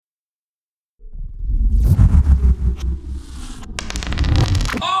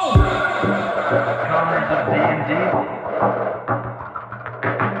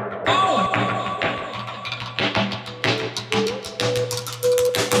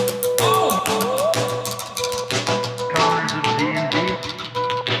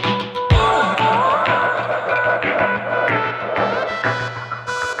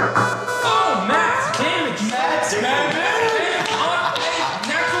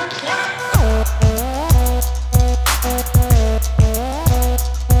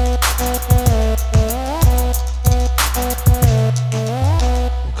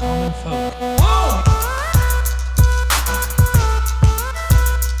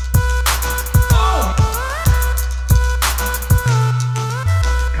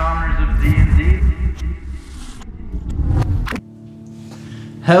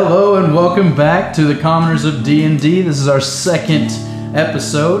Hello and welcome back to the Commoners of D&D. This is our second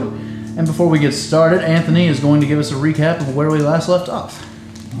episode. And before we get started, Anthony is going to give us a recap of where we last left off.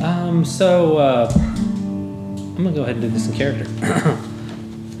 I'm going to go ahead and do this in character.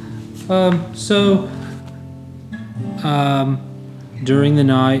 During the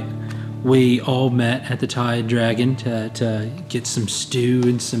night, we all met at the Tired Dragon to get some stew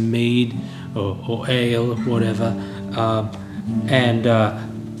and some mead or ale or whatever. And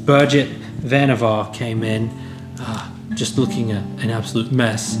Burgett Vanavar came in, just looking an absolute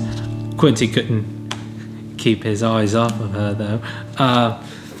mess. Quincy couldn't keep his eyes off of her, though.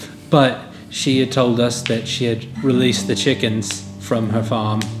 But she had told us that she had released the chickens from her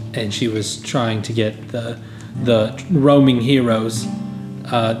farm, and she was trying to get the roaming heroes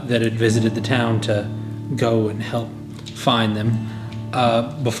that had visited the town to go and help find them.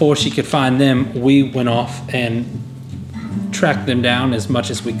 Before she could find them, we went off and tracked them down as much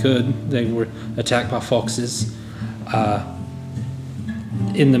as we could. They were attacked by foxes.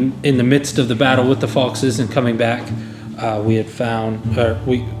 In the midst of the battle with the foxes and coming back, we had found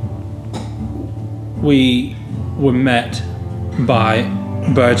we were met by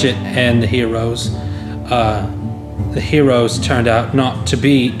Burgett and the heroes. The heroes turned out not to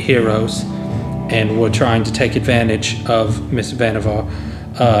be heroes and were trying to take advantage of Miss Vanavar,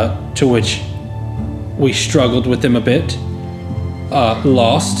 to which we struggled with them a bit,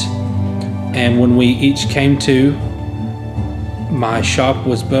 lost, and when we each came to, my shop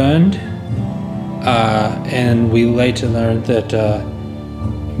was burned, and we later learned that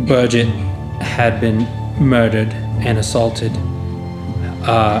Burgett had been murdered and assaulted,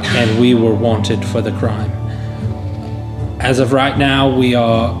 and we were wanted for the crime. As of right now, we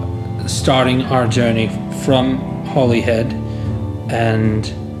are starting our journey from Holyhead,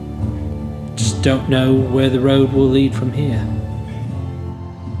 and just don't know where the road will lead from here.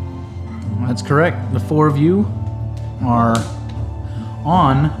 That's correct. The four of you are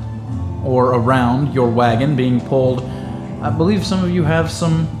on or around your wagon being pulled. I believe some of you have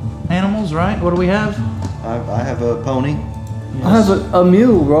some animals, right? What do we have? I have a pony. Yes. I have a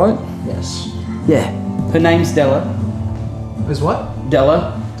mule, right? Yes. Yeah. Her name's Della. Is what?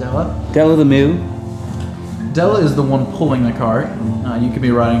 Della. Della? Della the mule. Della is the one pulling the cart. You could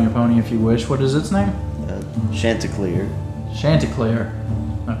be riding your pony if you wish. What is its name? Chanticleer. Chanticleer.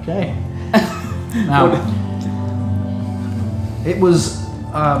 Okay. Now, it was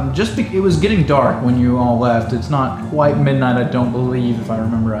it was getting dark when you all left. It's not quite midnight, I don't believe, if I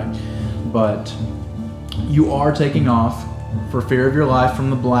remember right. But you are taking off for fear of your life from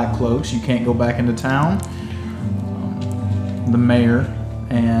the Black Cloaks. You can't go back into town. The mayor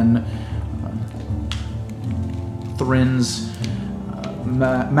and Thrin's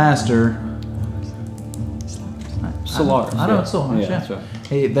master. Solaris. I know, Solaris, yeah. That's right.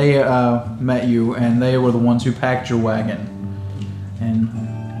 They met you, and they were the ones who packed your wagon. And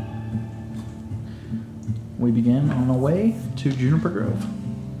we begin on our way to Juniper Grove.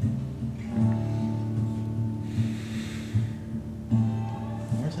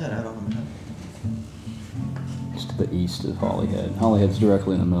 Where's that at on the map? It's to the east of Holyhead. Holyhead's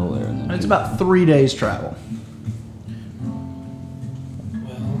directly in the middle there. And then It's about 3 days' travel.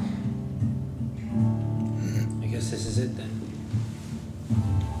 Well, I guess this is it then.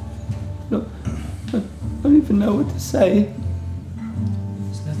 No, I don't even know what to say.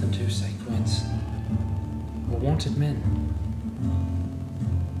 There's nothing to say, Quince. We're wanted men.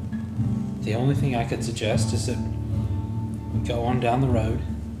 The only thing I could suggest is that we go on down the road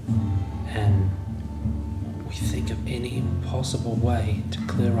and we think of any possible way to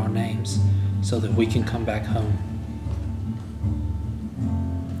clear our names so that we can come back home.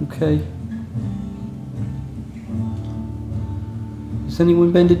 Okay. Has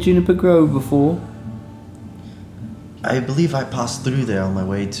anyone been to Juniper Grove before? I believe I passed through there on my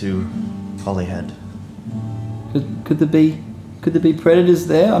way to Holyhead. Could there be predators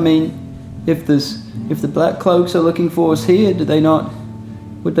there? I mean, if the Black Cloaks are looking for us here, would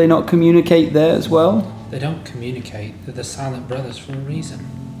they not communicate there as well? They don't communicate. They're the Silent Brothers for a reason.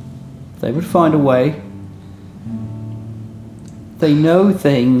 They would find a way. They know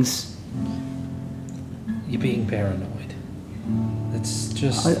things. You're being paranoid. It's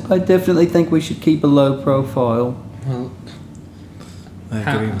just... I definitely think we should keep a low profile. Well, I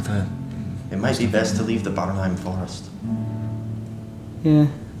agree with that. It might be best to leave the Barnheim Forest. Yeah.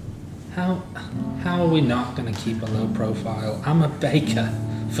 how are we not going to keep a low profile? I'm a baker,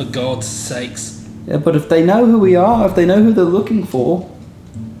 for God's sakes. Yeah, but if they know who we are, if they know who they're looking for,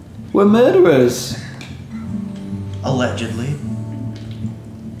 we're murderers. Allegedly.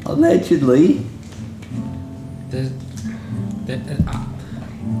 Allegedly.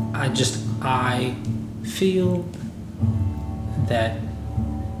 I feel that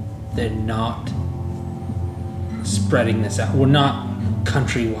they're not spreading this out. We're not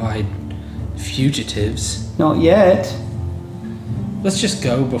countrywide fugitives. Not yet. Let's just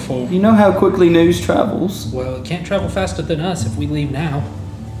go before. You know how quickly news travels. Well, it can't travel faster than us if we leave now.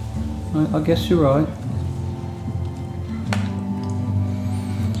 I guess you're right.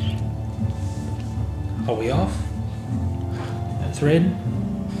 Are we off? Thread?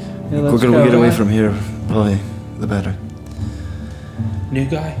 Yeah, The let's quicker we go. get away from here, probably the better. New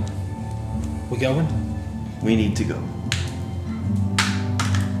guy? We going? We need to go.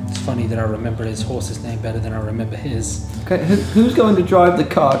 It's funny that I remember his horse's name better than I remember his. Okay, who's going to drive the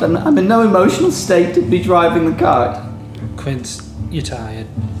cart? I'm in no emotional state to be driving the cart. Quince, you're tired.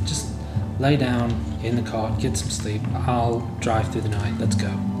 Just lay down in the cart, get some sleep. I'll drive through the night. Let's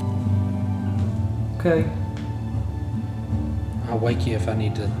go. Okay. I'll wake you if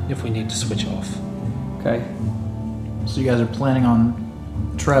we need to switch off. Okay. So you guys are planning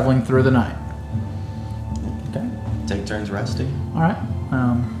on traveling through the night. Okay. Take turns resting. All right.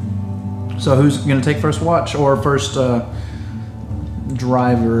 So who's going to take first watch or first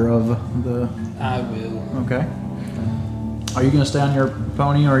driver of the? I will. Okay. Are you going to stay on your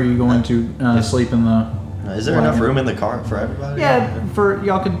pony, or are you going to sleep in the? Is there enough room in the cart for everybody? Yeah, for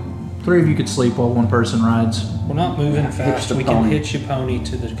y'all could. 3 of you could sleep while one person rides. We're not moving fast. the We can pony. hitch your pony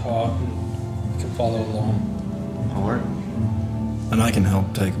to the cart and you can follow along. Or And I can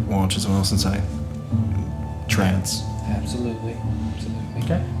help take watch as well since I trance. Absolutely.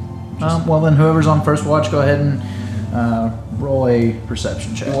 Okay. Well then, whoever's on first watch, go ahead and roll a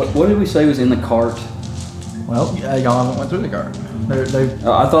perception check. What did we say was in the cart? Well, y'all haven't went through the cart. They've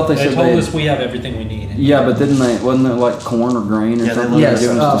I thought they They said told they. us we have everything we need. Yeah, but didn't they? Wasn't it like corn or grain or Yeah, they something? loaded yes. us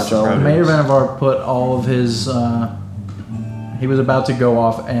with a bunch of produce. Mayor Vannevar put all of his. He was about to go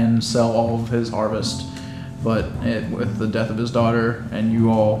off and sell all of his harvest, but with the death of his daughter and you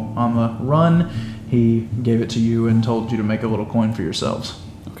all on the run, he gave it to you and told you to make a little coin for yourselves.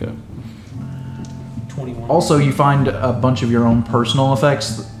 Okay. 21. Also, you find a bunch of your own personal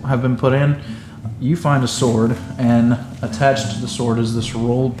effects that have been put in. You find a sword, and attached to the sword is this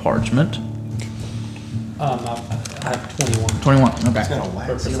rolled parchment. I have 21. 21. it's Okay. got a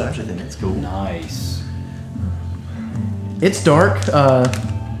wax seal and everything. It's cool. Nice. It's dark,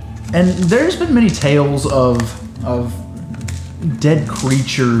 and there's been many tales of dead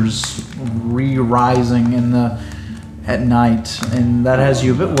creatures re-rising at night, and that has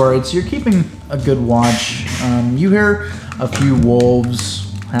you a bit worried. So you're keeping a good watch. You hear a few wolves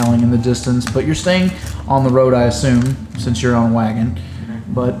howling in the distance, but you're staying on the road, I assume, since you're on a wagon.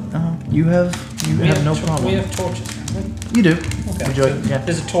 But you have no problem. We have torches. Right? You do. Okay. Would you like- yeah.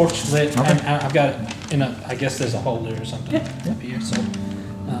 There's a torch lit, Okay. and I've got it in a. I guess there's a holder or something Yeah. up here,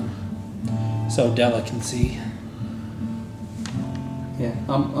 so Della can see. Yeah.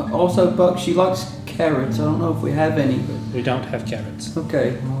 Also, Buck, she likes carrots. I don't know if we have any, but We don't have carrots.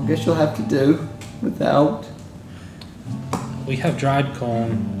 okay. Well, I guess you'll have to do without. We have dried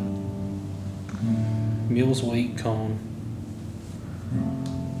corn, mule's wheat corn.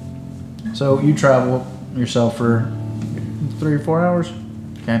 So you travel yourself for 3 or 4 hours?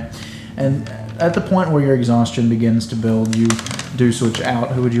 Okay. And at the point where your exhaustion begins to build, you do switch out.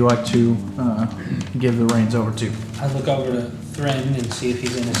 Who would you like to give the reins over to? I look over to Thren and see if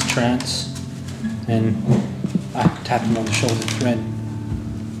he's in his trance, and I tap him on the shoulder. Thren,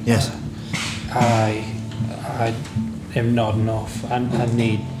 Yes. I am nodding off. I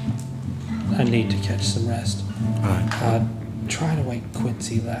need to catch some rest. Alright. Try to wake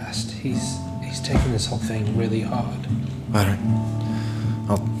Quincy last. He's taking this whole thing really hard. Alright.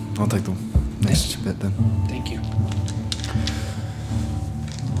 I'll take the next bit then. Thank you.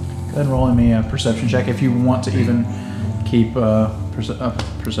 Go ahead and roll me a perception check if you want to even keep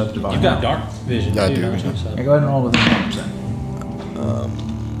perceptive eye. You've got dark vision I too, do, don't you? yeah. So- Yeah, go ahead and roll with 100%.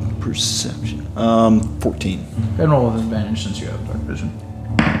 Perception. 14. Go ahead and roll with advantage since you have dark vision.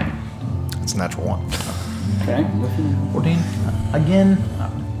 It's a natural 1. Okay. 14. Again,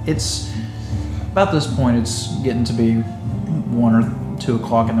 it's about this point. It's getting to be 1 or 2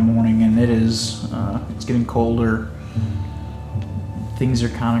 o'clock in the morning, and it's getting colder. Things are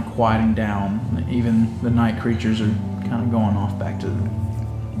kind of quieting down. Even the night creatures are kind of going off back to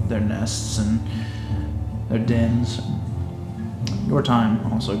their nests and their dens. Your time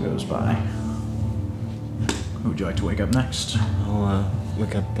also goes by. Who would you like to wake up next? I'll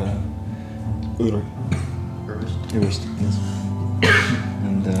look up Uller. Yes.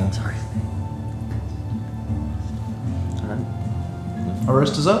 And Sorry.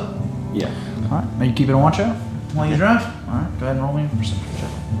 Arrest is up. Yeah. All right. Are you keeping a watch out while you drive? All right. Go ahead and roll me a perception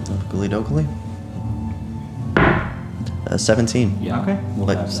check. Googly dokily. 17. Yeah. Okay. We'll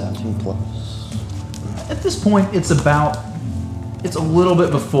Like have that. 17 plus. At this point, it's a little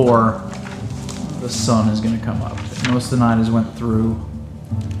bit before the sun is going to come up. Most of the night has went through,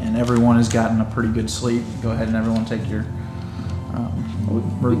 and everyone has gotten a pretty good sleep. Go ahead and everyone take your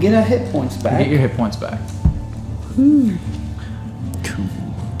We get our hit points back. get your hit points back.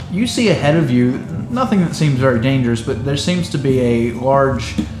 You see ahead of you nothing that seems very dangerous, but there seems to be a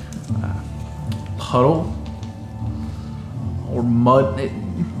large puddle or mud.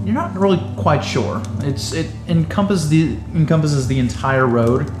 You're not really quite sure. It encompasses the entire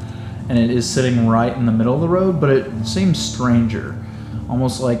road, and it is sitting right in the middle of the road. But it seems stranger,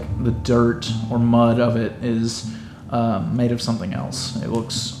 almost like the dirt or mud of it is made of something else. It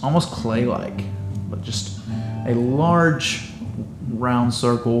looks almost clay-like, but just a large round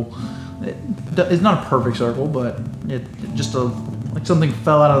circle. It's not a perfect circle, but it just like something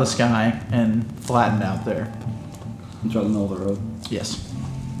fell out of the sky and flattened out there. It's right in the middle of the road. Yes.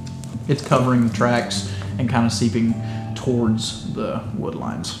 It's covering the tracks and kind of seeping towards the wood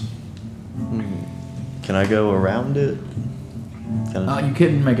lines. Can I go around it? You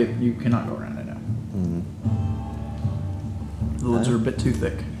couldn't make it. You cannot go around it now. The woods are a bit too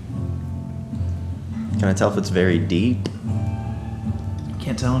thick. Can I tell if it's very deep?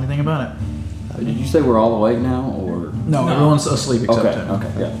 Can't tell anything about it. Did you say we're all awake now, or? No, everyone's asleep except Okay. him.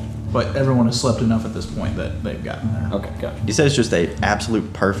 Okay. Yeah. But everyone has slept enough at this point that they've gotten there. Okay. Gotcha. You said it's just a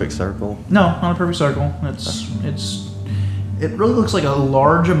absolute perfect circle. No, not a perfect circle. It really looks like a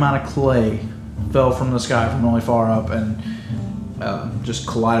large amount of clay fell from the sky from really far up and just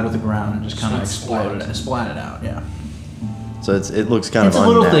collided with the ground and just kind of exploded, splatted out. Yeah, So it looks kind it's of a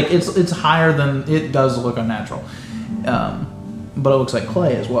little unnatural. thick. It's higher than it does look unnatural, but it looks like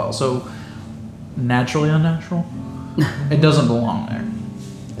clay as well. So naturally unnatural. It doesn't belong there.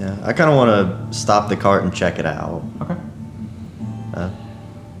 Yeah, I kind of want to stop the cart and check it out. Okay. So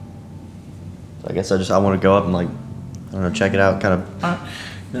I guess I want to go up and check it out, kind of All right.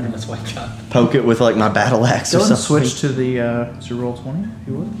 No, that's white shot. poke it with like my battle axe Go or ahead and something. switch to the to roll 20 if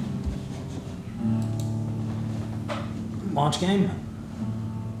you would. Launch game?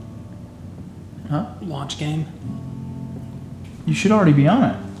 Huh? Launch game? You should already be on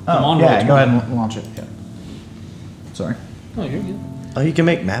it. I'm on yeah. roll Go ahead and launch it. Yeah. Sorry. Oh, you're good. Oh, you can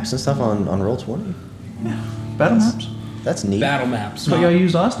make maps and stuff on Roll20. Battle maps. That's neat. Battle maps. That's what y'all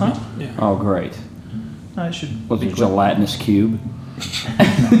used last time. Yeah. Oh, great. No, it should. Was be it gelatinous cube?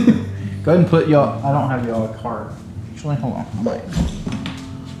 Go ahead and put y'all. I don't have y'all a card. Actually, hold on. I might.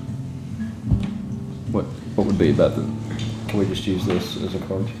 What would be about the? Can we just use this as a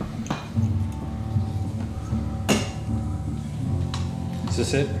card? Is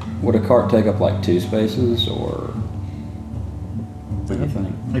this it? Would a cart take up like 2 spaces, or what do you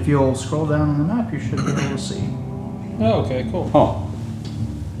think? If you'll scroll down on the map, you should be able to see. Oh, okay, cool. Oh,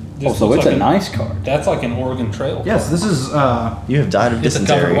 This so looks it's like a nice card. That's like an Oregon Trail. Yes, this is. You have died of It's a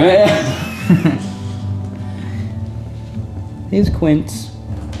dysentery. cover Here's Quince.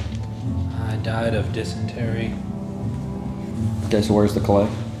 I died of dysentery. Okay, so where's the clay?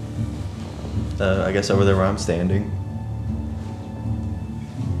 I guess over there where I'm standing.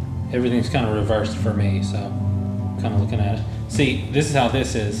 Everything's kind of reversed for me, so kind of looking at it. See, this is how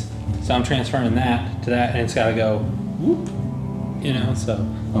this is. So I'm transferring that to that, and it's got to go whoop, so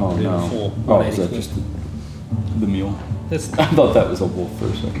Oh do no. the full Oh, 180 is that flip. just the mule? That's, I thought that was a wolf for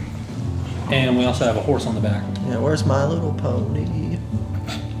a second. and we also have a horse on the back. Yeah, where's my little pony?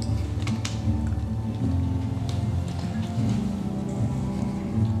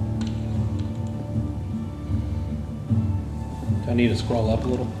 Do I need to scroll up a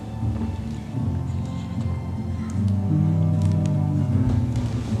little?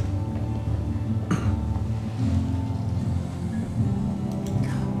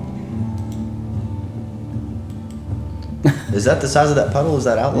 Is that the size of that puddle? Is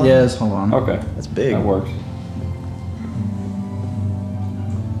that outline? Yes, hold on. Okay, That's big. that works.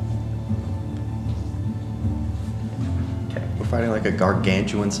 Okay, we're fighting like a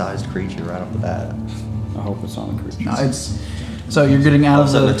gargantuan-sized creature right off the bat. I hope it's not a creature. No, it's. So you're getting out All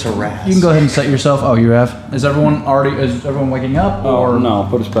of of a the. sudden it's a rat. You can go ahead and set yourself. Oh, you have. Is everyone waking up? Oh Or no,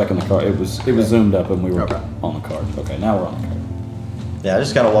 put us back in the car. It was zoomed up and we were Okay. on the card. Okay, now we're on the card. Yeah, I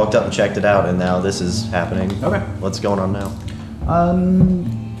just kind of walked up and checked it out, and now this is happening. Okay. What's going on now?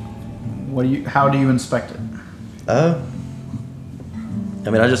 How do you inspect it? I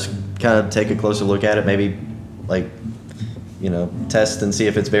mean, I just kind of take a closer look at it, maybe, test and see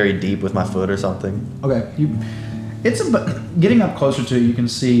if it's very deep with my foot or something. Okay, it's about getting up closer to it. You can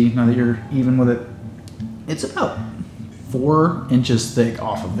see now that you're even with it. It's about 4 inches thick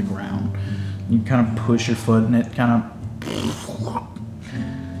off of the ground. You kind of push your foot and it kind of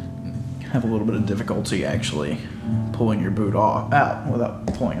have a little bit of difficulty actually pulling your boot out without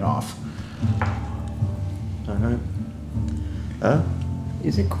pulling it off. All right.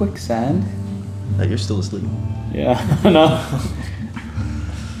 Is it quicksand? You're still asleep. Yeah, I know.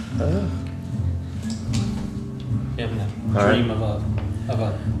 Having a All right. dream of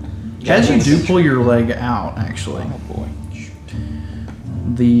a. As you do pull your leg out, actually, Oh boy.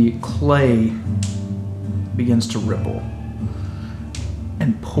 the clay begins to ripple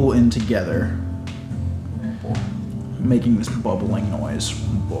and pull in together, making this bubbling noise.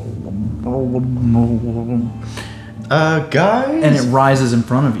 Guys. And it rises in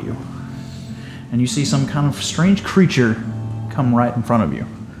front of you. And you see some kind of strange creature come right in front of you.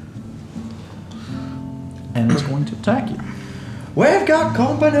 And it's going to attack you. We've got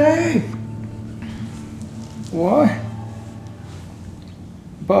company. What?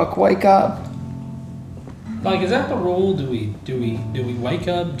 Buck, wake up. Like, is that the rule? Do we wake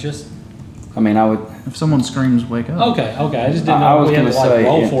up just? I mean, I would. If someone screams, wake up. Okay. I just didn't know I if was we had to gonna like say,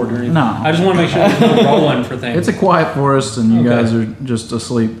 roll yeah. for it or anything. No. I just want to make sure there's no rolling for things. It's a quiet forest, and you Okay. guys are just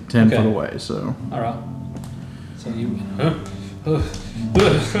asleep 10 Okay. foot away, so. All right. So you.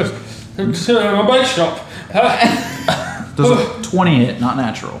 My bike shop. Does a 20 hit, not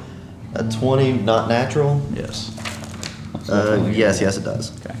natural? A 20, not natural. Yes. Yes, it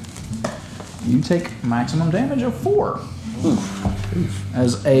does. Okay. You take maximum damage of 4.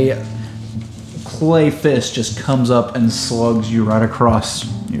 As a clay fist just comes up and slugs you right across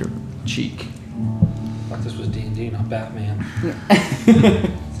your cheek. I thought this was D&D, not Batman. Sitting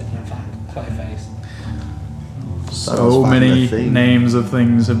here fucking Clayface. So finding many a thing. names of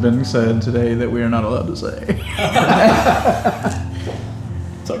things have been said today that we are not allowed to say.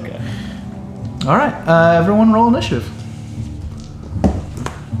 It's okay. All right, everyone roll initiative.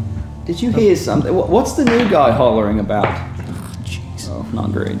 Did you hear something? What's the new guy hollering about? Jeez. Oh,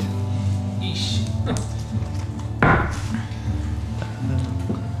 not great. Yeesh.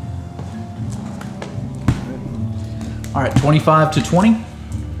 All right, 25 to 20,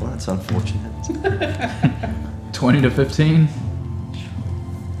 Well, that's unfortunate. 20 to 15.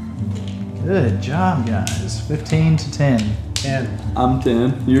 Good job, guys. 15 to 10. And I'm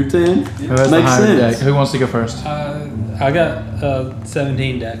 10. You're 10? Who has the Makes higher sense. deck? Who wants to go first? I got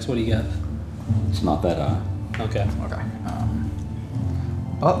 17 decks. What do you got? It's not that high. Okay. Okay.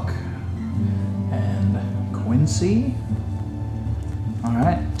 Buck and Quincy. All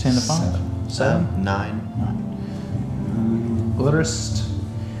right, 10 to 5. 7. 9. Glitterist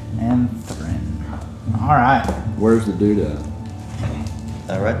and Thrin. All right. Where's the dude at?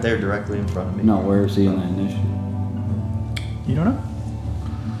 Right there, directly in front of me. No, where is he in the initiative? You don't know?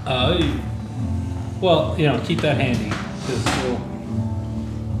 Well, keep that handy. 'Cause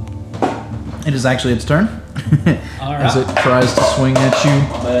It is actually its turn. All As right. it tries to swing at you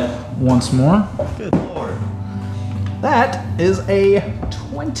once more. Good lord. That is a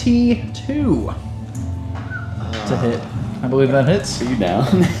 22 to hit. I believe that hits. Are you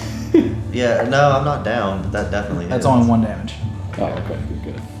down? Yeah, no, I'm not down, but that definitely That's hits. only 1 damage. Oh, okay,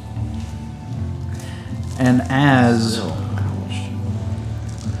 good. And as Still, ouch.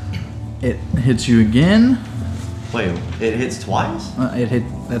 it hits you again, Wait, it hits twice? it hit.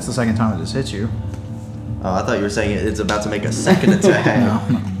 That's the second time it just hits you. Oh, I thought you were saying it's about to make a second attack. No.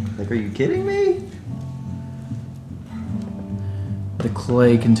 Like, are you kidding me? The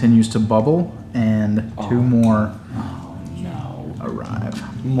clay continues to bubble, and 2 more No. arrive.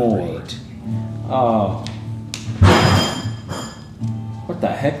 More. Oh. What the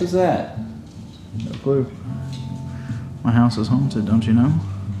heck was that? No clue. My house is haunted, don't you know?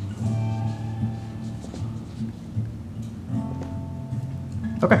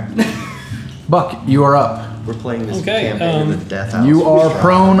 Okay. Buck, you are up. We're playing this Okay, campaign in the death house. You are Try.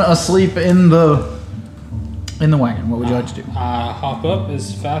 prone asleep in the wagon. What would you like to do? I hop up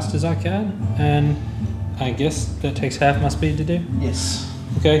as fast as I can, and I guess that takes half my speed to do. Yes.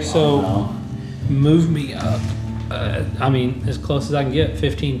 Okay, so No. move me up. As close as I can get,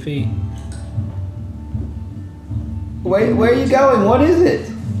 15 feet. Where are you going? What is it?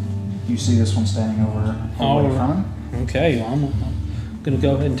 You see this one standing over all the way in front of him? Okay, well, I'm gonna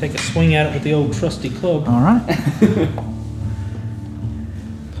go ahead and take a swing at it with the old trusty club. All right.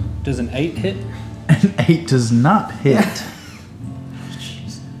 Does an 8 hit? An 8 does not hit.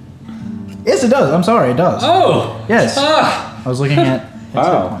 Yes, it does. I'm sorry, it does. Oh! Yes. Ah! I was looking at its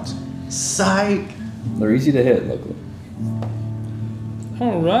Wow. hit points. Psych! They're easy to hit, luckily.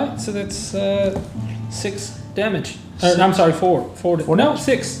 Alright, so that's 6 damage. I'm sorry, 4. 4 4 no, damage.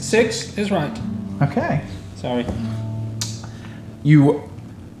 6. 6 is right. Okay. Sorry. You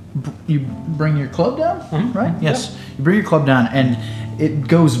bring your club down, right? Yes. You bring your club down, and it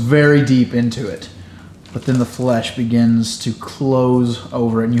goes very deep into it. But then the flesh begins to close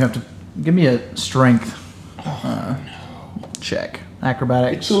over it, and you have to give me a strength check.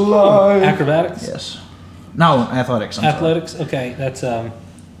 Acrobatics. alive. Acrobatics? Yes. No, athletics. I'm sorry. Athletics? Okay, that's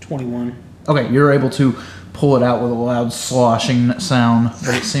 21. Okay, you're able to pull it out with a loud sloshing sound,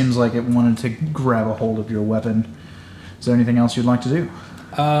 but it seems like it wanted to grab a hold of your weapon. Is there anything else you'd like to do?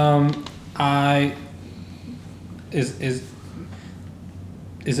 Is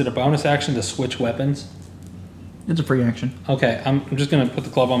it a bonus action to switch weapons? It's a free action. Okay, I'm just gonna put the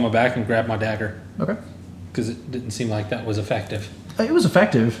club on my back and grab my dagger Okay. because it didn't seem like that was effective. It was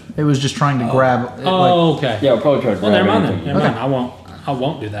effective. It was just trying to grab. Oh, okay. Yeah, we'll probably try to Well, grab never mind then. anything. Never mind. I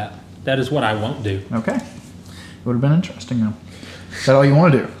won't do that. That is what I won't do. Okay. It would have been interesting though. Is that all you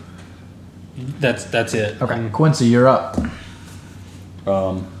want to do? That's it. Okay. Quincy, you're up.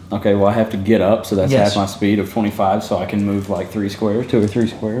 Okay, well, I have to get up, so that's Yes. half my speed of 25, so I can move like 2 or 3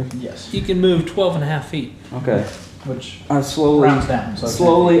 squares. Yes. You can move 12 and a half feet. Okay. Which I slowly, rounds down. So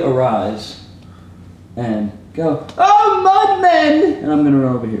arise and go, oh, Mudman! And I'm going to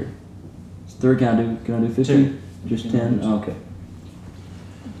run over here. It's 3, can I do 15? 2. Just 10? Okay.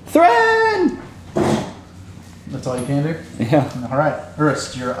 Thread! That's all you can do? Yeah. All right.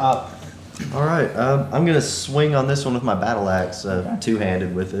 Urst, you're up. All right, I'm gonna swing on this one with my battle axe,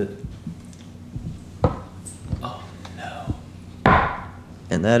 two-handed with it. Oh no.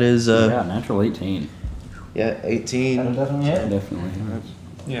 And that is Yeah, natural 18. 18. That'll definitely hit. Definitely.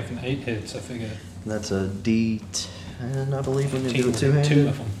 Yeah, from 8 hits, I figure. That's a D10, I believe, when you do it 2 two-handed.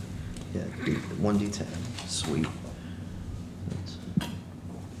 of them. Yeah, 1D10. Sweet.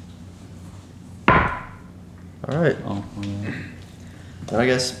 All right. Oh, yeah. And I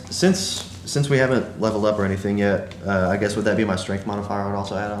guess since we haven't leveled up or anything yet, I guess would that be my strength modifier? I would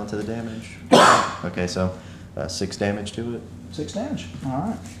also add on to the damage. Okay, so 6 damage to it. 6 damage. All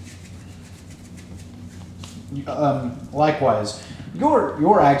right. Likewise,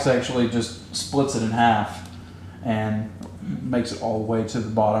 your axe actually just splits it in half and makes it all the way to the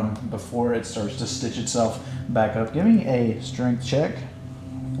bottom before it starts to stitch itself back up. Give me a strength check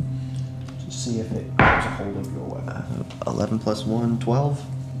to see if it grabs a hold of your weapon. 11 plus 1, 12.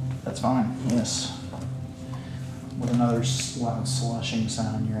 That's fine. Yes. With another loud slushing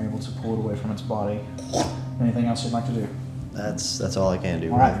sound, you're able to pull it away from its body. Anything else you'd like to do? That's all I can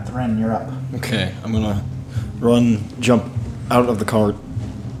do. All right, Thren, you're up. Okay, I'm gonna jump out of the cart.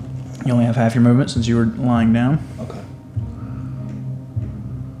 You only have half your movement since you were lying down. Okay.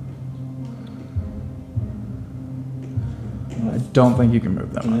 I don't think you can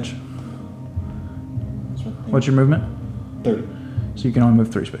move that much. What's your movement? 30. So you can only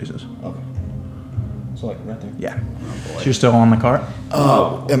move 3 spaces. Okay. So like right there. Yeah. So you're still on the cart?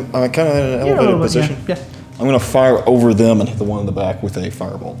 Am I kind of in an Yeah, a elevated little bit, position? Yeah. I'm gonna fire over them and hit the one in the back with a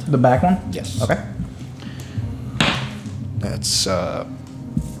firebolt. The back one? Yes. Okay. That's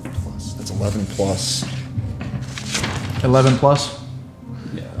that's 11 plus 11 plus?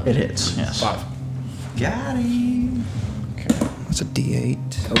 Yeah. It hits, yes. 5. Got him. Okay, that's a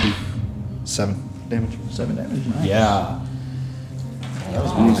D8. Kobe. 7 damage. 7 damage. Nice. Yeah.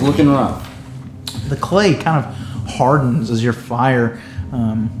 And he's looking rough. The clay kind of hardens as your fire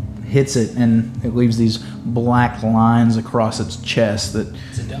hits it, and it leaves these black lines across its chest that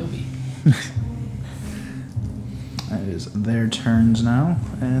It's Adobe. it is their turns now,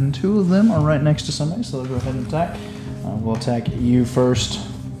 and 2 of them are right next to somebody, so they'll go ahead and attack. We'll attack you first,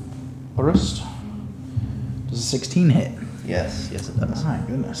 Urst. Does a 16 hit? Yes, it does. My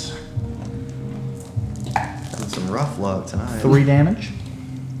goodness. Having some rough luck tonight. 3 damage.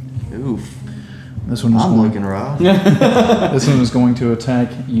 Oof. This one is I'm going, looking rough. This one is going to attack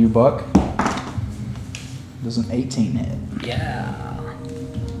you, Buck. Does an 18 hit? Yeah.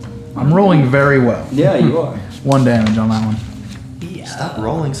 I'm rolling very well. Yeah, you are. 1 damage on that one. Stop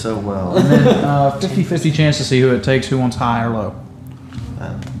rolling so well. And then 50-50 chance to see who it takes. Who wants high or low?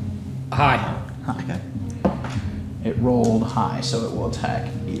 Hi. Okay. It rolled high, so it will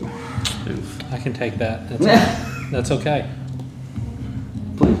attack you. Oof. I can take that. That's okay.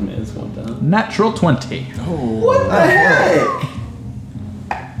 Please miss one time. Natural 20. What the heck?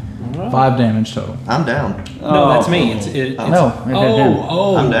 5 damage total. I'm down. No, that's me. It's No, it hit him.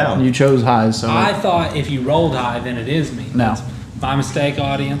 I'm down. You chose high, so I thought if you rolled high, then it is me. No. That's my mistake,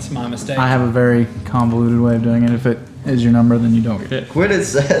 audience. My mistake. I have a very convoluted way of doing it. If it is your number, then you don't get hit. Quit it,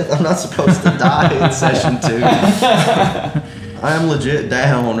 Seth. I'm not supposed to die in session 2. I am legit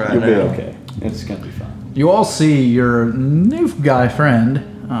down right You'll now. be okay. It's gonna be fine. You all see your new guy friend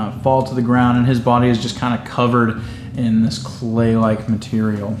fall to the ground, and his body is just kind of covered in this clay-like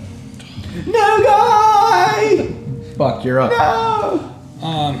material. No, guy! Buck, you're up. No!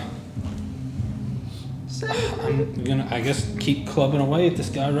 I'm gonna, I guess, keep clubbing away at this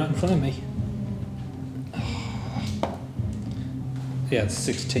guy right in front of me. Yeah, it's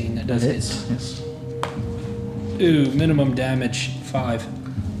 16. That does hit. Yes. Ooh, minimum damage 5.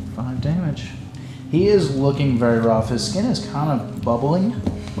 5 damage. He is looking very rough. His skin is kind of bubbling.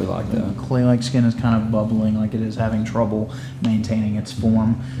 We like that. Clay-like skin is kind of bubbling, like it is having trouble maintaining its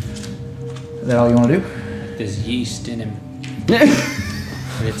form. Is that all you want to do? There's yeast in him.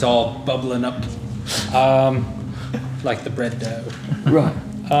 And it's all bubbling up. Like the bread dough. Right.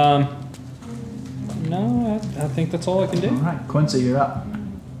 No, I think that's all I can do. All right, Quincy, you're up.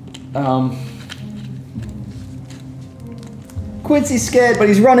 Quincy's scared, but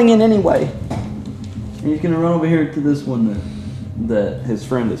he's running in anyway. And he's gonna run over here to this one that his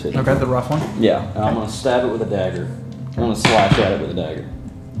friend is hitting. Okay, the rough one. Yeah, and I'm gonna stab it with a dagger. I'm gonna slash at it with a dagger.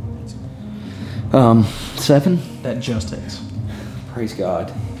 7. That just hits. Praise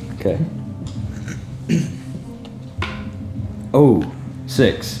God. Okay. Oh,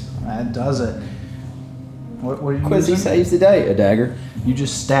 6. That does it. What are you Quincy using? saves the day. A dagger. You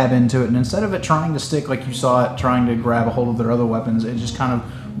just stab into it, and instead of it trying to stick like you saw it trying to grab a hold of their other weapons, it just kind of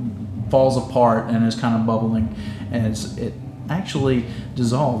falls apart and is kind of bubbling, and it actually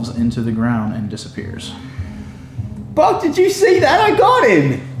dissolves into the ground and disappears. Buck, did you see that? I got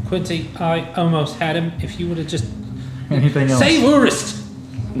him. Quincy, I almost had him. If you would have just... Anything else? Say Urist!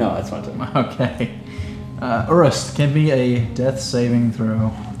 No, that's my turn. Okay. Urust, give me a death saving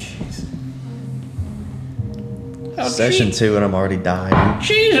throw. Jeez. Session 2 and I'm already dying.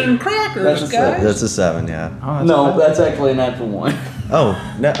 Cheese and crackers, That's a guys. set. That's a 7, yeah. Oh, that's No, a- that's actually a natural 1.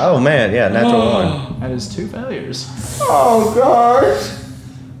 Oh man, yeah, natural 1. that is 2 failures. Oh gosh.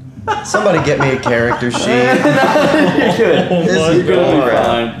 Somebody get me a character sheet. You're good. This is You're gonna be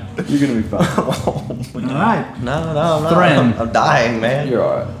fine. fine. You're gonna be fine. All right. No. Thren. I'm dying, man. You're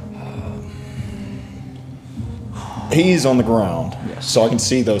alright. He's on the ground. Yes. So I can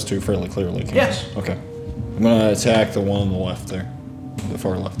see those two fairly clearly. Can't I? Yes. Okay. I'm gonna attack the one on the left there. The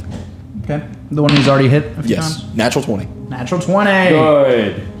far left. Okay. The one he's already hit a few Yes. times? Natural 20. Natural 20.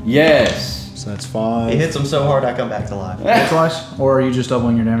 Good. Yes. So that's He 5. hits him so hard I come back to life. Twice? Or are you just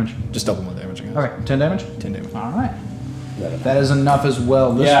doubling your damage? Just double my damage, I guess. Okay, 10 damage? 10 damage. All right. That is enough as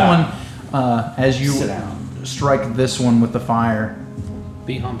well. This Yeah. one, as you Sit down. strike this one with the fire,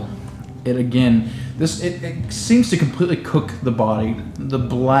 Be humble. it again, it seems to completely cook the body. The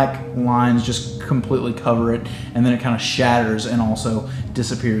black lines just completely cover it, and then it kind of shatters and also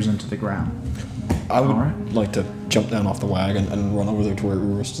disappears into the ground. I would Alright. like to jump down off the wagon and run over there to where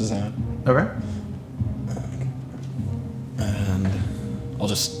Urust is at. Okay. And I'll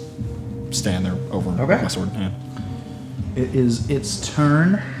just stand there over Okay. my sword in hand. It is its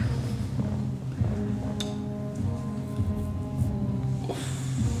turn.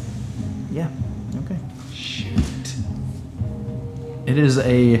 Yeah. Okay. Shoot. It is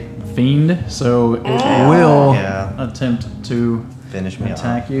a fiend, so it will Yeah. attempt to Finish me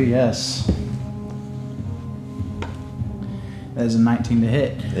attack you. Yes. That is a 19 to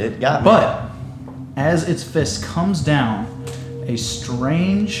hit. It got me. But as its fist comes down, a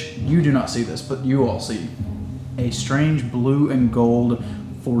strange, you do not see this, but you all see, a strange blue and gold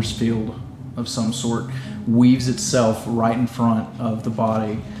force field of some sort weaves itself right in front of the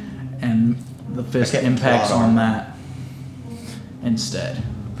body, and the fist Okay, impacts plot on armor. that instead.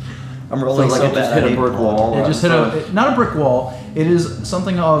 I'm rolling So, like, so it just bad. hit a I need brick blood. wall. It just hit not a brick wall. It is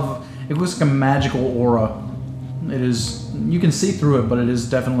something of, it was like a magical aura. It is, you can see through it, but it is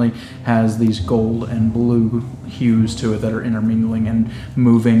definitely has these gold and blue hues to it that are intermingling and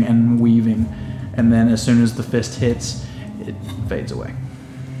moving and weaving. And then as soon as the fist hits, it fades away.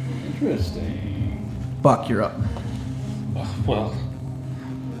 Interesting. Buck, you're up. Well,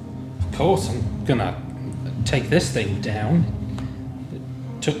 of course I'm gonna take this thing down. It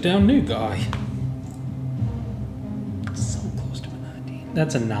took down new guy. So close to a 19.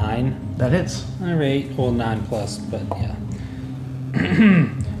 That's a 9. That hits. Alright, well 9 plus, but yeah.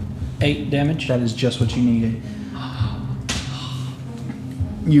 8 damage. That is just what you needed.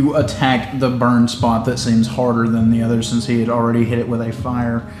 You attack the burn spot that seems harder than the other since he had already hit it with a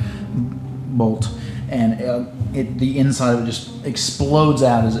fire bolt. And the inside of it just explodes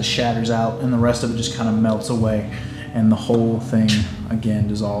out as it shatters out, and the rest of it just kind of melts away. And the whole thing, again,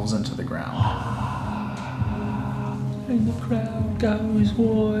 dissolves into the ground. And the crowd goes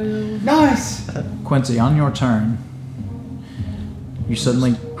wild. Nice. Quincy, on your turn, you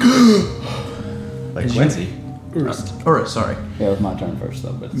suddenly... Like Is Quincy. Urus, sorry. Yeah, it was my turn first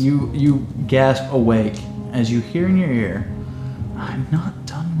though. But You gasp awake as you hear in your ear, "I'm not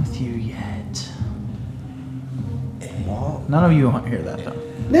done with you yet." None of you hear that though.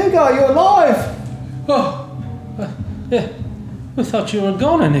 new guy, you're alive. Oh, yeah. We thought you were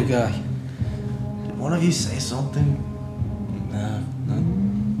gone, new guy. Did one of you say something?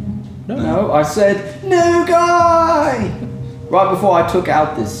 No, I said new guy right before I took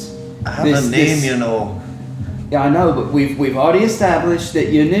out this. I have a name, you know. Yeah, I know, but we've already established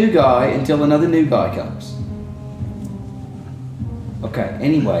that you're new guy until another new guy comes. Okay.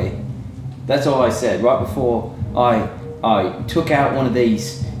 Anyway, that's all I said right before I took out one of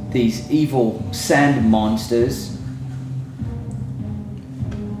these evil sand monsters.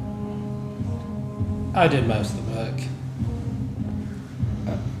 I did most of the work.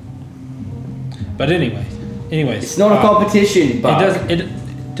 But anyways. It's not a competition, but It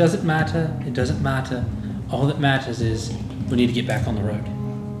doesn't matter. It doesn't matter. All that matters is we need to get back on the road.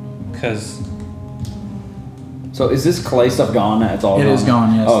 Because So is this clay stuff gone? It's all It gone. is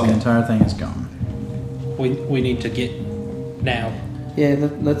gone, yes. Oh, okay. The entire thing is gone. we need to get now. Yeah,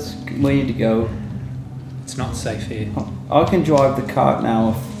 we need to go. It's not safe here. I can drive the cart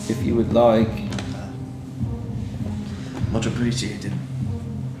now if you would like. Much appreciated.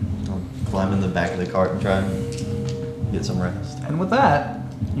 I'll climb in the back of the cart and try and get some rest. And with that,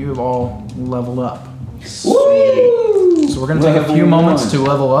 you have all leveled up. Woo! So we're going to take a few Level moments one. to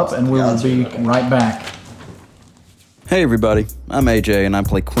level up, and we will that's be right. right back. Hey everybody, I'm AJ and I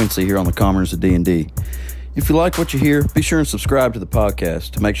play Quincy here on the Commoners of D&D. If you like what you hear, be sure and subscribe to the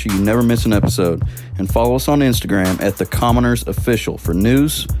podcast to make sure you never miss an episode, and follow us on Instagram at The Commoners Official for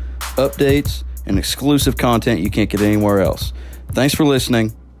news, updates, and exclusive content you can't get anywhere else. Thanks for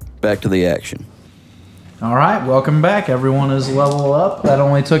listening. Back to the action. All right, welcome back. Everyone is level up. That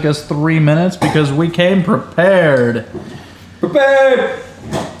only took us 3 minutes because we came prepared. Prepared!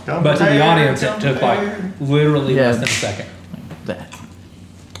 But to the audience, it took like literally Yeah. less than a second. That.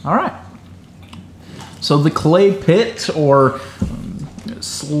 All right. So the clay pit or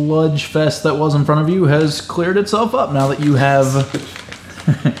sludge fest that was in front of you has cleared itself up now that you have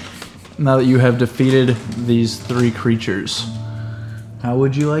defeated these 3 creatures. How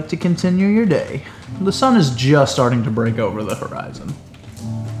would you like to continue your day? The sun is just starting to break over the horizon.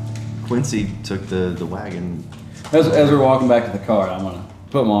 Quincy took the wagon. As we're walking back to the car, I'm gonna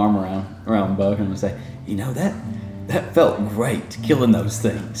put my arm around Buck and I'm gonna say, you know, that felt great killing those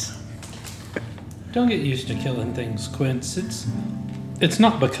things. Don't get used to killing things, Quince. It's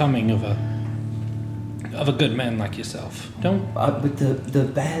not becoming of a good man like yourself. Don't. But the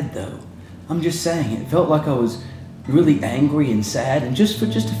bad though, I'm just saying, it felt like I was really angry and sad, and just for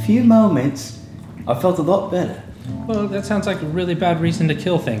a few moments, I felt a lot better. Well, that sounds like a really bad reason to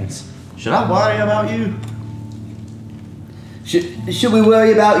kill things. Should I worry about you? Should we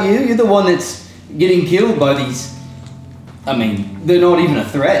worry about you? You're the one that's getting killed by these. I mean, they're not even a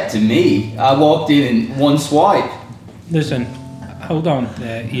threat to me. I walked in one swipe. Listen, hold on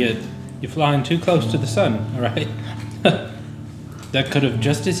there. You're flying too close to the sun, all right? That could have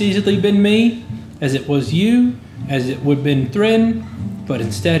just as easily been me, as it was you, as it would have been Thrin, but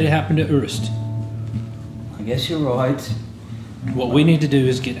instead it happened to Urst. I guess you're right. What we need to do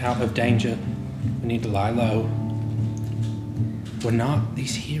is get out of danger. We need to lie low. We're not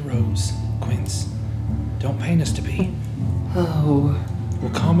these heroes, Quince. Don't paint us to be. Oh, We're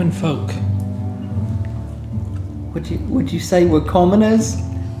common folk. would you say we're commoners?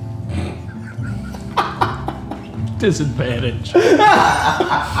 Disadvantage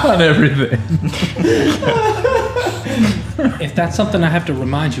on everything. If that's something I have to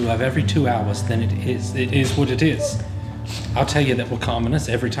remind you of every 2 hours, then it is what it is. I'll tell you that we're commoners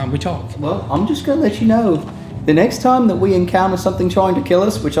every time we talk. Well, I'm just gonna let you know. The next time that we encounter something trying to kill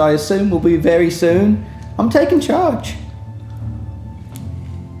us, which I assume will be very soon, I'm taking charge.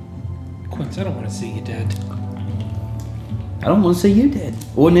 Quince, I don't want to see you dead. I don't want to see you dead,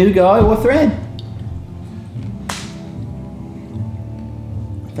 or new guy, or thread.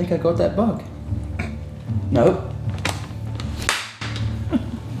 I think I got that bug. Nope.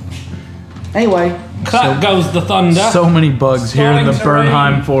 Anyway, Clap goes the thunder. So many bugs here in the Spawning terrain.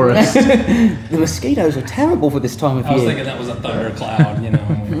 Bernheim forest. the mosquitoes are terrible for this time of I was year. thinking that was a thundercloud, you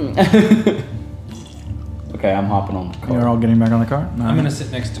know. Okay, I'm hopping on the car. You're all getting back on the car? No. I'm gonna sit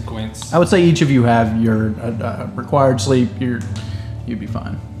next to Quince. I would say each of you have your required sleep. You'd be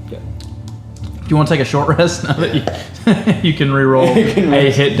fine. Okay. Do you want to take a short rest now that you can reroll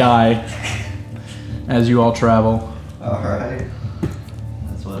a hit die as you all travel? All right.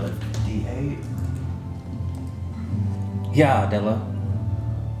 That's what, a D8? Yeah, Della.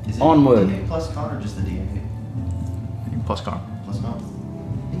 Is it Onward. D8 plus con or just the D8? plus con. Let's go.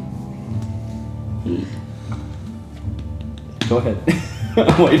 Go ahead.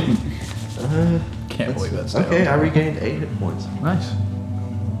 I'm waiting. Can't believe that's Okay, I regained 8 hit points. Nice.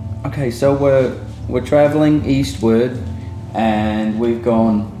 Okay, so we're traveling eastward, and we've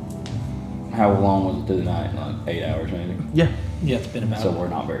gone. How long was it through the night? Like 8 hours, maybe. Yeah. Yeah, it's been about. So we're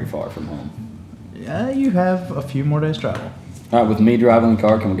not very far from home. Yeah, you have a few more days travel. All right, with me driving the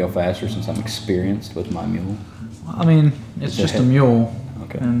car, can we go faster since I'm experienced with my mule? I mean, it's just a mule.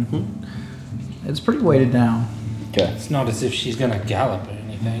 Okay. And it's pretty weighted down. Okay. It's not as if she's gonna gallop or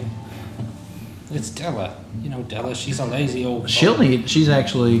anything. It's Della. You know Della. She's a lazy old. She's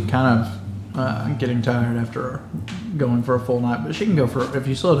actually kind of getting tired after going for a full night, but she can go for, if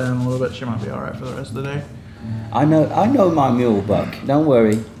you slow down a little bit, she might be alright for the rest of the day. I know my mule, Buck. Don't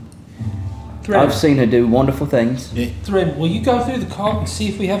worry. Thread. I've seen her do wonderful things. Thread, will you go through the cart and see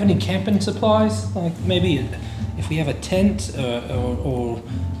if we have any camping supplies? Like maybe if we have a tent or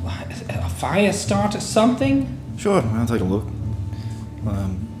a fire start or something? Sure, I'll take a look.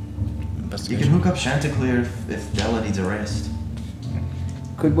 You Investigation. can hook up Chanticleer if Della needs a rest.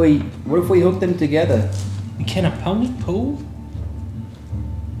 What if we hook them together? Can a pony pull?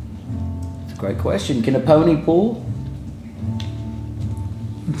 It's a great question. Can a pony pull?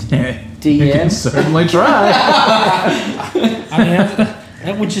 You can certainly try. I mean,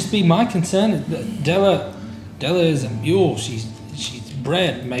 that would just be my concern. Della is a mule. She's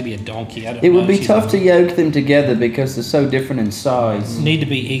bred, maybe a donkey. I don't know. It would be She's tough to yoke them together because they're so different in size. Need to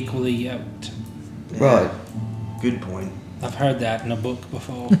be equally yoked. Right. Good point. I've heard that in a book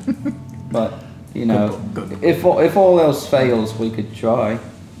before. But, you know, if all else fails, we could try.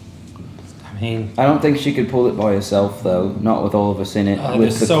 I mean, I don't think she could pull it by herself, though. Not with all of us in it.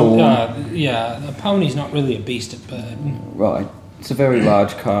 With the corn. yeah, a pony's not really a beast of burden. Right. It's a very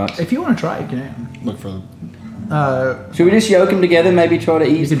large cart. If you want to try, you can. Look for the... Should we just yoke them together? Maybe try to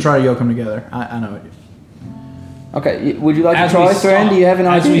You ease. can try to yoke them together. I know it. Okay. Would you like As to try, we Thran? stop- Do you have an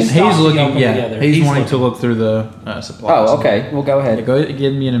as idea? we stop- He's to yoke looking. 'em Yeah, together. he's He's wanting to looking. look through the supplies. Oh, okay. Well, go Yeah, ahead. go ahead,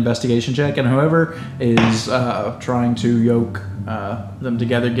 give me an investigation check, and whoever is trying to yoke them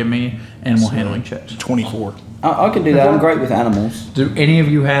together, give me animal handling checks. 24. I can do that. I'm great with animals. Do any of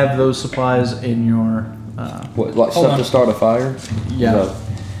you have those supplies in your? What, like Hold stuff on. to start a fire? Yeah. No.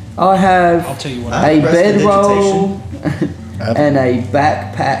 I have I'll tell you what. a bedroll I've- and a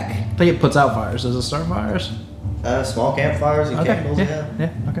backpack. I think it puts out fires. Does it start fires? Small campfires and Okay. candles, Yeah. Yeah.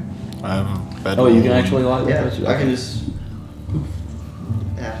 Okay. I have a bed Oh, you roll. can actually light Yeah, those? I can Okay. just.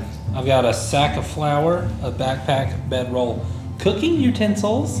 Happens. I've got a sack of flour, a backpack, bedroll, cooking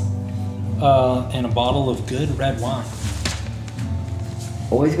utensils, and a bottle of good red wine.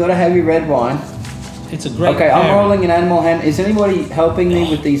 Always got to have your red wine. It's a great. Okay, I'm pairing. rolling an animal hand. Is anybody helping me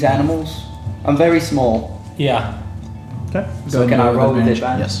with these animals? I'm very small. Yeah, Okay. So can I roll with advantage?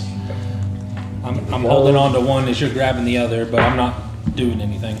 Yes. I'm holding on to one as you're grabbing the other, but I'm not doing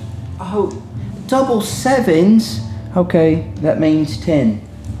anything. Oh, double sevens? Okay, that means 10.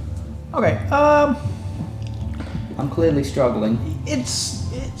 Okay. I'm clearly struggling. It's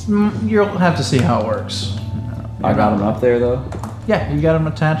you'll have to see how it works. I got them up there though. Yeah, you got them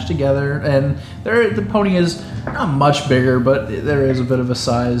attached together, and the pony is not much bigger, but there is a bit of a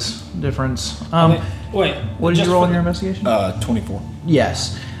size difference. Wait, What did just you roll for in your the- investigation? 24.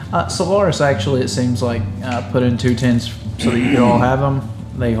 Yes. Solaris actually, it seems like, put in 2 tents so that you could all have them.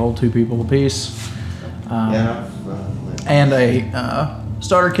 They hold 2 people apiece. Yeah. And a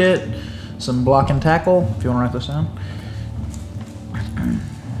starter kit, some block and tackle, if you want to write this down.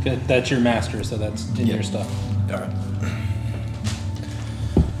 Good, that's your master, so that's in Yeah. your stuff. All right.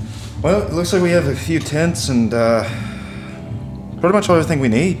 Well, it looks like we have a few tents and pretty much everything we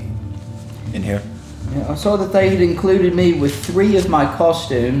need in here. Yeah, I saw that they had included me with 3 of my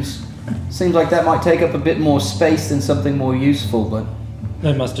costumes. Seems like that might take up a bit more space than something more useful, but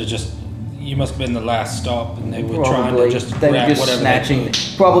They must have just. You must have been the last stop, and they were trying probably to just they were grab just whatever snatching. they could.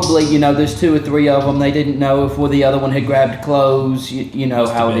 Probably, there's 2 or 3 of them. They didn't know if the other one had grabbed clothes. You know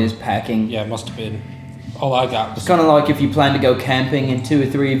Must how have it been. is packing. Yeah, it must have been. All I got was. It's kind of like if you plan to go camping and 2 or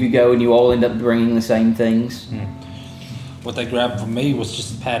 3 of you go and you all end up bringing the same things. What they grabbed from me was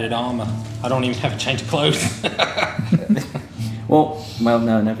just padded armor. I don't even have a change of clothes. Well,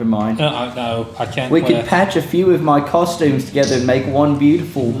 no, never mind. No, I can't. We wear- could patch a few of my costumes together and make one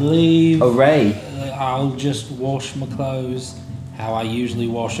beautiful leave. array. I'll just wash my clothes how I usually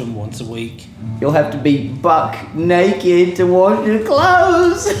wash them once a week. You'll have to be buck naked to wash your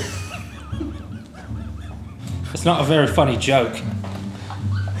clothes. It's not a very funny joke.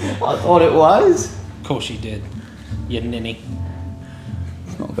 I thought it was. Of course you did. You ninny.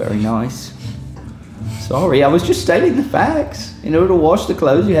 It's not very nice. Sorry, I was just stating the facts. In order to wash the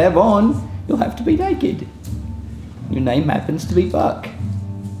clothes you have on, you'll have to be naked. Your name happens to be Buck.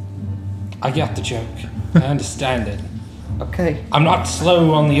 I got the joke. I understand it. Okay. I'm not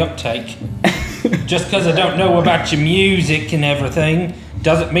slow on the uptake. Just because I don't know about your music and everything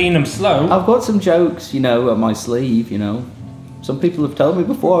doesn't mean I'm slow. I've got some jokes, up my sleeve, Some people have told me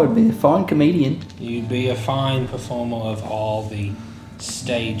before I'd be a fine comedian. You'd be a fine performer of all the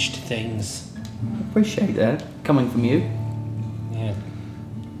staged things. I appreciate that, coming from you. Yeah.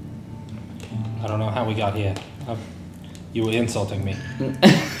 I don't know how we got here. You were insulting me.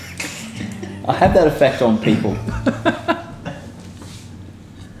 I have that effect on people.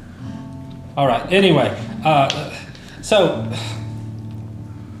 All right. Anyway, so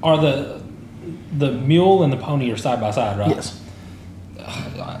are the mule and the pony are side by side, right? Yes.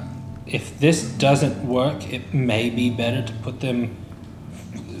 If this doesn't work, it may be better to put them,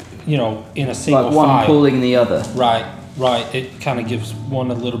 in a single Like one file. pulling the other. Right. It kind of gives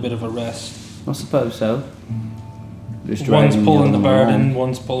one a little bit of a rest. I suppose so. Just One's dragging pulling the other one burden, along.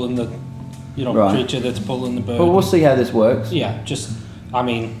 one's pulling the, Right. creature that's pulling the burden. But we'll see how this works. Yeah,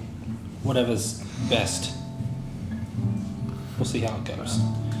 whatever's best. We'll see how it goes.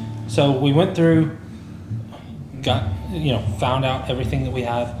 So we went through, found out everything that we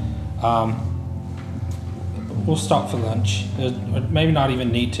have. We'll stop for lunch. Or maybe not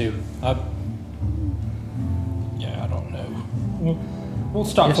even need to. I don't know. We'll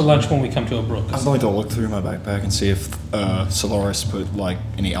stop for lunch when we come to a brook. I'm going to look through my backpack and see if Solaris put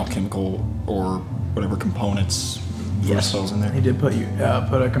any alchemical or whatever components for Yes. spells in there. He did put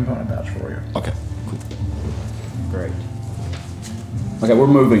a component pouch for you. Okay, cool. Great. Okay, we're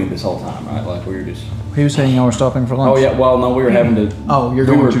moving this whole time, right? Like we were just. He was saying y'all were stopping for lunch. Oh yeah. Well, no, we were having to. Oh, you're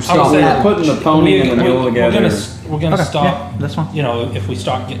we going were, to stop. we were at- putting the pony and the mule together. We're gonna Okay, stop. yeah, that's fine. If we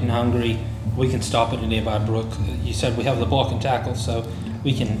start getting hungry, we can stop at a nearby brook. You said we have the block and tackle, so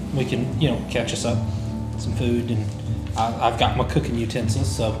we can catch us up some food, and I've got my cooking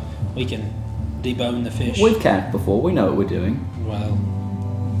utensils, so we can debone the fish. We've camped before. We know what we're doing. Well,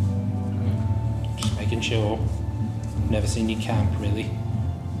 just making sure. Never seen you camp, really.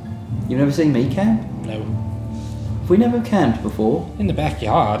 You've never seen me camp? No. Have we never camped before? In the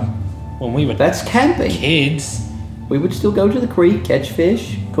backyard, when we were That's camping. kids. We would still go to the creek, catch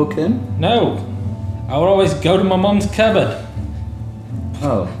fish, cook them. No. I would always go to my mom's cupboard.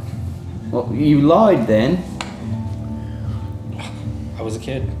 Oh. Well, you lied then. I was a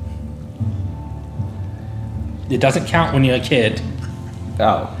kid. It doesn't count when you're a kid.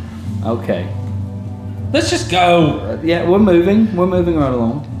 Oh. Okay. Let's just go. Yeah, we're moving. We're moving right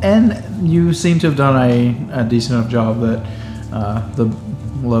along. And you seem to have done a decent enough job that the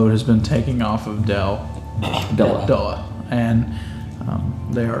load has been taking off of Della, and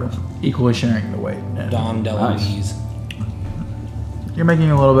they are equally sharing the weight. And Don DeLuise. you're making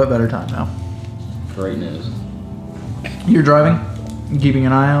a little bit better time now. Great news. You're driving, keeping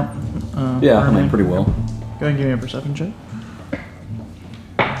an eye out. Yeah, for I mean, anything? pretty well. Go ahead and give me a perception check.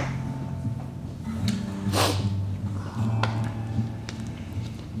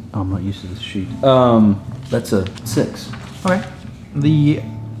 I'm not used to this sheet. That's a 6. Okay. The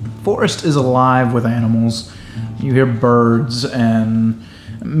forest is alive with animals. You hear birds and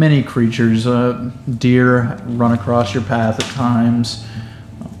many creatures. Deer run across your path at times.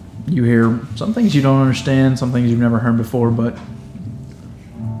 You hear some things you don't understand, some things you've never heard before, but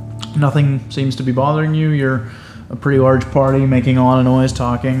nothing seems to be bothering you. You're a pretty large party, making a lot of noise,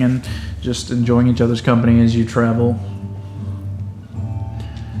 talking, and just enjoying each other's company as you travel.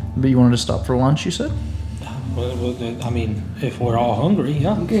 But you wanted to stop for lunch, you said? Well, I mean, if we're all hungry,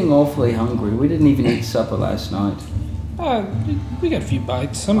 yeah. I'm getting awfully hungry. We didn't even eat supper last night. We got a few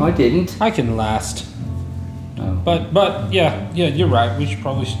bites. I didn't. I can last. Oh. But yeah, you're right. We should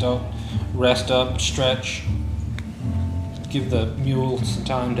probably stop, rest up, stretch, give the mule some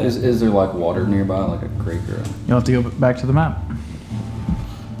time to. Is there like water nearby, like a creek or? You'll have to go back to the map.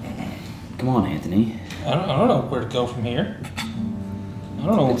 Come on, Anthony. I don't know where to go from here. I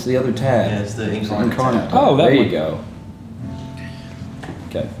don't know. It's the other tab. Yeah, it's the It's incarnate tab. Oh, that there one. you go.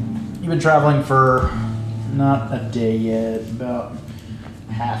 Okay. You've been traveling for not a day yet, about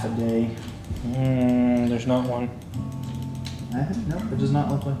half a day. There's not one. No, it does not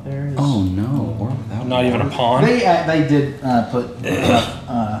look like there is. Oh no, we're without. Not even a pond. They did put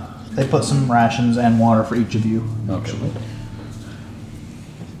they put some rations and water for each of you. Okay.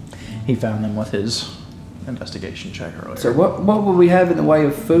 He found them with his investigation check earlier. So what would we have in the way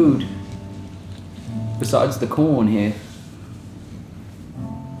of food besides the corn here?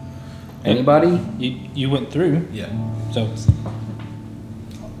 Anybody? You went through. Yeah. So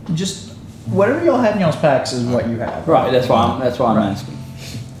Just whatever y'all had in y'all's packs is what you have. Right. That's why I'm asking.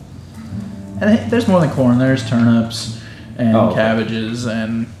 And there's more than corn. There's turnips and Oh, okay. cabbages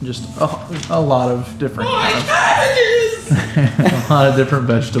and just a lot of different a lot of different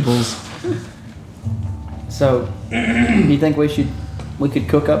vegetables. So, do you think we could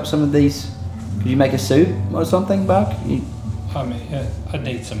cook up some of these? Could you make a soup or something, Buck? I mean, I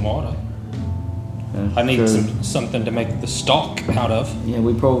need some water. I need something to make the stock out of. Yeah,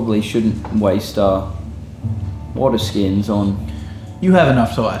 we probably shouldn't waste our water skins on. You have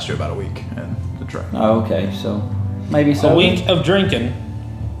enough to last you about a week in the truck. Oh, okay. So maybe A week of drinking.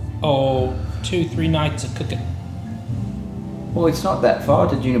 2-3 nights of cooking. Well, it's not that far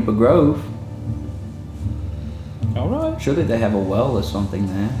to Juniper Grove. All right. Surely they have a well or something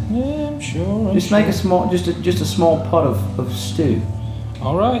there. Yeah, I'm sure. Just make a small, just a small pot of stew.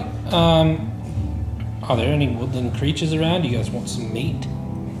 All right. Are there any woodland creatures around? You guys want some meat?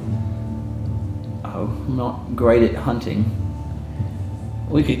 Oh, I'm not great at hunting.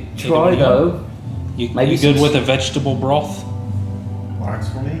 We could Either try one of y'all? though. You good with a vegetable broth? Works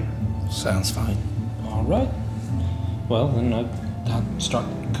for me. Sounds fine. All right. Well, then I'll start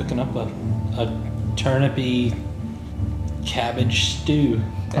cooking up a turnipy cabbage stew.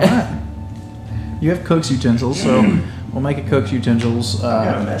 Alright. You have cook's utensils, so we'll make a cook's utensils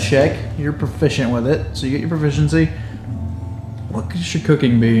check. You're proficient with it, so you get your proficiency. What should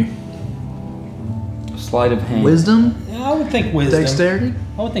cooking be? Sleight of hand. Wisdom? Yeah, I would think wisdom. Dexterity?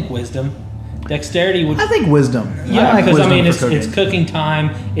 I would think wisdom. Dexterity would. I think wisdom. Yeah, like because I wisdom mean, for it's cooking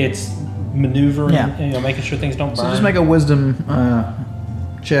time. It's maneuvering. Yeah. Making sure things don't burn. So just make a wisdom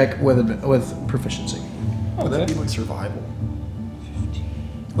check with proficiency, Would that be like survival?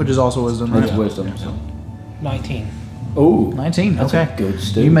 which is also wisdom. That's Right? wisdom. 19. Oh, 19. that's Okay. a good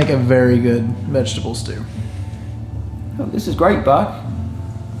stew. You make a very good vegetable stew. Oh, this is great, Buck.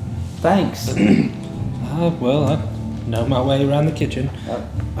 Thanks. Well, I know my way around the kitchen.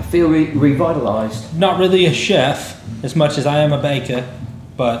 I feel revitalized. Not really a chef as much as I am a baker,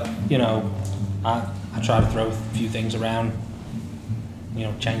 but I try to throw a few things around.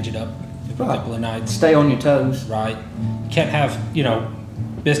 Change it up every Right. couple of nights. Stay on your toes. Right. Can't have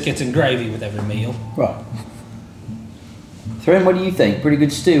biscuits and gravy with every meal. Right. Thren, what do you think? Pretty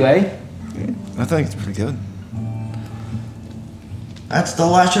good stew, eh? I think it's pretty good. That's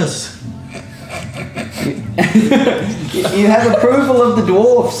delicious. You have approval of the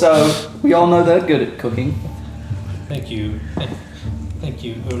dwarf, so we all know they're good at cooking. Thank you. Thank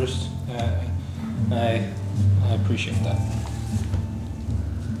you, Urus. I appreciate that.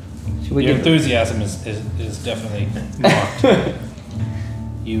 Should we Your get enthusiasm is definitely marked.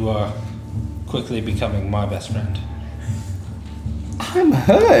 You are quickly becoming my best friend. I'm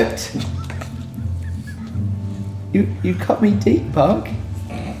hurt. You cut me deep, Buck.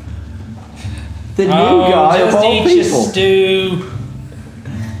 The new guy of just all eat your people. stew.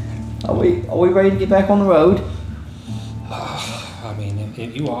 Are we ready to get back on the road? I mean,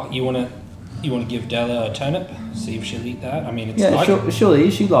 if you want to give Della a turnip, see if she'll eat that. I mean, it's Yeah, like surely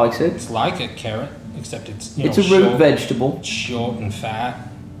she likes it. it's like a carrot, except it's It's a root short, vegetable. short and fat.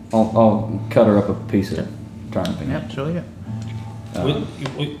 I'll cut her up a piece of turnip. Yeah, surely. Yeah. I'm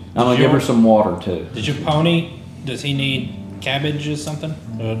gonna give her some water too. Does your pony? Does he need cabbage or something?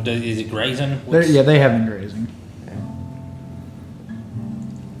 Or is he grazing? Yeah, they have been grazing.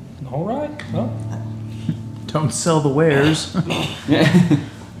 All right. Well, Don't sell the wares. All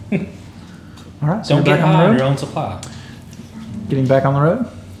right, so don't you're get back on high the on road. your own supply. Getting back on the road.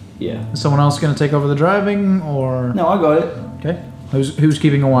 Yeah. Is someone else going to take over the driving, or No, I got it. okay? Who's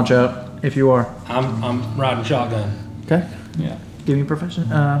keeping a watch out? If you are, I'm riding shotgun. okay. Yeah. Give me perception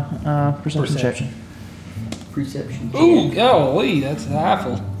check. Perception. Ooh, golly, that's an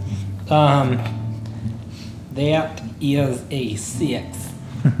apple. That is a 6.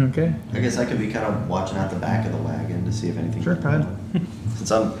 Okay. I guess I could be kind of watching out the back of the wagon to see if anything. Sure, go ahead.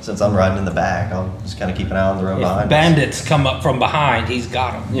 Since I'm riding in the back, I'll just kind of keep an eye on the road If behind. bandits come up from behind, he's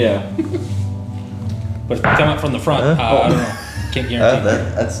got them. Yeah. But if they come up from the front, I don't know. Can't guarantee.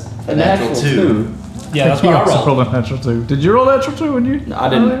 That's A natural two. Yeah, that's He what I also rolled. rolled a natural 2. Did you roll a natural 2 when you? No, I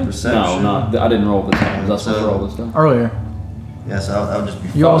didn't. Perception. No, I didn't roll this time. Was I supposed to roll this time? Earlier. Yeah, so I'll just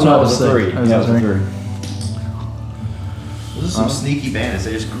be. You also no, have it a was a 6. three. It was Yeah, a it was a 3. three. Those are some sneaky bandits.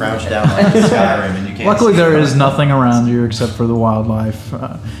 They just crouch down like Skyrim, and you can't. Luckily, see there them. is nothing around you except for the wildlife.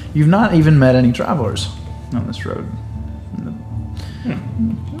 You've not even met any travelers on this road.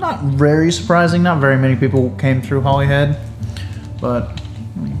 Not very surprising. Not very many people came through Hollyhead, but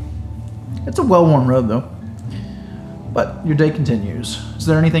I mean, it's a well-worn road, though. But your day continues. Is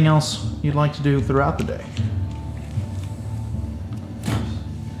there anything else you'd like to do throughout the day?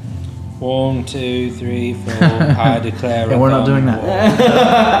 1, 2, 3, 4. I declare. Yeah, we're not doing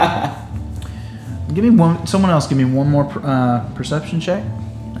that. Give me one. Someone else, give me one more perception check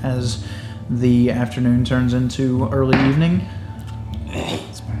as the afternoon turns into early evening.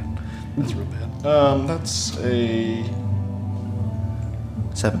 That's bad. That's real bad. That's a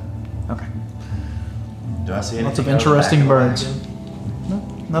 7. Okay. Do I see anything? Lots of out the back interesting of the birds. wagon?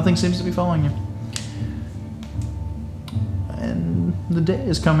 No, nothing seems to be following you. And the day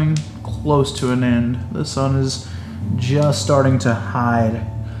is coming close to an end. The sun is just starting to hide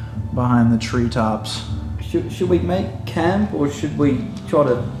behind the treetops. Should we make camp or should we try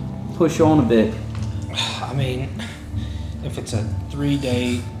to push on a bit? I mean, if it's a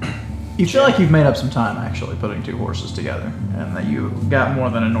 3-day. You feel like you've made up some time actually putting 2 horses together, and that you got more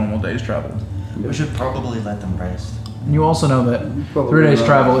than a normal day's travel. We should probably let them rest. And you also know that Probably 3 days not.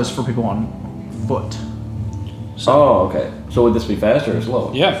 travel is for people on foot. Oh, okay. So would this be faster or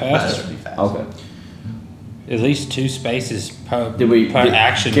slower? Yeah, That faster. should be fast. Okay. At least 2 spaces per Can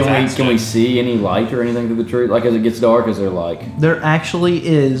action. Can we see any light or anything through the tree? Like as it gets dark, is there like? There actually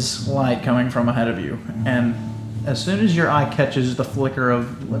is light coming from ahead of you, and as soon as your eye catches the flicker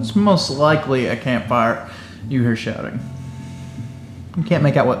of what's most likely a campfire, you hear shouting. You can't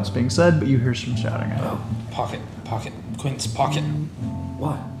make out what's being said, but you hear some shouting out. Pocket, Quince, pocket,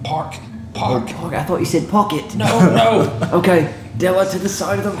 What? park. I thought you said pocket. No. Okay, Della to the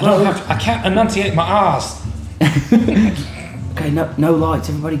side of the I don't road. have. I can't enunciate my R's. Okay, no lights.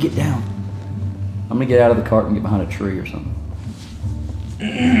 Everybody get down. I'm gonna get out of the cart and get behind a tree or something.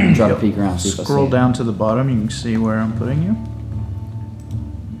 Try to peek around, see if I see Scroll it. down to the bottom, you can see where I'm putting you.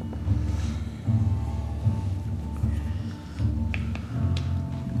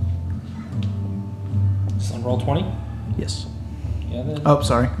 Sun roll 20. Yes. Yeah. Then. Oh,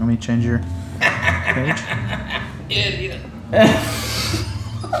 sorry. Let me change your page.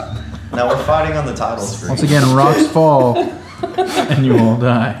 Now we're fighting on the title screen. Once again, rocks fall, and you all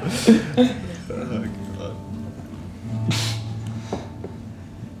die.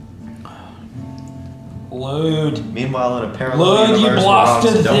 Load. Meanwhile, in a parallel Lord, you universe where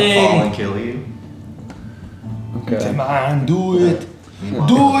blasted rocks don't thing. fall and kill you. Okay. Come on, do it. Meanwhile,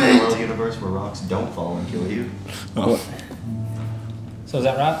 Do in a it. parallel universe where rocks don't fall and kill you. So is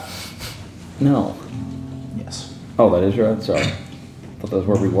that right? No. Yes. Oh, that is right. Sorry. Thought that was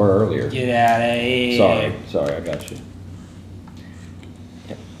where we were earlier. Get out of here. Sorry, I got you.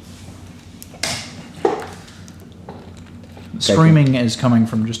 Screaming is coming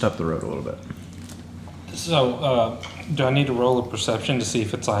from just up the road a little bit. So, do I need to roll a perception to see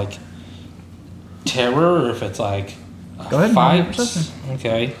if it's like terror or if it's like Go ahead and roll your fight? perception.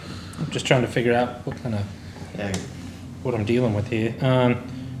 Okay. I'm just trying to figure out what kind of Yeah. what I'm dealing with here.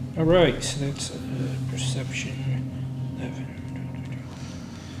 All right, so that's perception.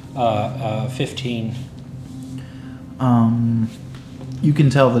 15. You can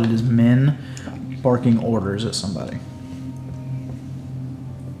tell that it is men barking orders at somebody.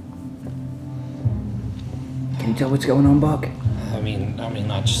 Can you tell what's going on, Buck? I mean,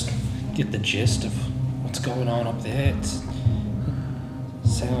 I just get the gist of what's going on up there. It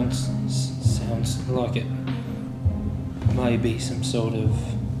sounds like it may be some sort of,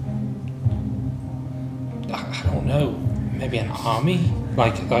 I don't know, maybe an army,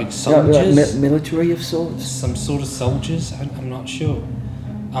 like soldiers, Military of sorts. some sort of soldiers. I'm not sure.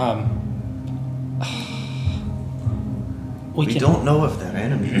 We don't know if they're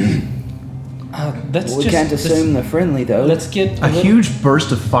enemies. We can't assume they're friendly, though. Let's get A huge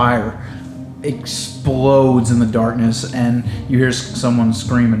burst of fire explodes in the darkness, and you hear someone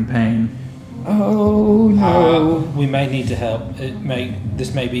scream in pain. Oh no! we may need to help.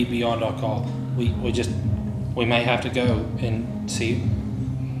 This may be beyond our call. We may have to go and see.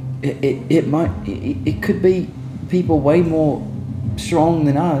 It could be people way more strong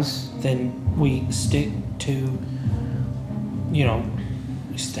than us. Then we stick to, we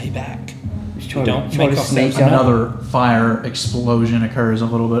stay back. Just try Don't to make us sneak think up. Another fire explosion occurs a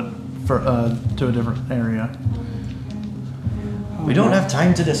little bit to a different area. We don't have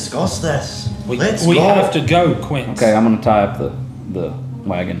time to discuss this. Let's We go. have to go, Quint. Okay, I'm gonna tie up the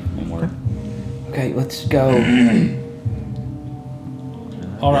wagon and we're. Okay, let's go.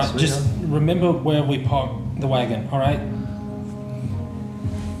 All right, Yes, we just remember where we parked the wagon. All right.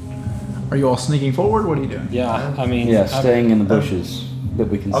 Are you all sneaking forward? What are you doing? Yeah, I mean. Yeah, staying in the bushes that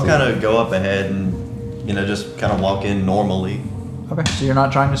we can I'll see. kind of go up ahead and, just kind of walk in normally. Okay, so you're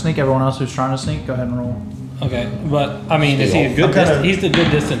not trying to sneak. Everyone else who's trying to sneak, go ahead and roll. Okay, but I mean, is he a good I'm kinda- distance? He's a good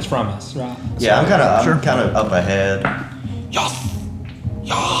distance from us, right? Yeah, I'm kind Sure. of up ahead. Yes.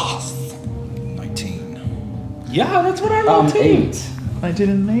 19. Yeah, that's what I rolled too. 8. 19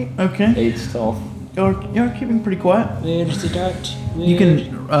 and an 8. Okay. 8 stealth. You're keeping pretty quiet. Where's the dart? You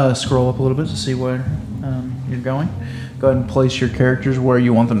can scroll up a little bit to see where you're going. Go ahead and place your characters where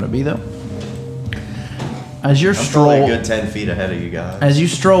you want them to be, though. As you're I'm probably a good 10 feet ahead of you guys. as you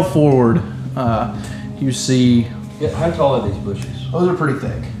stroll forward, you see Yeah, how tall are these bushes? those are pretty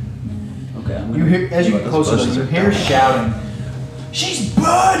thick. Okay, I'm You gonna. hear as you get closer, to them, you hear shouting. She's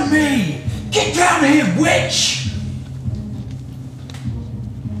burned me! Get down here, witch!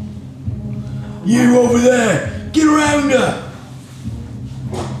 You over there! Get around her!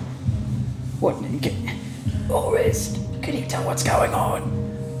 What? Forrest, can you tell what's going on?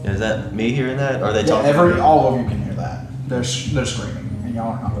 Is that me hearing that? Or are they talking? All of you can hear that. They're screaming, and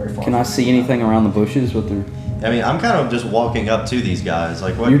y'all are not very far. Can I see anything around the bushes with their? I mean, I'm kind of just walking up to these guys.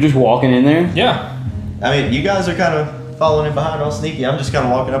 Like, what? You're just walking in there? Yeah. I mean, you guys are kind of following in behind all sneaky. I'm just kind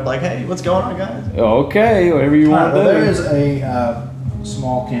of walking up like, hey, what's going on, guys? Okay, whatever you want to do. There is a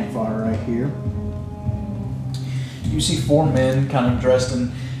small campfire right here. You see 4 men kind of dressed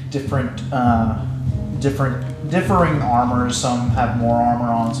in differing armors. Some have more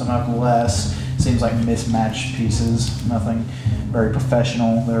armor on, some have less. Seems like mismatched pieces. Nothing very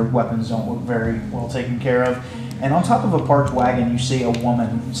professional. Their weapons don't look very well taken care of. And on top of a parked wagon, you see a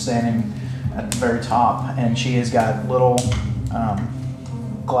woman standing at the very top, and she has got little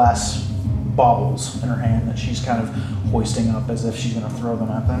glass baubles in her hand that she's kind of hoisting up as if she's going to throw them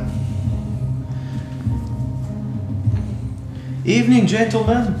at them. Evening,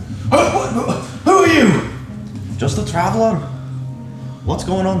 gentlemen. Who are you? Just a traveler. What's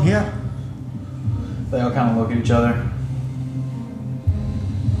going on here? They all kind of look at each other.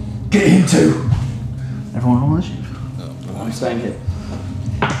 Get him too. Everyone on initiative. I'm saying it.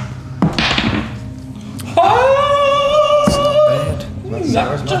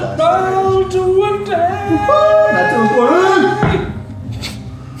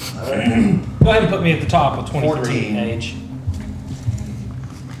 Go ahead and put me at the top with 23 14. age.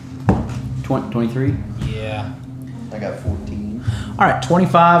 23? Yeah. I got 14. All right,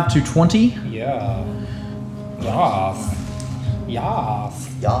 25 to 20. Yeah. Yas. Yas.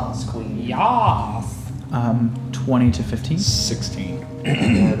 Yas, queen. Yas. 20 to 15. 16.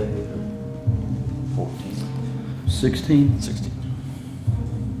 14. 16? 16.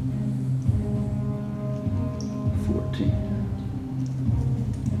 14.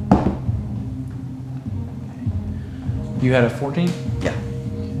 You had a 14? Yeah.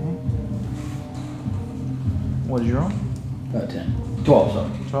 What did you roll? 10. 12, sorry.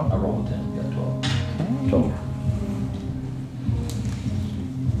 12? I rolled a 10. Got 12. 12.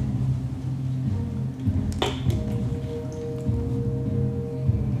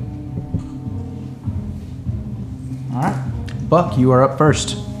 All right. Buck, you are up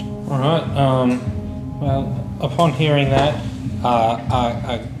first. All right. Well, upon hearing that,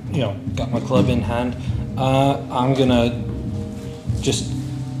 I got my club in hand. I'm gonna just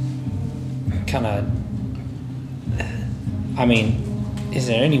kind of. I mean, is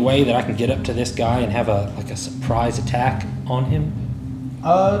there any way that I can get up to this guy and have a surprise attack on him?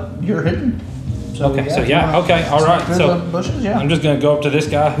 You're hidden. Okay, all right. Through So the bushes, yeah. I'm just gonna go up to this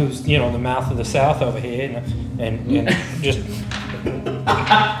guy who's the mouth of the south over here and just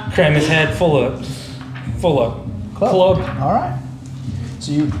cram his head full of club. All right.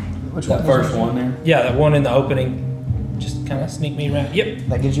 So you, which That one? first one there? Yeah, that one in the opening. Just kind of sneak me around. Yep.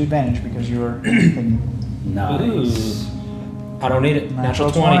 That gives you advantage because you were hidden. Nice. Ooh. I don't need it. Natural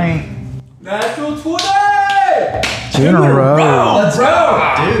 20. Natural 20! 2 in a row. Let's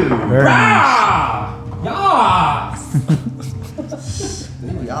go! Dude. Very nice. Yes.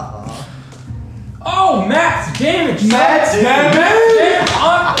 Ooh, yeah. Oh, max damage. Max damage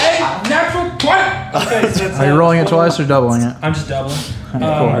on a natural 20. Okay, so that's Are you rolling it twice or doubling it? I'm just doubling.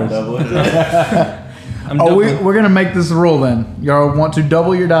 Double it. I'm Oh, doubling. we're gonna make this a rule then. Y'all want to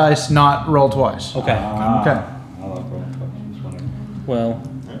double your dice, not roll twice. Okay. Okay. I like rolling touches. Whatever. Well,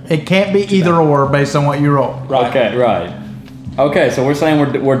 It can't be either or based on what you roll. right. Okay, right. Okay, so we're saying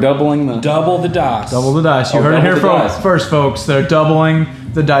we're doubling the. Double the dice. Double the dice. You Oh, heard it double here the dice. first, folks. They're doubling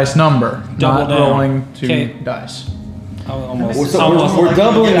the dice number, Double not down. rolling 2 Okay. dice. I was almost, We're- so almost we're like-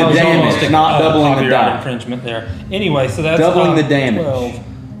 doubling that the was damage, almost a not doubling the copyright die. infringement there. Anyway, so that's Doubling the damage.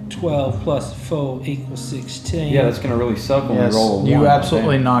 12 plus 4 equals 16. Yeah, that's gonna really suck when Yes, we roll a 1. you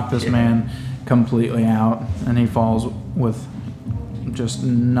absolutely knock this man completely out, and he falls with just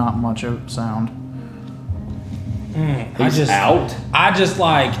not much of sound. He's out. I just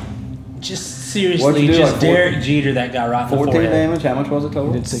seriously What'd you do, just like Derek Jeter that guy right in the 14 forehead. damage. How much was it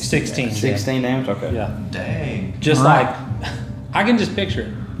total? 16. 16 damage. Okay. Yeah. Dang. Just Alright. like I can just picture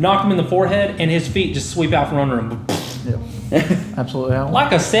it. Knock him in the forehead and his feet just sweep out from under him. Yep. Absolutely. Hell.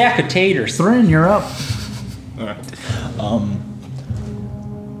 Like a sack of taters. Thrin, you're up. All right.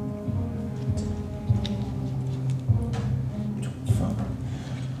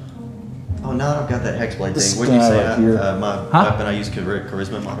 Oh, now that I've got that hexblade This thing, wouldn't you guy say right here. my Huh? weapon? I use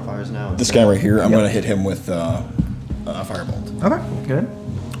charisma modifiers now. This guy right here, I'm going to hit him with a firebolt. Okay, good.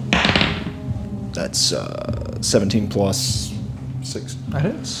 That's 17 plus 6. That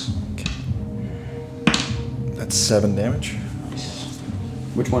hits. That's 7 damage.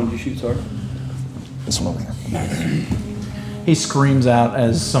 Which one did you shoot, sorry? This one over here. He screams out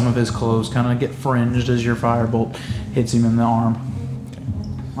as some of his clothes kind of get fringed as your firebolt hits him in the arm.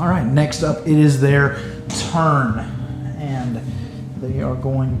 All right, next up, it is their turn, and they are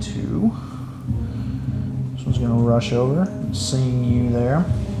going to. This one's going to rush over, seeing you there.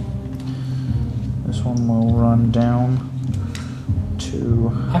 This one will run down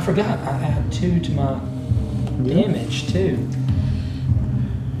to. I forgot. I add 2 to my damage too.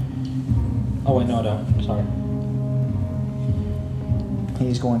 Oh wait, no, I don't. Sorry.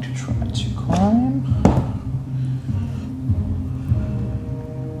 He's going to try to climb.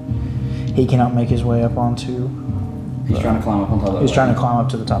 He cannot make his way up onto. He's trying to climb up on top of that. He's trying to climb up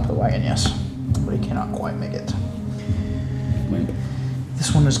to the top of the wagon, yes, but he cannot quite make it.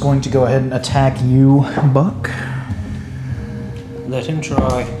 This one is going to go ahead and attack you, Buck. Let him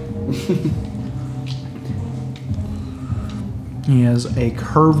try. He has a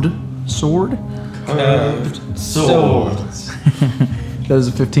curved sword. Curved sword. That is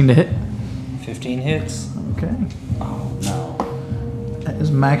a 15 to hit. 15 hits. Okay. Oh no. That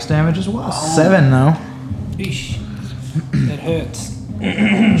is max damage as well. 7 though. Eesh. That hurts.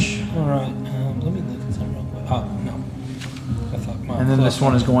 Alright, let me look at something real quick. Oh, no. I thought my And then this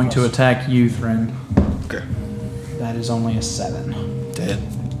one is going to attack you, Thren. Okay. That is only a 7.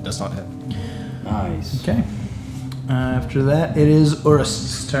 Dead. Does not hit. Nice. Okay. After that, it is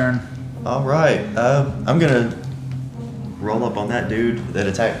Urus's turn. All right. I'm gonna roll up on that dude that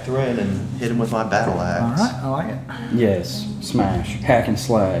attacked Thren and hit him with my battle axe. All right, I like it. Yes. Smash. Hack and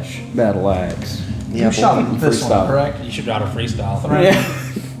slash. Battle axe. Yeah, You shot boy. this one, freestyle. correct? You should write a freestyle. Yeah.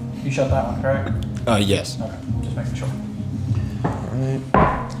 You shot that one, correct? Yes. Okay, just making sure. Alright.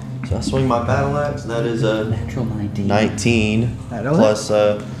 So I swing my battle axe. That is a Natural 19. 19 That'll plus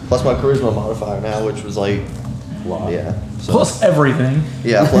plus my charisma modifier now, which was like yeah. So, Plus everything.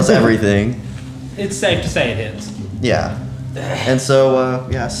 yeah, plus everything. It's safe to say it hits. Yeah. And so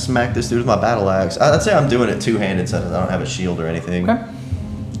yeah, I smacked this dude with my battle axe. I'd say I'm doing it two-handed since I don't have a shield or anything. Okay.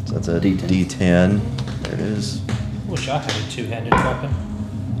 So that's a D10. D10. There it is. Wish I had a 2-handed weapon.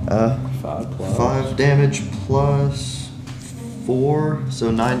 5 plus. 5 damage plus 4, so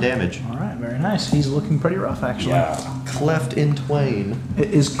 9 damage. All right, very nice. He's looking pretty rough, actually. Yeah. Cleft in twain.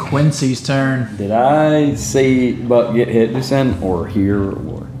 It is Quincy's turn. Did I see Buck get hit just then, or hear,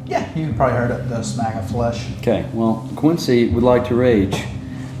 or? Yeah, you probably heard it, the smack of flesh. Okay, well, Quincy would like to rage,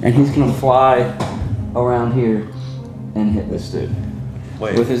 and he's gonna fly around here and hit this dude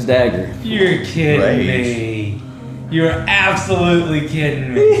Wait. with his dagger. You're kidding Rage. me. You're absolutely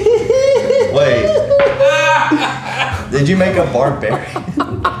kidding me. Wait. Did you make a barbarian?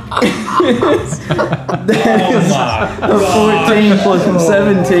 Oh my A 14 plus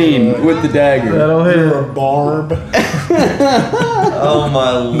 17 with the dagger. That'll hit You're a it. barb. Oh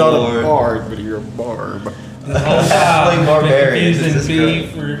my lord. Not a bard, but you're a barb. Halfling barbarian. This is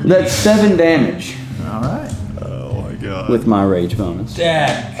Confusing great. me for That's 7 damage All right. Oh my god. with my rage bonus.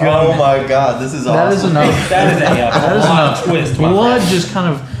 Dad. Oh my god, this is awesome. That is enough. That is a That is lot enough. of twist. my Blood friend. just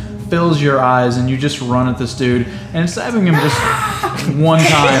kind of fills your eyes, and you just run at this dude, and stabbing him just one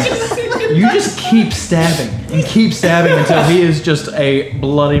time. You just keep stabbing and keep stabbing until he is just a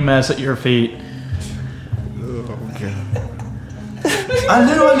bloody mess at your feet. Oh god. I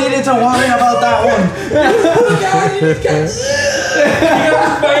knew I needed to worry about that one.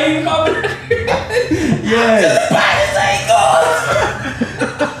 Bane popping.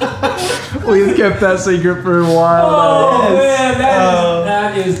 We've kept that secret for a while. Oh man,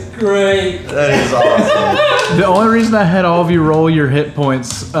 that is great. That is awesome. The only reason I had all of you roll your hit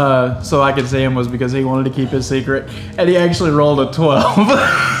points so I could see him was because he wanted to keep his secret, and he actually rolled a 12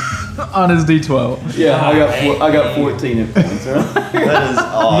 on his d12. Yeah, I got 14 hit points. Right? That is You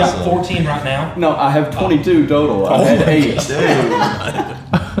got awesome. 14 right now. No, I have 22 total. I had 8. Dude.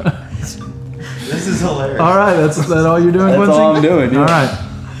 This is hilarious. All right, that's that all you're doing, That's Quincy? all I'm doing, yeah. All right.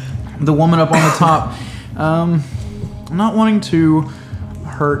 The woman up on the top, not wanting to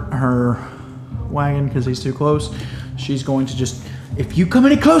hurt her wagon because he's too close, she's going to just, if you come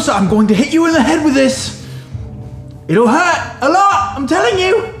any closer, I'm going to hit you in the head with this. It'll hurt a lot, I'm telling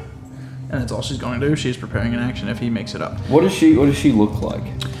you. And that's all she's going to do. She's preparing an action if he makes it up. What does she look like?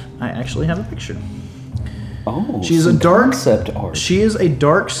 I actually have a picture. Oh, She's a some dark concept art. She is a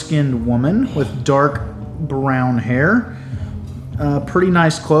dark-skinned woman with dark brown hair. Pretty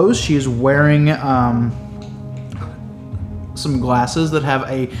nice clothes. She is wearing some glasses that have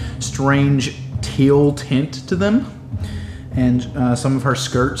a strange teal tint to them. And some of her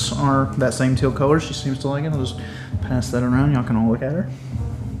skirts are that same teal color. She seems to like it. I'll just pass that around. Y'all can all look at her.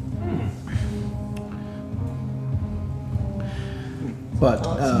 But,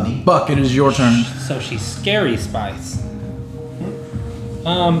 Buck, it is your turn. So she's Scary Spice.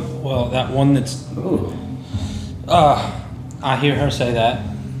 Well, that one that's. I hear her say that.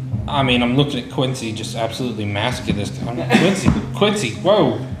 I mean, I'm looking at Quincy just absolutely masking this. Quincy,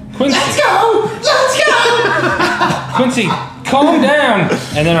 whoa. Quincy. Let's go! Quincy, calm down!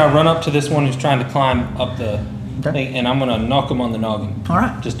 And then I run up to this one who's trying to climb up the thing, and I'm going to knock him on the noggin. All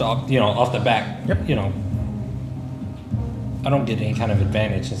right. Just off the back. Yep. I don't get any kind of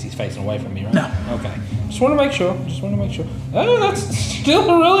advantage since he's facing away from me, right? No. Okay. Just want to make sure. Oh, that's still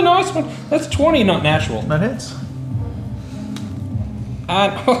a really nice one. That's 20, not natural. That hits.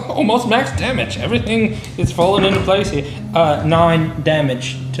 Almost max damage. Everything is falling into place here. 9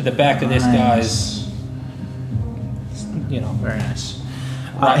 damage to the back of this guy's. Very nice.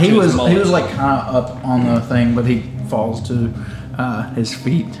 Right he to his was mullet. like kind of up on the thing, but he falls to his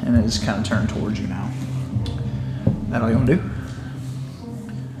feet and is kind of turned towards you now. That all you want to do?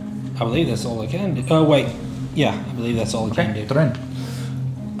 I believe that's all I can do. Oh wait, yeah, I believe that's all I can do. Throw in.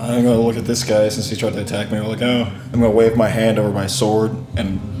 I'm gonna look at this guy since he tried to attack me. I'm like, I'm gonna wave my hand over my sword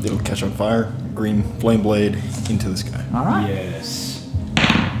and it'll catch on fire. Green flame blade into this guy. All right. Yes.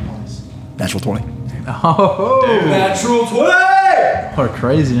 Natural 20. Oh, Natural 20! we're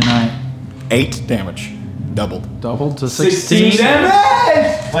crazy tonight. 8 damage. Doubled. Doubled to 16.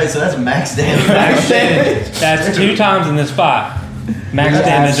 damage! Wait, so that's max damage. Max damage! That's 2 times in this fight. Max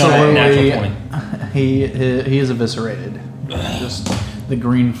damage on that natural 20. He is eviscerated. Just the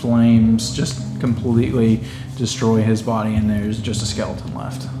green flames just completely destroy his body, and there's just a skeleton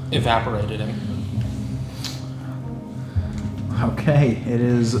left. Evaporated him. Okay, it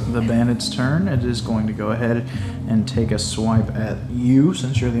is the bandit's turn. It is going to go ahead and take a swipe at you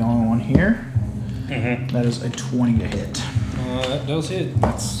since you're the only one here. Mm-hmm. That is a 20 to hit. That does hit.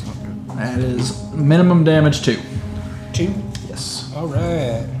 That's not good. That is minimum damage 2. 2. Yes. All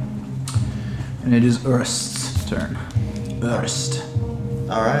right. And it is Urst's turn. Urst.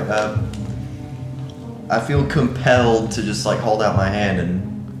 All right. I feel compelled to just like hold out my hand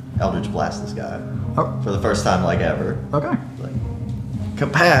and Eldritch Blast this guy Oh, for the first time like ever. okay. Like,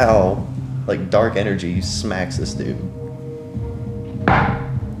 kapow! Like dark energy smacks this dude.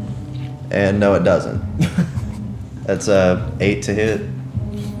 And no, it doesn't. That's 8 to hit.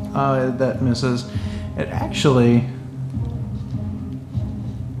 That misses. It actually,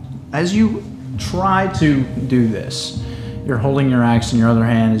 as you try to do this, you're holding your axe in your other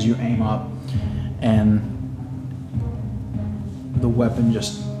hand as you aim up, and the weapon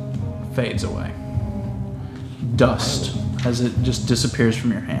just fades away. Dust as it just disappears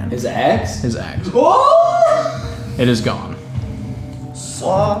from your hand. His axe? His axe. Oh! It is gone.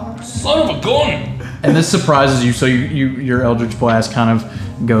 Son of a gun! And this surprises you, so your Eldritch Blast kind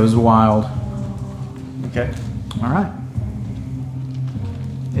of goes wild. Okay. All right.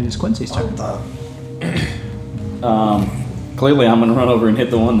 It is Quincy's turn. Clearly I'm gonna run over and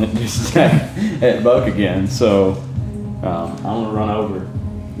hit the one that just at Buck again. So I'm gonna run over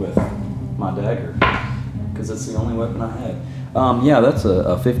with my dagger because that's the only weapon I have. Yeah, that's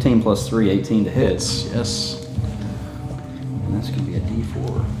a 15 plus 3, 18 to hit. Yes. And that's gonna be a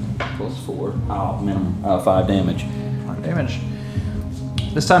D4 plus 4. Oh, minimum 5 damage. 5 damage.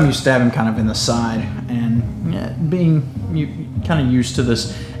 This time you stab him kind of in the side, and being you kind of used to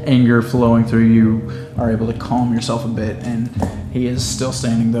this anger flowing through, you are able to calm yourself a bit, and he is still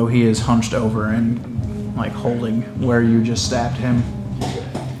standing, though he is hunched over and like holding where you just stabbed him.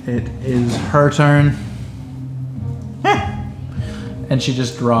 It is her turn. And she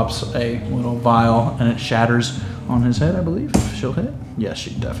just drops a little vial, and it shatters on his head, I believe. She'll hit. Yes,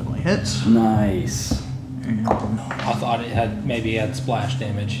 she definitely hits. Nice. And I thought it had splash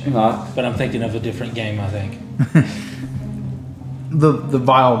damage, Not. but I'm thinking of a different game. I think. the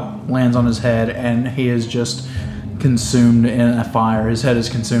vial lands on his head, and he is just consumed in a fire. His head is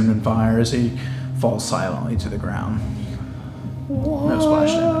consumed in fire as he falls silently to the ground. No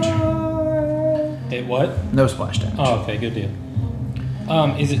splash damage. It what? No splash damage. Oh, okay, good deal.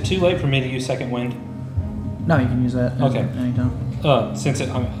 Is it too late for me to use second wind? No, you can use that Okay. anytime. Since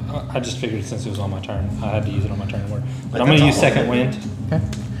I just figured since it was on my turn, I had to use it on my turn. But I'm going to use second wind. Okay.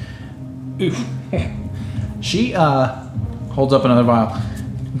 Oof. She holds up another vial.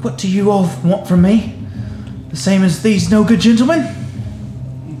 What do you all want from me? The same as these no good gentlemen?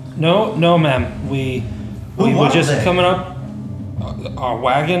 No, ma'am. We were are just they? coming up. Our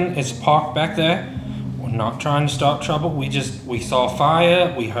wagon is parked back there. We're not trying to start trouble. We saw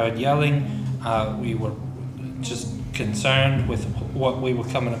fire. We heard yelling. We were just concerned with what we were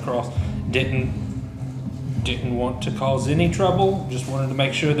coming across. Didn't want to cause any trouble. Just wanted to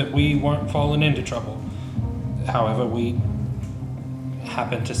make sure that we weren't falling into trouble. However, we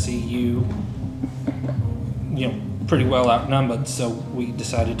happened to see you pretty well outnumbered, so we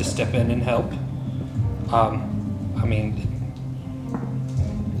decided to step in and help.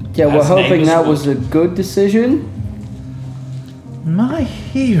 Yeah, we're As hoping neighbors that would. was a good decision. My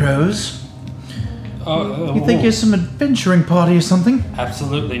heroes. You think you're some adventuring party or something?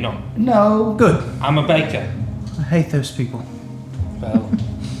 Absolutely not. No. Good. I'm a baker. I hate those people. Well,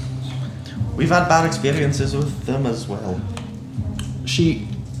 We've had bad experiences with them as well. She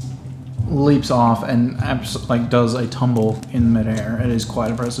leaps off and does a tumble in midair. It is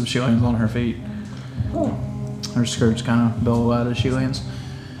quite impressive. She lands on her feet. Oh, Her skirts kind of billow out as she lands.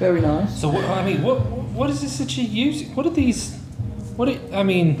 very nice. so what is this that you're using? What are these?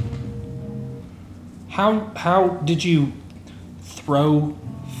 How did you throw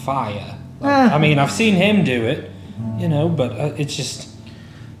fire? I've seen him do it, but it's just.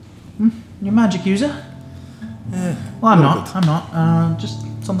 You're a magic user? Well, I'm not. Just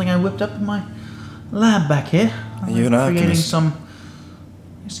something I whipped up in my lab back here. Are you an creating alchemist? some.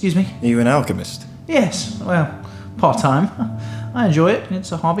 Excuse me? Are you an alchemist? Yes. Well, part time. I enjoy it.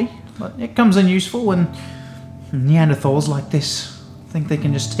 It's a hobby, but it comes in useful when Neanderthals like this think they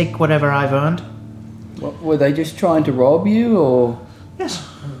can just take whatever I've earned. What, were they just trying to rob you, or Yes.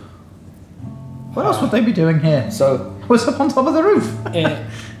 What else would they be doing here? so? What's up on top of the roof?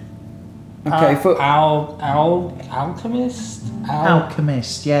 Okay, for Alchemist.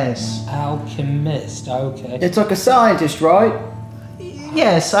 Alchemist. Yes. Alchemist. Okay. it's like a scientist, right?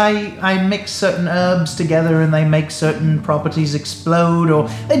 Yes, I mix certain herbs together and they make certain properties explode, or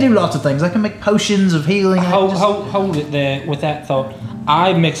they do lots of things. I can make potions of healing. I Hold, just- hold it there with that thought.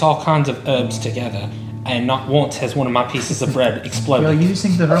 I mix all kinds of herbs together, and not once has one of my pieces of bread You're exploded.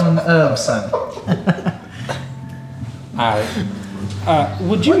 using the wrong herb, son.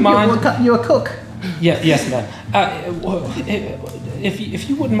 Would you mind? You're a cook. Yes, ma'am. If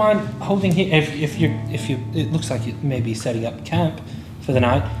you wouldn't mind holding here, if you, it looks like you may be setting up camp for the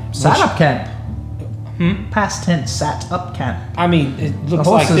night. Sat up camp. Past tense, sat up camp. It looks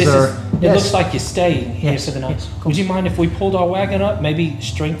The like horses this is. are- It yes. looks like you're staying here Yes, for the night. yes, of course. Would you mind if we pulled our wagon up, maybe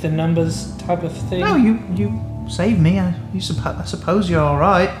strength in numbers type of thing? No, you saved me. I suppose you're all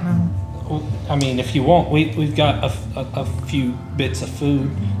right. If you want, we've got a few bits of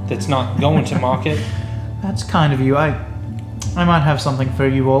food that's not going to market. That's kind of you. I might have something for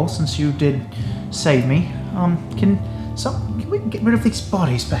you all since you did save me. Can we get rid of these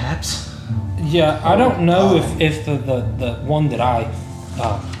bodies, perhaps? Yeah, I don't know if the one that I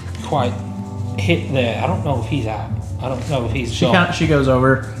quite hit there. I don't know if he's out. I don't know if he's gone. She goes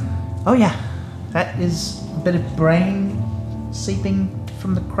over. Oh yeah, that is a bit of brain seeping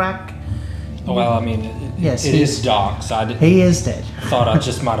from the crack. Well, Yes, it is dark, so He is dead. thought I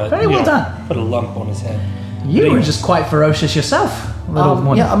just might have Very well done. put a lump on his head. You But were he- just quite ferocious yourself, little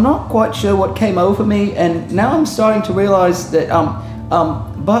one. Yeah, I'm not quite sure what came over me, and now I'm starting to realize that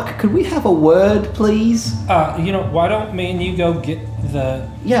Buck, could we have a word, please? Why don't me and you go get the?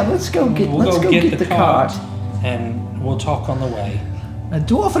 Yeah, let's go get the cart. and we'll talk on the way. A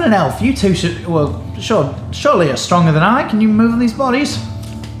dwarf and an elf. You two should. Well, surely you're stronger than I. Can you move these bodies?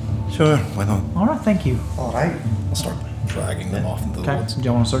 Sure, why not? All right, thank you. All right. I'll start dragging them off into the Okay. woods. Do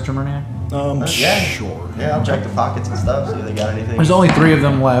you want to search them or anything? Yeah. Sure. Yeah, I'll check the pockets and stuff, see if they got anything. There's only 3 of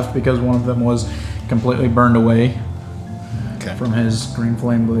them left because one of them was completely burned away Okay. from his green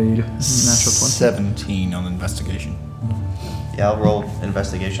flame blade. Natural 20. 17 on investigation. Yeah, I'll roll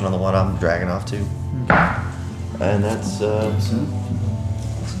investigation on the one I'm dragging off to. And that's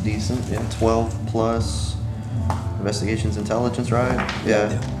decent. Yeah, 12 plus investigation's intelligence, right? Yeah.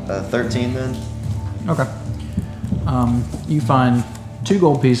 13 then. Okay. You find 2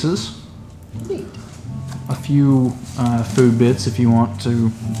 gold pieces. A few food bits if you want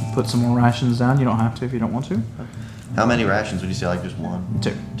to put some more rations down. You don't have to if you don't want to. How many rations would you say? Like just 1?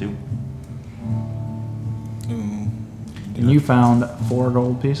 2. 2? And you found 4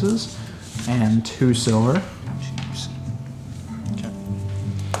 gold pieces and 2 silver. Okay.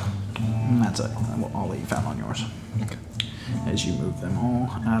 And that's it. All that you found on yours. As you move them all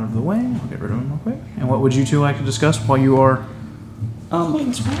out of the way, I'll get rid of them real quick. And what would you two like to discuss while you are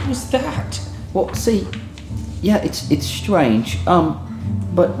Quince, what was that? Well, see, yeah, it's strange.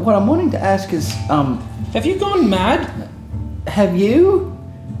 But what I'm wanting to ask is, Have you gone mad? have you?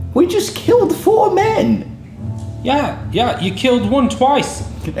 We just killed 4 men. Yeah, you killed one twice.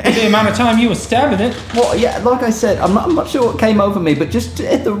 The amount of time you were stabbing it. Well, yeah, like I said, I'm not sure what came over me, but just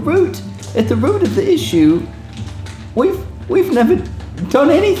at the root of the issue, we've never done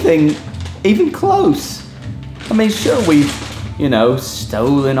anything even close. I mean, sure, we've,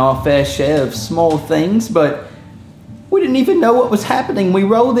 stolen our fair share of small things, but we didn't even know what was happening. We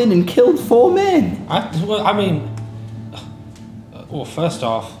rolled in and killed 4 men. Well, first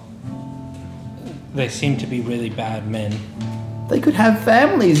off, they seem to be really bad men. They could have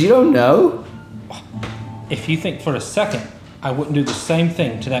families, you don't know. If you think for a second I wouldn't do the same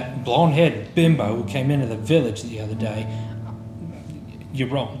thing to that blonde-haired bimbo who came into the village the other day, you're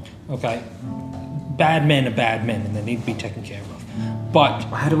wrong, okay? Bad men are bad men, and they need to be taken care of. But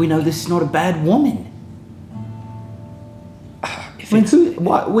How do we know this is not a bad woman? if I mean, it's,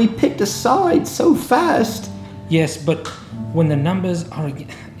 we picked a side so fast. yes, but when the numbers are, it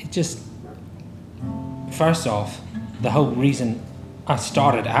just. First off, the whole reason I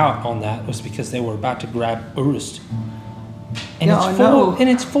started out on that was because they were about to grab Urst. And Yeah, I know. And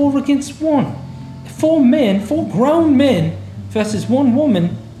it's 4 against 1. 4 men, 4 grown men versus 1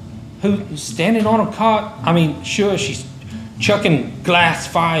 woman who's standing on a cot. I mean, sure, she's chucking glass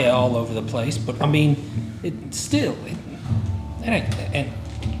fire all over the place, but I mean, it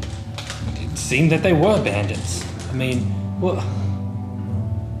seemed that they were bandits. I mean, well,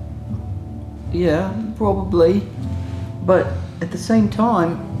 Yeah, probably. But at the same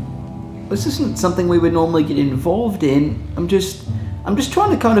time, this isn't something we would normally get involved in. I'm just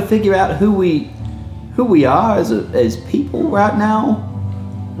trying to kind of figure out who we are as people right now.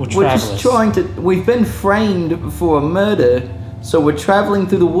 we're We're just travelers. we've been framed for a murder, so we're traveling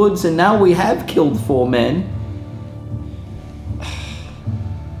through the woods and now we have killed 4 men.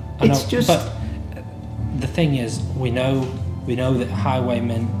 I It's know, just But the thing is, we know that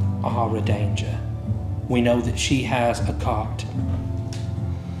highwaymen are a danger. We know that she has a cart.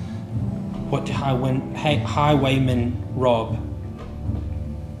 What do highwaymen rob?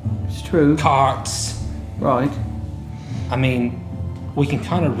 it's true. Carts. Right. I mean, we can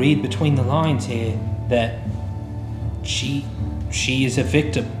kind of read between the lines here that she is a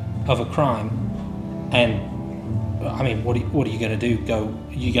victim of a crime, and I mean, what are you gonna do?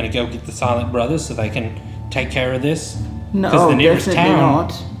 You gonna go get the Silent Brothers so they can take care of this? No, the nearest definitely town,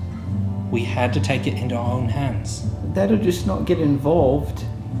 not. we had to take it into our own hands. That'll just not get involved.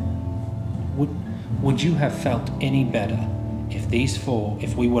 Would you have felt any better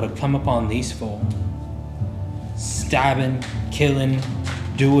if we would have come upon these 4, stabbing, killing,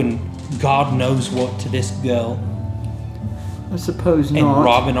 doing God knows what to this girl, I suppose and not.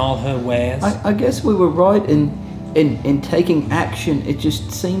 robbing all her wares? I guess we were right in taking action. It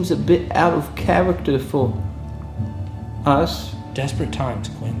just seems a bit out of character for us. Desperate times,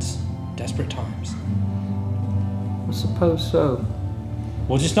 Quince. Desperate times. I suppose so.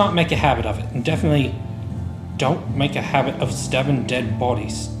 We'll just not make a habit of it, and definitely don't make a habit of stabbing dead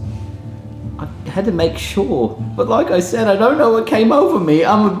bodies. I had to make sure. But like I said, I don't know what came over me.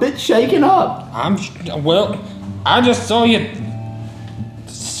 I'm a bit shaken up. I just saw you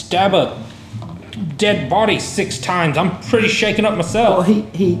stab a dead body 6 times. I'm pretty shaken up myself. Well,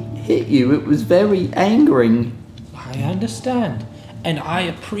 he hit you. It was very angering. I understand, and I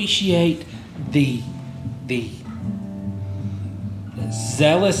appreciate the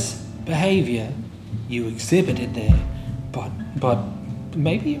zealous behavior you exhibited there, but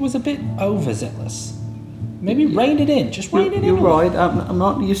maybe it was a bit overzealous. Maybe rein it in. Just rein it in. You're a little. right. I'm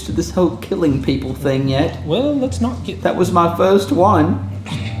not used to this whole killing people thing yet. Well, let's not get. That was my first one.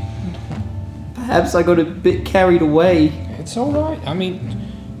 Perhaps I got a bit carried away. It's all right. I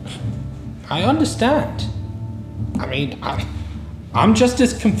mean, I understand. I mean, I'm just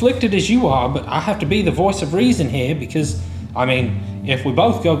as conflicted as you are, but I have to be the voice of reason here because, I mean, if we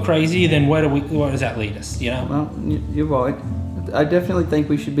both go crazy, then where does that lead us? You know? Well, you're right. I definitely think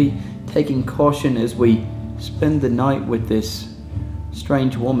we should be taking caution as we spend the night with this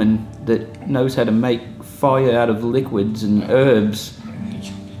strange woman that knows how to make fire out of liquids and herbs.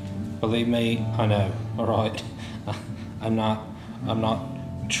 Believe me, I know. All right. I'm not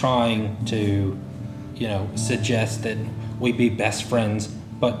trying to, suggest that we be best friends,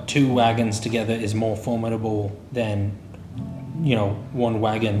 but 2 wagons together is more formidable than, 1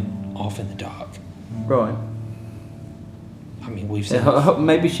 wagon off in the dark. Right. I mean, we've said.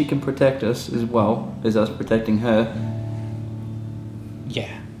 Maybe she can protect us as well as us protecting her.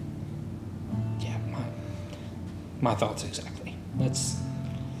 Yeah. Yeah, my thoughts exactly. let's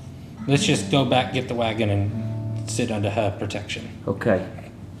just go back, get the wagon, and sit under her protection. Okay.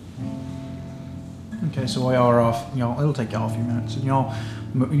 Okay, so while y'all are off, it'll take y'all a few minutes. And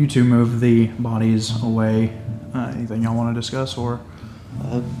you two move the bodies away. Anything y'all want to discuss, or?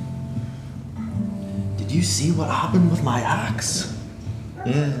 Did you see what happened with my axe?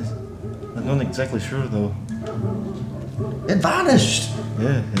 Yeah, I'm not exactly sure though. It vanished.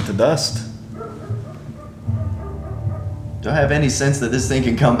 Yeah, into dust. Do I have any sense that this thing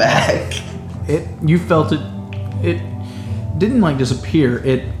can come back? You felt it. It didn't like disappear.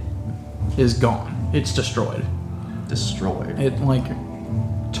 It is gone. It's destroyed. Destroyed. It like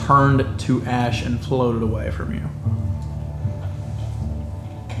turned to ash and floated away from you.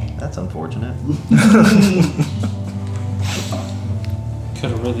 That's unfortunate. Could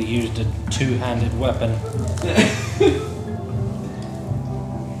have really used a two-handed weapon.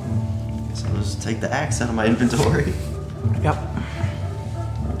 Guess I'll just take the axe out of my inventory. Yep.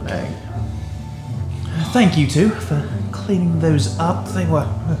 Dang. Thank you two for cleaning those up. They were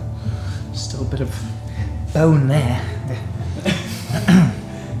still a bit of bone there.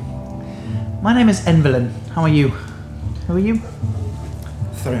 My name is Envelin. How are you? Who are you?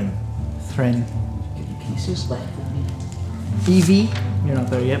 Thren. Thren. Evie. You're not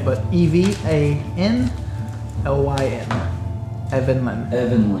there yet, but Evanlyn. Evanlyn.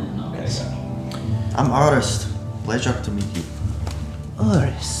 Evanlyn, okay. Yes. I'm artist. Pleasure to meet you.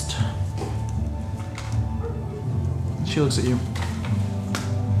 Artist. She looks at you.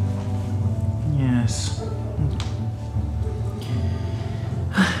 Yes.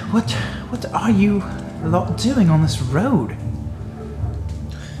 What are you lot doing on this road?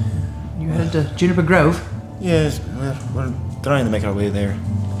 You headed to Juniper Grove? Yes, we're trying to make our way there.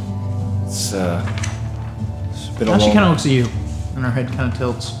 It's been a Now long... she kind of looks at you, and her head kind of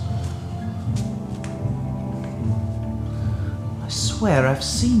tilts. I swear I've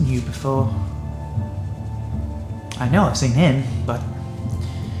seen you before. I know I've seen him, but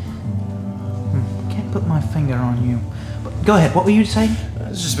can't put my finger on you. But go ahead. What were you saying?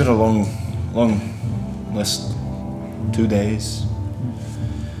 It's just been a long last 2 days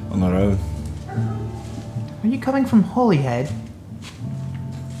on the road. Are you coming from Holyhead?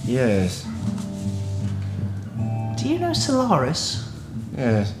 Yes, Do you know Solaris?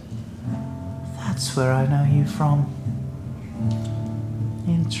 yes. That's where I know you from.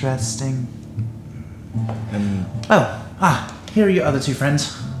 Interesting. And Here are your other two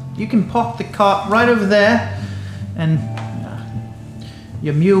friends. You can park the cart right over there, and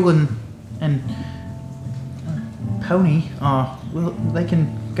your mule and pony they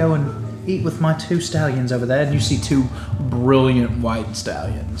can go and eat with my two stallions over there. And you see two brilliant white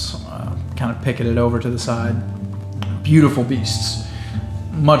stallions, kind of picketed over to the side. Beautiful beasts,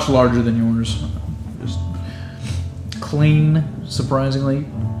 much larger than yours. Just clean, surprisingly,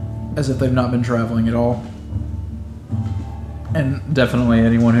 as if they've not been traveling at all. And definitely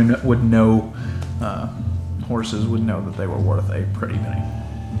anyone who would know horses would know that they were worth a pretty penny.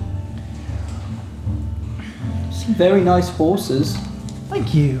 Some very nice horses.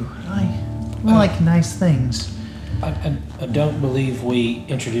 Thank you. I like nice things. I don't believe we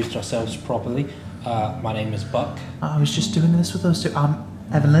introduced ourselves properly. My name is Buck. I was just doing this with those two. I'm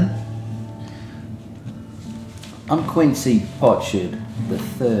Evelyn. I'm Quincy Potsherd the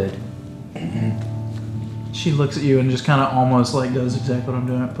third. She looks at you and just kind of almost like does exactly what I'm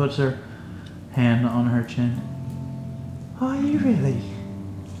doing. Puts her hand on her chin. Are you really?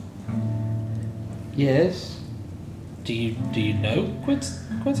 Yes. Do you know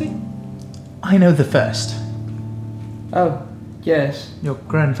Quincy? I know the first. Oh, yes. Your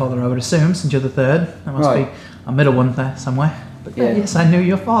grandfather, I would assume, since you're the third. There must Right. be a middle one there somewhere. But Yeah. yes, I knew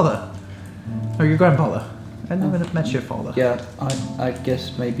your father. Or your grandfather. I never met your father. Yeah, I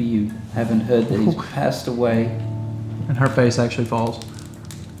guess maybe you haven't heard that he's passed away. And her face actually falls.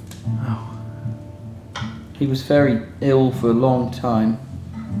 Oh, He was very ill for a long time.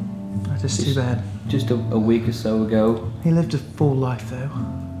 that is too bad. Just a week or so ago. He lived a full life, though.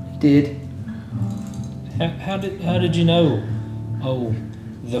 He did. How did you know? Oh,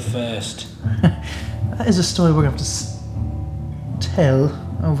 the first. That is a story we're going to have to tell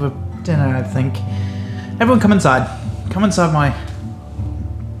over dinner, I think. Everyone come inside. Come inside my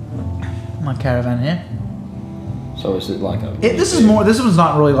caravan here. So is it like a... This one's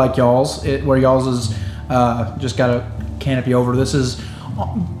not really like y'all's, where y'all's is just got a canopy over. This is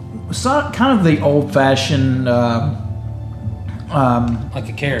kind of the old-fashioned Like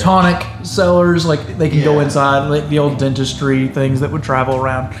a carrot. tonic sellers. Like they can go Yeah. inside, like the old dentistry things that would travel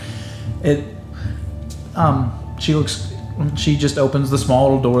around. She just opens the small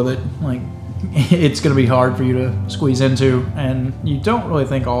little door that like it's going to be hard for you to squeeze into, and you don't really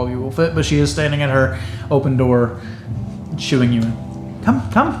think all of you will fit, but she is standing at her open door, shooing you in.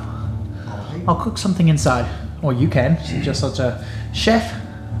 Come. I'll cook something inside. Or you can. She's just such a chef.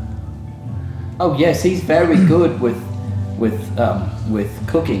 Oh yes, he's very good with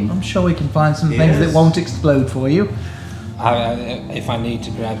cooking. I'm sure we can find some things that won't explode for you. If I need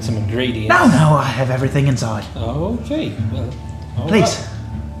to grab some ingredients. No, I have everything inside. Okay. Well, all Please. right.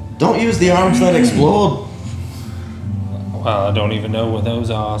 Don't use the arms that explode. Well, I don't even know what those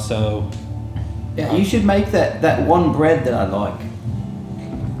are, so... Yeah, you should make that one bread that I like.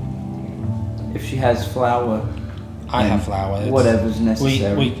 If she has flour. I have flour. It's- Whatever's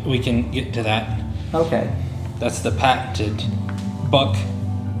necessary. We can get to that. Okay. That's the patented buck.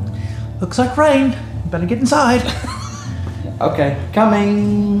 Looks like rain. Better get inside. Okay.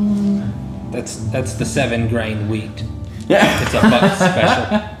 Coming. That's the 7 grain wheat. Yeah. It's a buck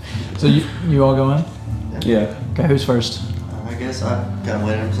special. So you all go in? Yeah. Okay, who's first? I guess I kind of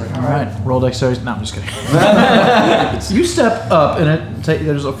waited. I was like, All right, roll dexterity. No, I'm just kidding. You step up, and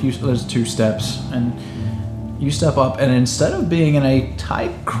there's 2 steps, and you step up, and instead of being in a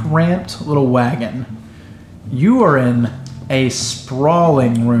tight, cramped little wagon, you are in a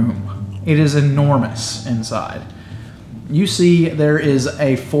sprawling room. It is enormous inside. You see there is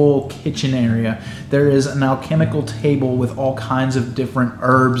a full kitchen area. There is an alchemical table with all kinds of different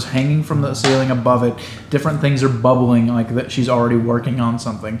herbs hanging from the ceiling above it. Different things are bubbling like that she's already working on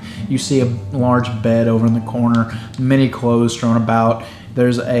something. You see a large bed over in the corner, many clothes strewn about.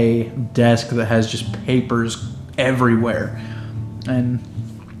 There's a desk that has just papers everywhere. And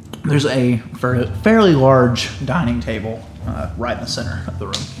there's a fairly large dining table right in the center of the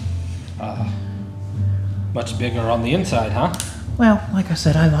room. Much bigger on the inside, huh? Well, like I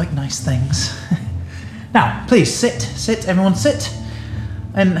said, I like nice things. Now, please sit, everyone sit.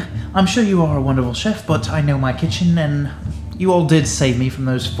 And I'm sure you are a wonderful chef, but I know my kitchen, and you all did save me from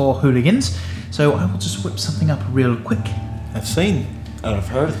those 4 hooligans, so I will just whip something up real quick. I've seen and I've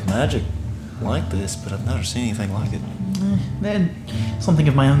heard of magic like this, but I've never seen anything like it. Then something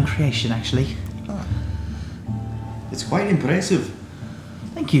of my own creation, actually. it's quite impressive.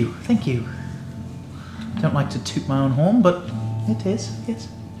 Thank you. Don't like to toot my own horn, but it is, yes.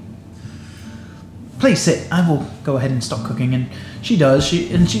 Please sit. I will go ahead and start cooking. And she does.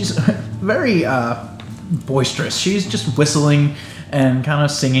 She's very boisterous. She's just whistling and kind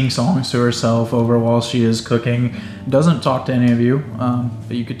of singing songs to herself over while she is cooking. Doesn't talk to any of you,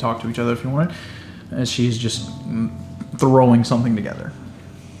 but you could talk to each other if you wanted. As she's just throwing something together.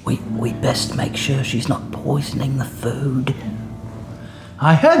 We best make sure she's not poisoning the food.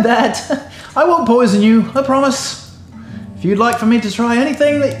 I heard that. I won't poison you, I promise. If you'd like for me to try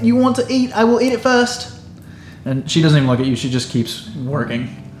anything that you want to eat, I will eat it first. And she doesn't even look at you, she just keeps working.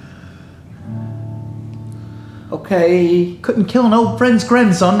 Okay. Couldn't kill an old friend's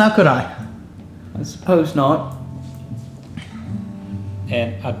grandson, now could I? I suppose not.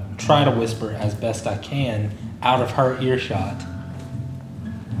 And I try to whisper as best I can out of her earshot.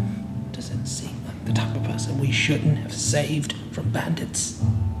 Does it seem like the type of person we shouldn't have saved from bandits?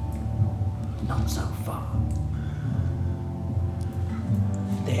 Not so far.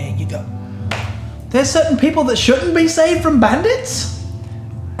 There you go. There's certain people that shouldn't be saved from bandits?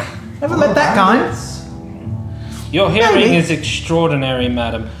 Never met that kind. Your hearing Maybe. is extraordinary,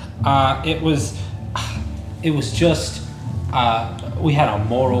 madam. It was just we had a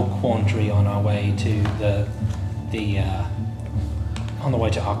moral quandary on our way to on the way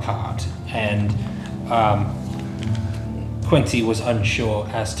to our cart, and Quincy was unsure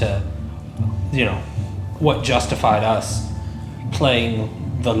as to, what justified us playing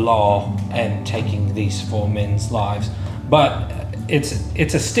the law and taking these 4 men's lives. But it's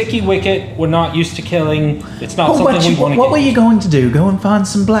a sticky wicket. We're not used to killing. It's not something we want to What were you going to do? Go and find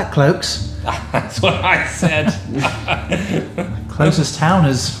some black cloaks? That's what I said. Closest town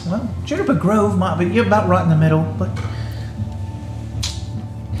is, well, Juniper Grove might be, you're about right in the middle, but...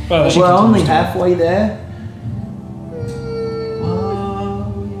 Well, She We're continues only to- halfway there.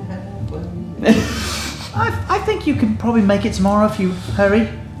 I think you could probably make it tomorrow if you hurry.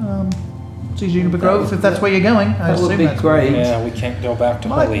 To Juniper Grove, if that's where you're going. I That would assume be that's- great. yeah, we can't go back to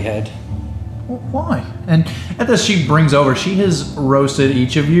Might- Holyhead. Well, why? And at this, she brings over, she has roasted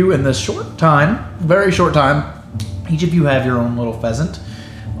each of you in this short time, very short time. Each of you have your own little pheasant,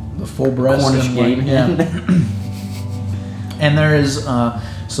 the full breast. Cornish and game. yeah. And there is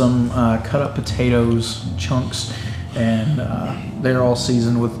some cut up potatoes, chunks, and they're all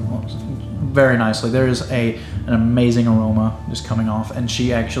seasoned with very nicely. There is an amazing aroma just coming off, and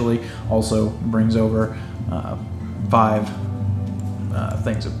she actually also brings over 5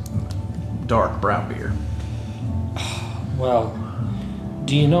 things of dark brown beard. Well,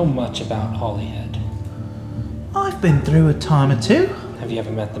 do you know much about Hollyhead? I've been through a time or two. Have you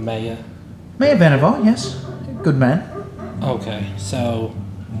ever met the mayor? Mayor Vannevar, yes. Good man. Okay, so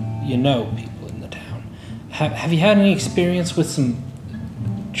you know people in the town. Have you had any experience with some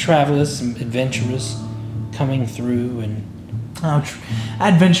travelers, some adventurers coming through and...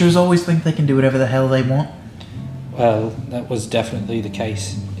 Adventurers always think they can do whatever the hell they want. Well, that was definitely the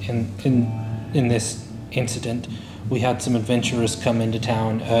case in this incident. We had some adventurers come into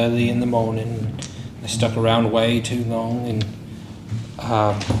town early in the morning. They stuck around way too long, and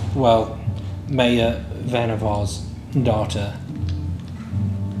Mayor Vannevar's daughter,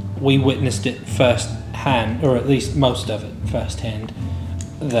 we witnessed it firsthand, or at least most of it firsthand,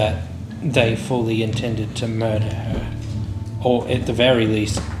 that they fully intended to murder her, or at the very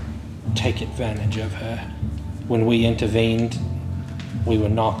least, take advantage of her. When we intervened, we were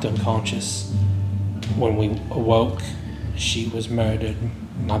knocked unconscious. When we awoke, she was murdered.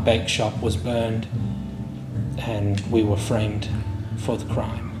 My bake shop was burned, and we were framed for the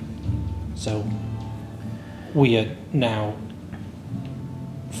crime. So we are now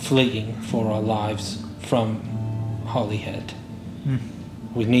fleeing for our lives from Hollyhead.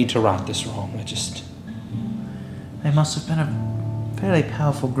 We need to right this wrong. They must have been a fairly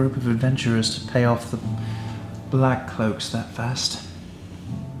powerful group of adventurers to pay off the Black Cloaks that fast.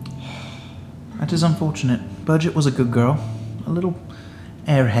 That is unfortunate. Budget was a good girl. A little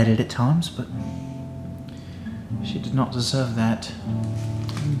airheaded at times, but she did not deserve that.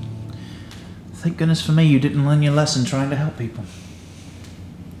 Thank goodness for me you didn't learn your lesson trying to help people.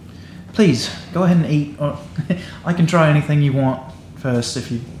 Please, go ahead and eat, or I can try anything you want first if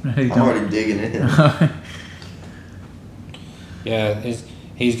you really don't. I'm already digging in. Yeah,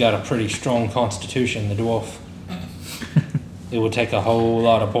 he's got a pretty strong constitution, the dwarf. It would take a whole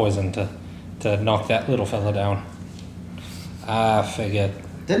lot of poison to knock that little fella down. I figured.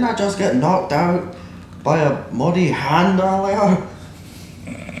 Didn't I just get knocked out by a muddy hand earlier?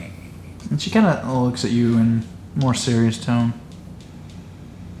 And she kind of looks at you in more serious tone.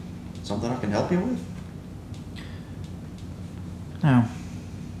 Something I can help you with? No.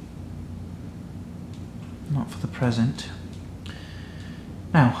 Not for the present.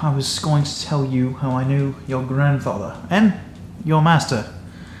 Now, I was going to tell you how I knew your grandfather and your master.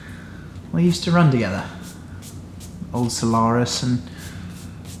 We used to run together. Old Solaris and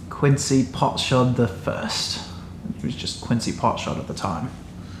Quincy Potshot the First. He was just Quincy Potshot at the time.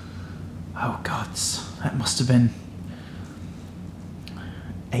 Oh gods, that must have been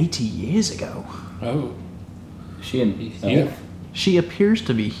 80 years ago. Oh. She and You, She appears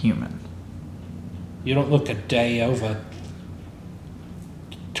to be human. you don't look a day over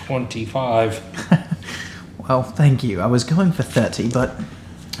 25. Well, thank you. I was going for 30, but...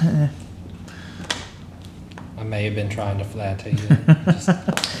 I may have been trying to flatter you.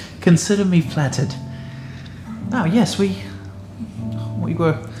 Consider me flattered. Now, yes, we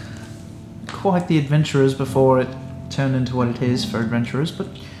were quite the adventurers before it turned into what it is for adventurers, but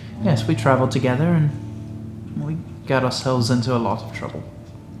yes, we traveled together and we got ourselves into a lot of trouble.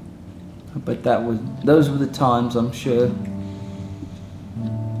 But those were the times, I'm sure.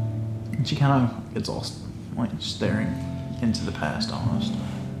 And she kind of gets all like staring into the past almost.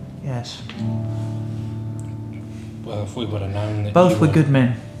 Yes. Well, if we would have known that Both you were good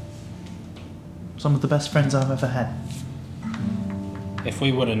men. Some of the best friends I've ever had. If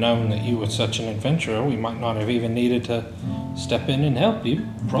we would have known that you were such an adventurer, we might not have even needed to step in and help you.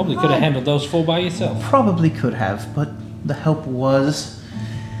 Probably could have handled those four by yourself. Probably could have, but the help was...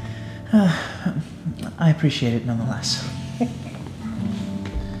 I appreciate it nonetheless.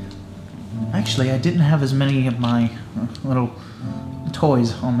 Actually, I didn't have as many of my little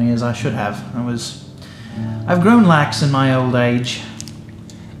toys on me as I should have. I've grown lax in my old age.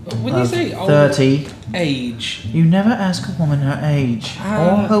 When you say old 30. age, You never ask a woman her age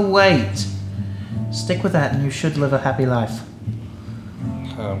or her weight. Stick with that and you should live a happy life.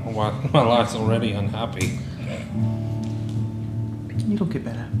 my life's already unhappy. It'll get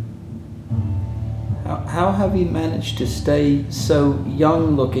better. How have you managed to stay so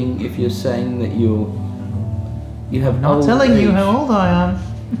young looking if you're saying that you have Not old telling you age? how old I am.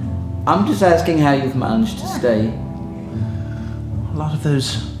 I'm just asking how you've managed to stay. A lot of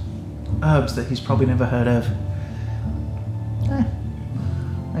those herbs that he's probably never heard of.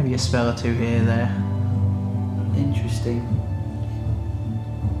 Maybe a spell or two here or there. Interesting.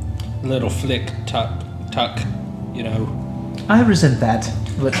 Little flick, tuck, you know. I resent that.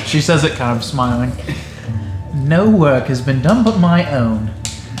 Look, she says it kind of smiling. No work has been done but my own.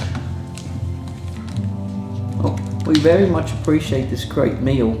 Well, we very much appreciate this great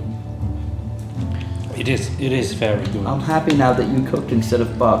meal. It is very good. I'm happy now that you cooked instead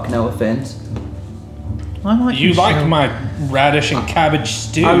of Buck. No offense. I might You be like sure- my radish and cabbage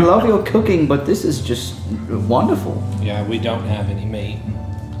stew? I love your cooking, but this is just wonderful. Yeah, we don't have any meat.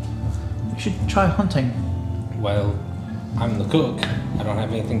 You should try hunting. Well, I'm the cook. I don't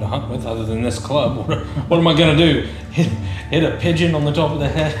have anything to hunt with other than this club. What am I gonna do? Hit a pigeon on the top of the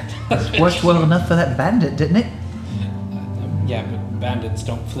head? Worked well enough for that bandit, didn't it? Yeah, but bandits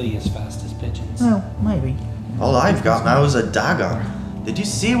don't flee as fast as pigeons. Well, maybe. All I've got now is a dagger. Did you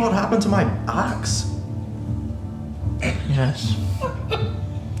see what happened to my axe? Yes.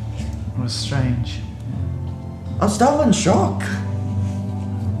 It was strange. I'm still in shock.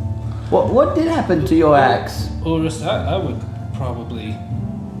 What did happen to your axe? Urus, I would probably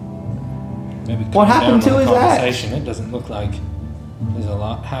maybe What calm happened down to on his the axe? conversation. It doesn't look like there's a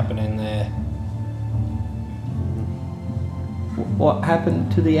lot happening there. What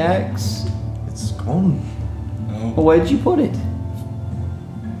happened to the axe? It's gone. Or where'd you put it?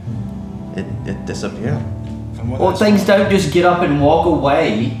 It disappeared. From what Well, I things saw, don't just get up and walk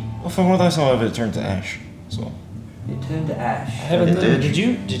away. well, from what I saw of it, it turned to ash. So It turned to ash. Heaven, It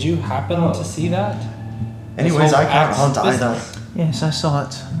did. did you happen to see that? Anyways, whole I can't axe hunt either. business. Yes, I saw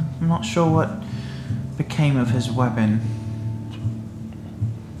it. I'm not sure what became of his weapon.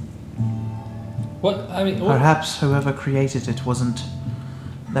 What I mean, what, Perhaps whoever created it wasn't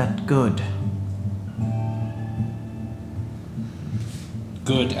that good.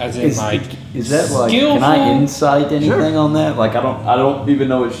 good as in like Is that like? skillful? Can I insight anything Sure. on that? Like I don't even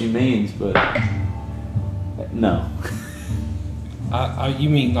know what she means, but no. You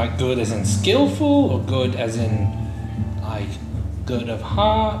mean like good as in skillful, or good as in like good of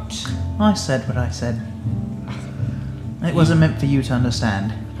heart? I said what I said. It wasn't meant for you to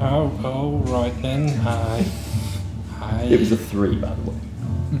understand. Oh, right then. It was a 3, by the way.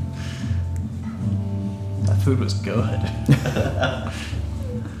 That food was good.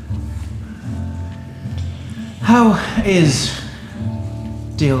 How is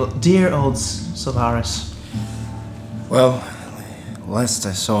dear old Solaris? well, last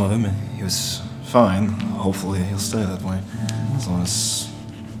I saw of him, he was fine. Hopefully, he'll stay that way, as long as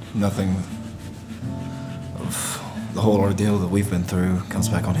nothing of the whole ordeal that we've been through comes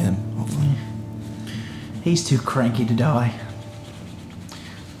back on him. Hopefully. He's too cranky to die.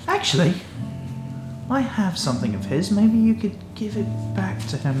 Actually, I have something of his. Maybe you could give it back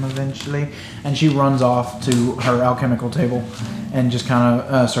to him eventually. And she runs off to her alchemical table and just kind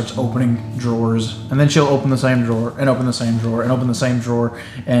of starts opening drawers. And then she'll open the same drawer and open the same drawer and open the same drawer.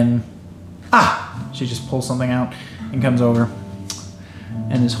 And she just pulls something out and comes over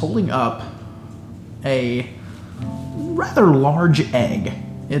and is holding up a rather large egg.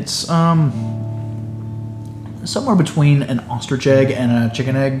 It's somewhere between an ostrich egg and a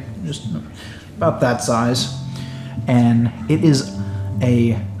chicken egg, just about that size. And it is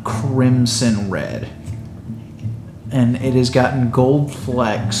a crimson red. And it has gotten gold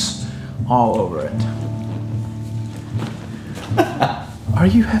flecks all over it. Are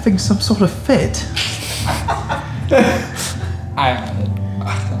you having some sort of fit?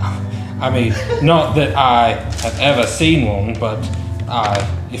 I mean, not that I have ever seen one, but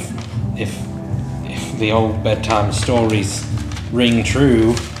if the old bedtime stories ring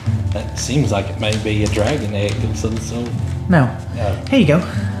true, that seems like it may be a dragon egg of some sort. No. Here you go.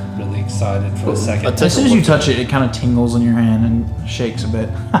 Really excited for a second. As soon as you touch it, it kind of tingles in your hand and shakes a bit.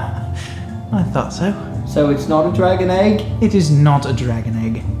 I thought so. So it's not a dragon egg? It is not a dragon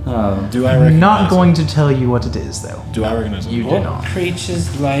egg. Oh. Do I recognize Not going him? to tell you what it is, though. Do I recognize him? You do What not.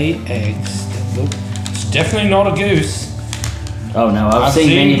 creatures lay eggs that look... It's definitely not a goose. Oh no, I've seen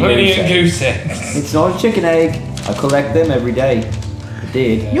many plenty goose of eggs. goose eggs. It's not a chicken egg. I collect them every day. I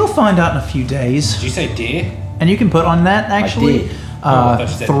did. You'll find out in a few days. Did you say deer? And you can put on that, actually, did. I thought you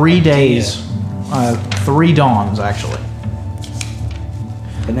said 3 a deer. days. 3 dawns, actually.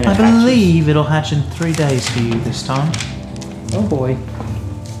 And then I it hatches. believe it'll hatch in 3 days for you this time. Oh boy.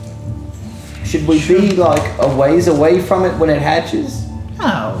 Should we be like a ways away from it when it hatches?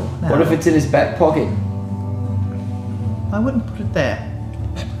 No. What if it's in his back pocket? I wouldn't put it there.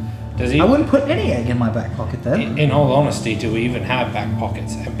 Does he? I wouldn't put any egg in my back pocket then. In all honesty, do we even have back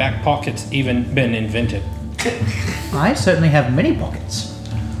pockets? Have back pockets even been invented? I certainly have many pockets.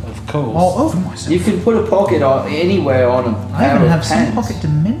 Of course. All over myself. You can put a pocket on anywhere on a I pair even of have some pants pocket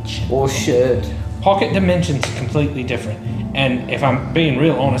dimension. or shirt. Pocket dimensions are completely different. And if I'm being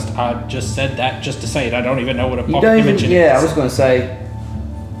real honest, I just said that just to say it. I don't even know what a You pocket don't even. dimension Yeah, I is. was going to say.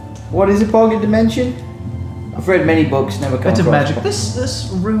 What is a pocket dimension? I've read many books, never come Bit of across. magic. This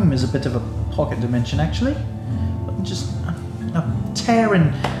room is a bit of a pocket dimension, actually. Just a tear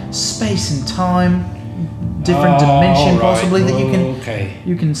in space and time. different dimension possibly that Okay.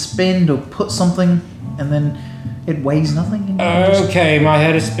 you can spend or put something, and then it weighs nothing. And you just- Okay, my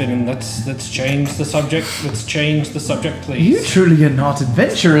head is spinning. Let's change the subject. Let's change the subject, please. You truly are not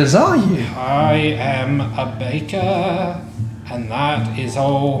adventurers, are you? I am a baker, and that is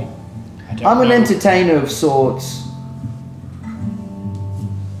all. I don't I'm an know. entertainer of sorts.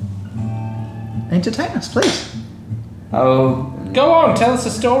 Entertain us, please. Oh, Go on, tell us a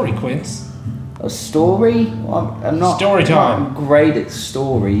story, Quince. a story? Well, I'm not. Story time. I'm not great at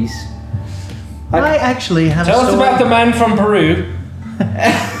stories. I actually have Tell a us story. about the man from Peru.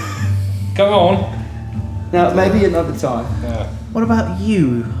 Go on. No, maybe another time. What about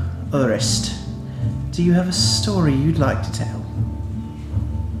you, Urist? Do you have a story you'd like to tell?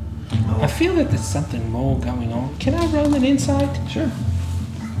 I feel that there's something more going on. Can I roll an insight? Sure.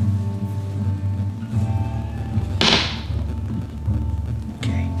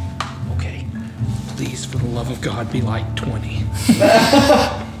 Okay. Please, for the love of God, be like 20.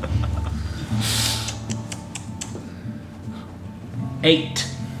 Eight.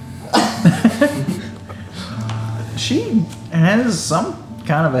 She has some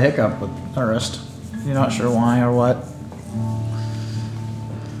kind of a hiccup with Urist. You're not sure why or what.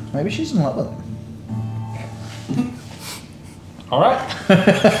 Maybe she's in love with him. All right.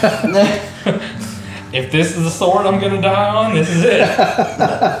 If this is the sword I'm gonna die on, this is it.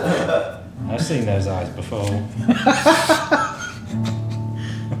 I've seen those eyes before.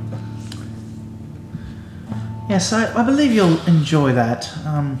 Yes, I believe you'll enjoy that.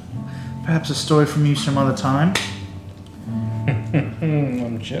 Perhaps a story from you some other time.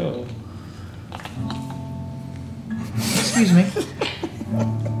 I'm Joe. Excuse me.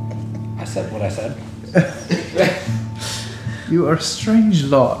 I said what I said. You are a strange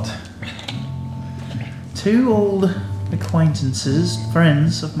lot. Two old acquaintances,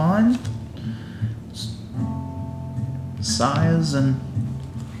 friends of mine, sires and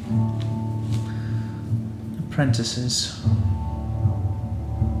apprentices,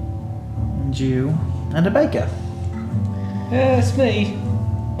 and you, and a baker. Yeah, it's me.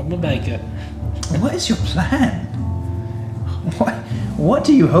 I'm a baker. What is your plan? What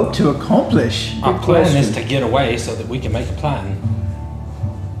do you hope to accomplish? Our plan is to get away so that we can make a plan.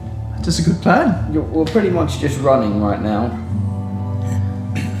 That's a good plan. We're pretty much just running right now.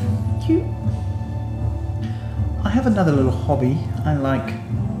 I have another little hobby I like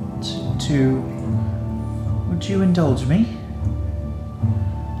to. Would you indulge me?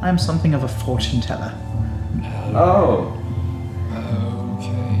 I am something of a fortune teller. Oh.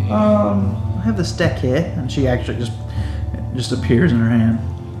 Okay. I have this deck here, and she actually just appears in her hand.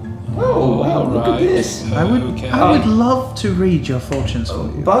 Oh, wow, look at this. I would love to read your fortunes for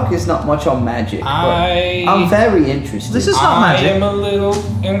you. Buck is not much on magic, but I'm very interested. This is not I magic. am a little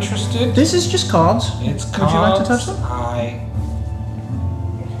interested. This is just cards. It's cards. Would you like to touch them?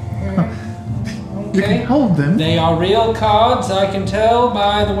 You can hold them. They are real cards. I can tell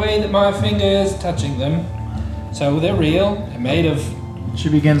by the way that my finger is touching them. So they're real. They're made of She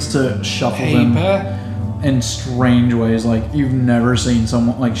begins to shuffle them paper. in strange ways, like you've never seen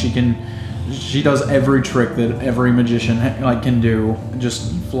someone like she does every trick that every magician can do,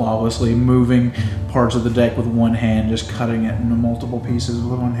 just flawlessly, moving parts of the deck with one hand, just cutting it into multiple pieces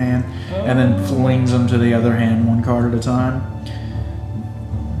with one hand, and then flings them to the other hand one card at a time.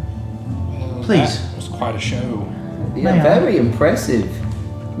 Well, Please. That was quite a show. Yeah, May I? very impressive.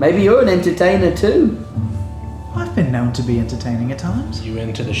 Maybe you're an entertainer too. I've been known to be entertaining at times. You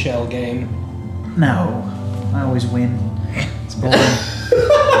into the shell game? No, I always win. It's boring.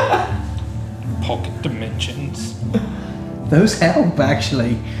 Pocket dimensions. Those help,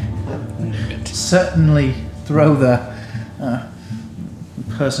 actually. Certainly throw the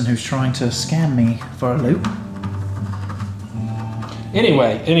person who's trying to scam me for a loop.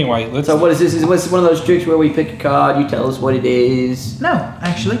 Anyway, let's. So what is this? Is this one of those tricks where we pick a card, you tell us what it is? No,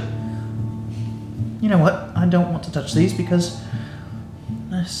 actually. You know what? I don't want to touch these because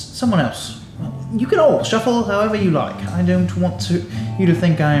there's someone else. You can all shuffle however you like. I don't want you to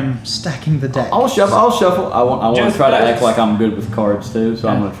think I am stacking the deck. I'll shuffle. I want to Just try to best. act like I'm good with cards too, so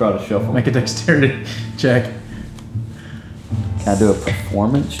I'm Okay. going to try to shuffle. Make a dexterity check. Can I do a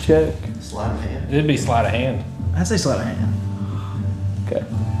performance check? Sleight of hand. It'd be sleight of hand. I'd say sleight of hand. Okay.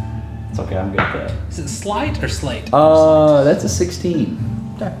 It's okay, I'm good at that. Is it sleight or slate? That's a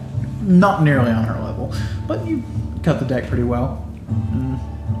 16. Okay. Not nearly on her level, but you cut the deck pretty well.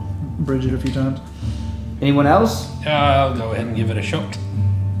 Bridge it a few times. Anyone else? I'll go ahead and give it a shot.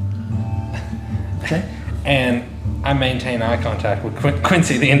 Okay. And I maintain eye contact with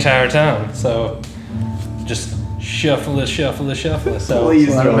Quincy the entire time, so just shuffle it. So Please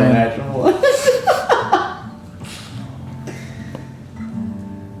Sleight of roll a hand. natural one.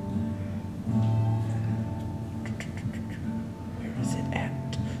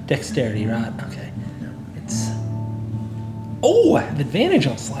 dexterity, right? Okay. It's... Oh, I have advantage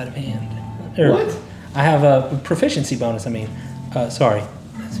on sleight of hand. What? I have a proficiency bonus, sorry.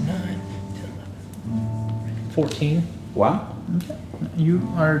 That's 9, 10, 11, 14. Wow. You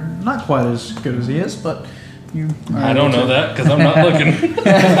are not quite as good as he is, but you are I don't know that because I'm not looking.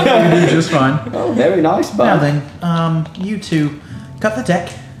 You do just fine. Oh, very nice, Now bud. then, you two cut the deck.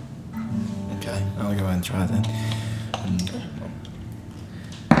 Okay, I'll go ahead and try then.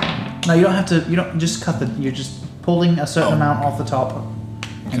 No, you don't have to. You don't just cut the. You're just pulling a certain amount off the top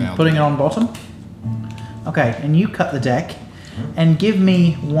and I'll putting do it on bottom. Okay, and you cut the deck, and give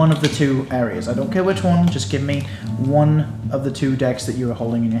me one of the two areas. I don't care which one. Just give me one of the two decks that you are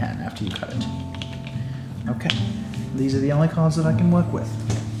holding in your hand after you cut it. Okay, these are the only cards that I can work with.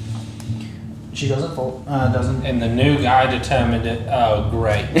 She doesn't fold. Doesn't. And the new guy determined it. Oh,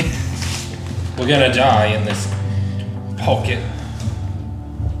 great. We're gonna die in this pocket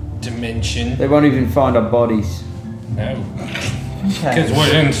dimension. They won't even find our bodies. No. Okay. Because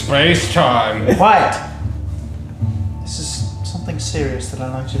we're in space time. Quiet. This is something serious that I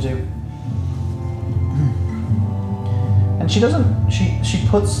like to do. And she doesn't. She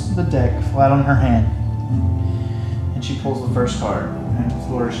puts the deck flat on her hand, and she pulls the first card and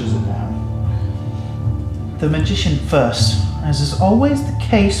flourishes it down. The magician first, as is always the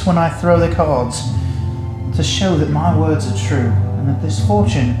case when I throw the cards, to show that my words are true and that this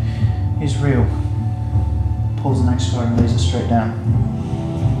fortune is real. Pulls the next card and lays it straight down.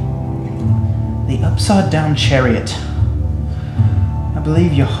 The upside down chariot. I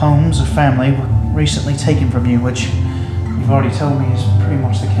believe your homes or family were recently taken from you, which you've already told me is pretty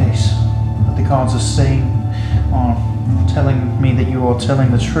much the case. But the cards are saying, or telling me that you are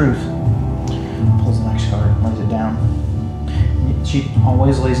telling the truth. Pulls the next card and lays it down. She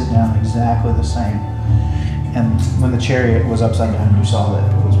always lays it down exactly the same. And when the chariot was upside down, you saw that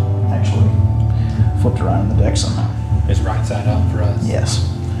it was actually flipped around in the deck somehow. It's right side up for us. Yes.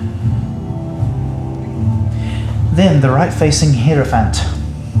 Then the right-facing Hierophant.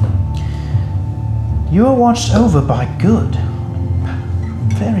 You are watched over by good.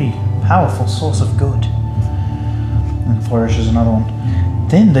 Very powerful source of good. And flourishes another one.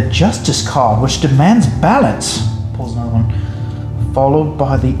 Then the Justice card, which demands balance. Pulls another one. Followed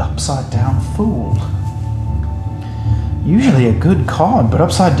by the upside-down Fool. Usually a good card, but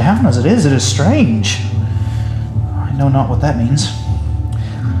upside down as it is strange. I know not what that means.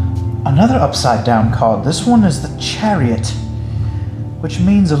 Another upside down card. This one is the Chariot, which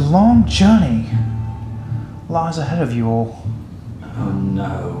means a long journey lies ahead of you all. Oh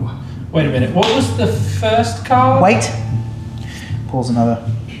no. Wait a minute. What was the first card? Wait! Pulls another.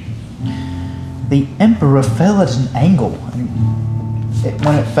 The Emperor fell at an angle.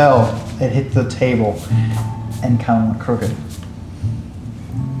 When it fell, it hit the table and kind of went crooked.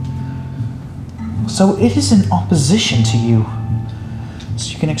 So it is in opposition to you.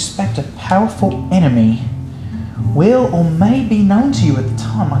 So you can expect a powerful enemy will or may be known to you at the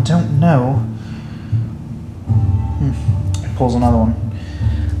time. I don't know. Pulls another one.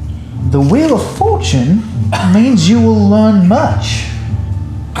 The Wheel of Fortune means you will learn much.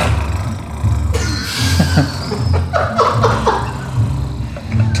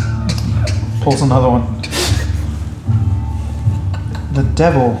 Pulls another one. The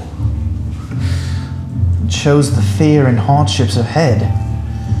Devil shows the fear and hardships ahead.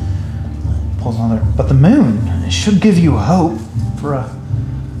 Pulls another. But the Moon should give you hope for a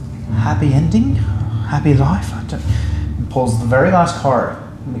happy ending, happy life. And pulls the very last card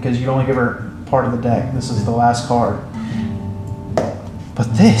because you only give her part of the deck. This is the last card.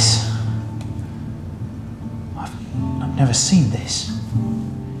 But this, I've never seen this.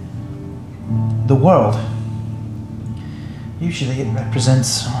 The world. Usually it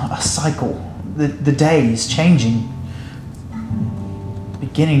represents a cycle. The days changing,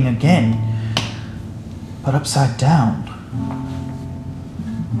 beginning again, but upside down.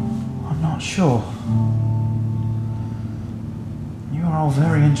 I'm not sure. You are all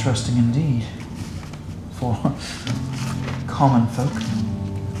very interesting indeed for common folk.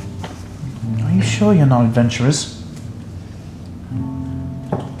 Are you sure you're not adventurers?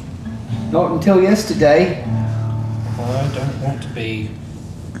 Not until yesterday. Well, I don't want to be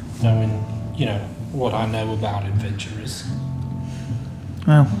knowing, what I know about adventurers.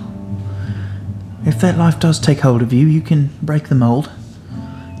 Well, if that life does take hold of you, you can break the mold.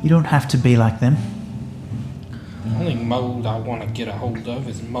 You don't have to be like them. The only mold I want to get a hold of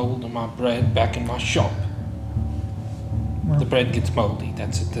is mold of my bread back in my shop. Well, The bread gets moldy.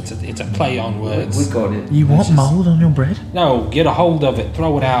 It's a play on words. We got it. you want It's just- mold on your bread? No, get a hold of it,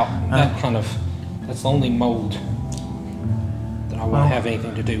 throw it out. That's the only mold that I want to have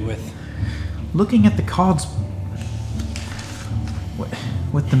anything to do with. Looking at the cards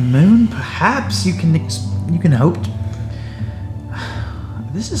with the moon, perhaps you can hope.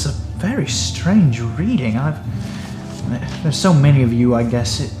 This is a very strange reading. There's so many of you. I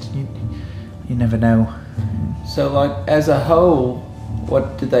guess you never know. So, like, as a whole,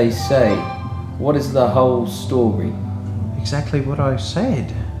 what do they say? What is the whole story? Exactly what I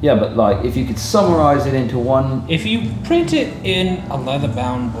said. Yeah, but like, if you could summarize it into one. If you print it in a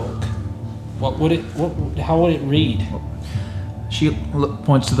leather-bound book, how would it read? She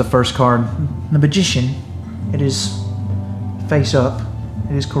points to the first card. The magician. It is face up.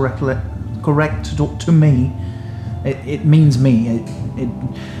 It is correct to me. It means me.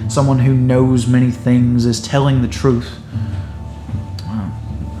 Someone who knows many things is telling the truth.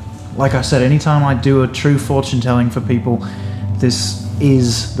 Like I said, anytime I do a true fortune telling for people, this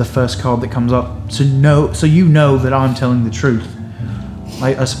is the first card that comes up. So you know that I'm telling the truth.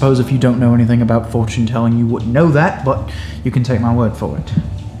 I suppose if you don't know anything about fortune telling, you wouldn't know that, but you can take my word for it.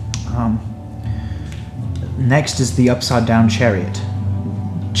 Next is the upside down chariot.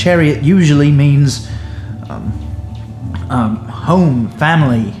 Chariot usually means home,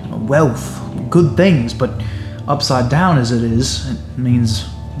 family, wealth, good things, but upside down as it is, it means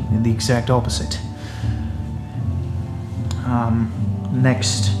the exact opposite.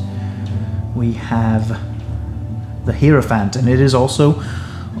 Next, we have the Hierophant, and it is also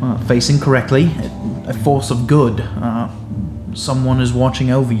facing correctly, a force of good. Someone is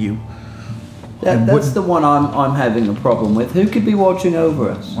watching over you. That's the one I'm having a problem with. Who could be watching over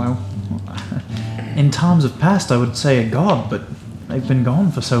us? Well, in times of past, I would say a god, but they've been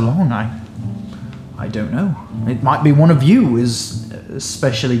gone for so long, I don't know. It might be one of you is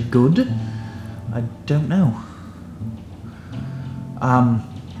especially good. I don't know.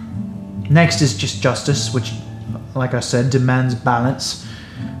 Next is just justice, which, like I said, demands balance,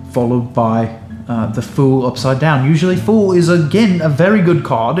 followed by the Fool upside down. Usually Fool is, again, a very good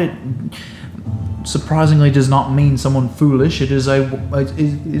card. It surprisingly does not mean someone foolish. It is it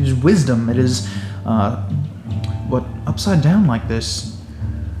is wisdom. It is what upside down like this.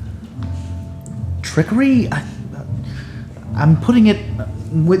 Trickery. I'm putting it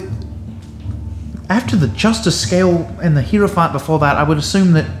with after the justice scale and the Hierophant before that. I would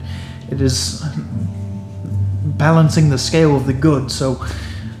assume that it is balancing the scale of the good. So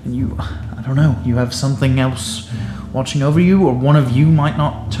I don't know. You have something else watching over you, or one of you might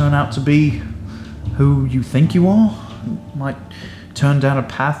not turn out to be who you think you are. Might turn down a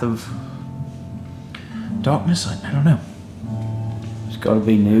path of darkness. I don't know. It's got to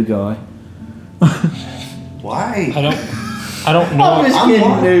be new guy. Why? I don't know. I'm just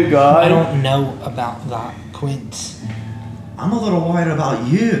kidding, new guy. I don't know about that, Quince. I'm a little worried about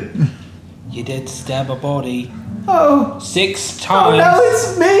you. You did stab a body Oh. 6 Oh times. no,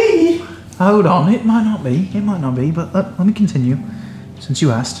 it's me. Hold on. It might not be. It might not be. But let me continue, since you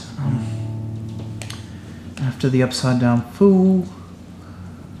asked. After the upside down Fool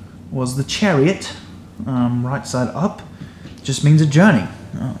was the Chariot, right side up. Just means a journey,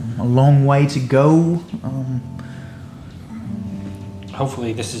 a long way to go.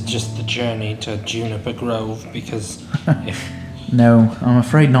 Hopefully this is just the journey to Juniper Grove, because if No, I'm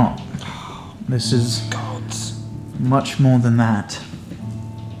afraid not. This is gods. much more than that.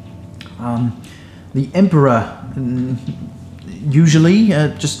 The Emperor, usually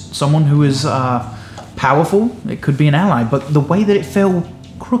just someone who is powerful. It could be an ally, but the way that it fell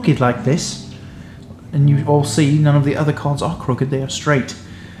crooked like this, and you all see none of the other cards are crooked, they are straight.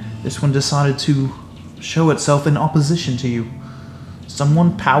 This one decided to show itself in opposition to you.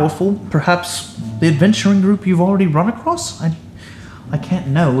 Someone powerful, perhaps the adventuring group you've already run across? I can't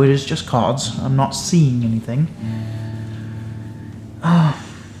know, it is just cards. I'm not seeing anything.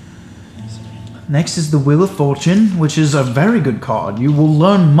 Next is the Wheel of Fortune, which is a very good card. You will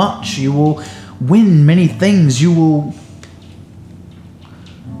learn much. You will win many things. You will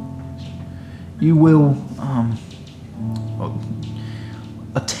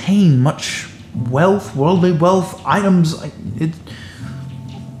attain much wealth, worldly wealth, items.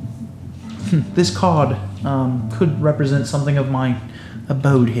 This card could represent something of my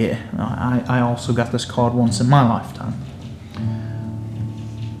abode here. I also got this card once in my lifetime.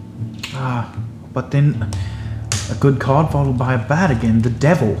 But then a good card followed by a bad again, the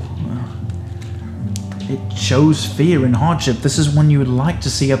Devil. It shows fear and hardship. This is one you would like to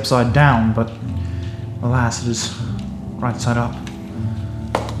see upside down, but alas, it is right side up.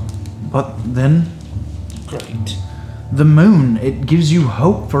 But then, Great. the Moon, it gives you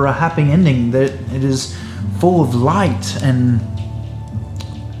hope for a happy ending, that it is full of light and...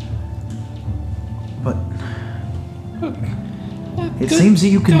 But... It seems that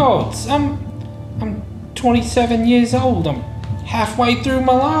you can. Gods, I'm 27 years old. I'm halfway through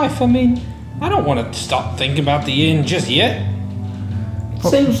my life. I mean, I don't want to stop thinking about the end just yet.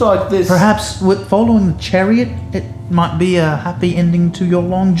 Seems like this. Perhaps with following the chariot, it might be a happy ending to your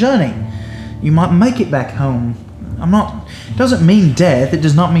long journey. You might make it back home. It doesn't mean death, it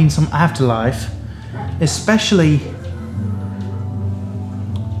does not mean some afterlife. Especially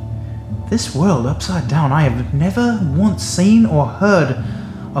this world upside down. I have never once seen or heard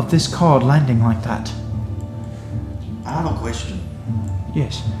of this card landing like that. I have a question.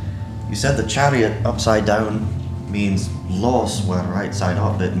 Yes. You said the chariot upside down means loss, where right side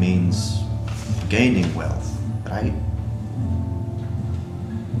up it means gaining wealth, right?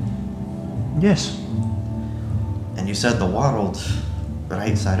 Yes. And you said the world,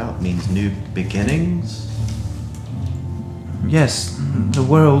 right side up, means new beginnings? Yes. The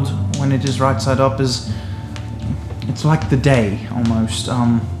world, when it is right side up, it's like the day almost.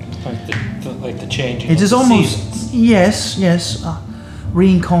 Like the changing. It of is the almost seasons. yes.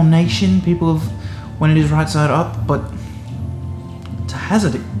 Reincarnation. People have when it is right side up, but to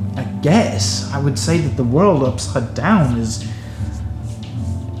hazard a guess, I would say that the world upside down is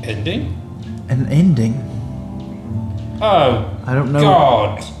Ending? an ending. Oh, I don't know.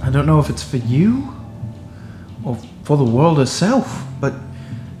 God. I don't know if it's for you or for the world itself, but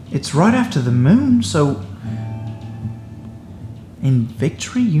it's right after the moon, so in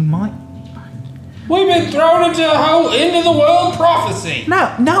victory you might. We've been thrown into a whole end of the world prophecy.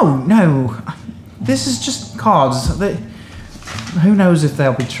 No. This is just cards. Who knows if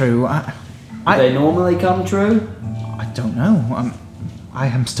they'll be true? Do they normally come true? I don't know. I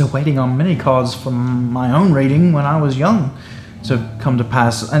am still waiting on many cards from my own reading when I was young to come to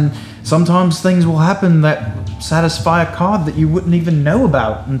pass. And sometimes things will happen that satisfy a card that you wouldn't even know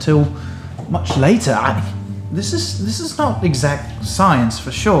about until much later. This is not exact science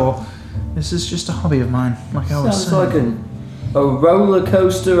for sure. This is just a hobby of mine, like I was Sounds saying. like a roller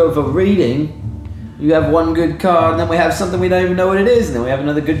coaster of a reading. You have one good card, and then we have something we don't even know what it is, and then we have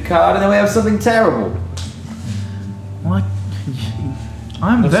another good card, and then we have something terrible. Well,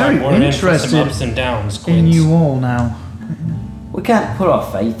 I'm Looks very like we're in for some interested ups and downs, in Quince. you all now. We can't put our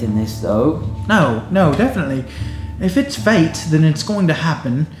faith in this, though. No, definitely. If it's fate, then it's going to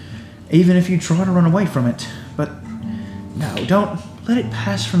happen, even if you try to run away from it. But no, don't let it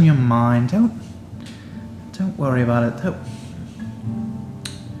pass from your mind. Don't worry about it.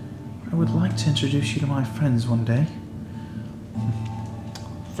 I would like to introduce you to my friends one day.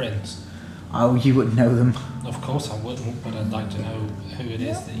 Friends. Oh, you wouldn't know them. Of course I wouldn't, but I'd like to know who it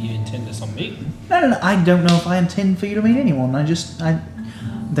is that you intend us on meeting. No. I don't know if I intend for you to meet anyone.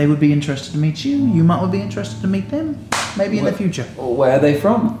 They would be interested to meet you. You might be interested to meet them. Maybe in the future. Where are they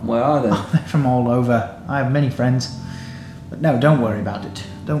from? Where are they? They're from all over. I have many friends. But no, don't worry about it.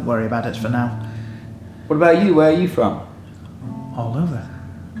 Don't worry about it for now. What about you? Where are you from? All over.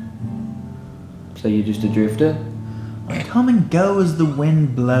 So you're just a drifter? I come and go as the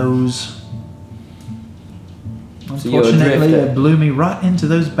wind blows. So you're a Unfortunately, drifter. it blew me right into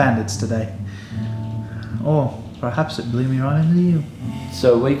those bandits today. Or perhaps it blew me right into you.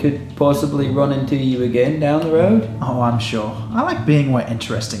 So we could possibly run into you again down the road? Oh, I'm sure. I like being where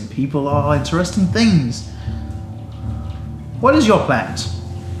interesting people are, interesting things. What is your plans?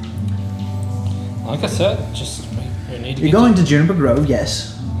 Like I said, just we need to You're going to Juniper Grove,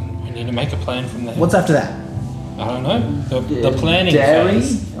 yes. We need to make a plan from there. What's after that? I don't know. The planning Derry?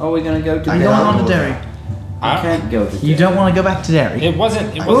 phase. Are we going to go to Are you Derry? going on to Derry? I can't go to Derry. You don't want to go back to Derry? It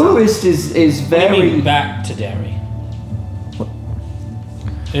wasn't. Tourist is What do you very... mean back to Derry?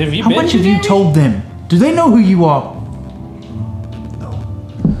 Have you How been much to have you Derry? told them? Do they know who you are?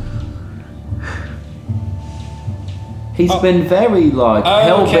 He's been very,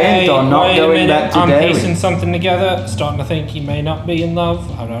 hell-bent on not wait a going minute. back to I'm Derry. piecing something together. Starting to think he may not be in love.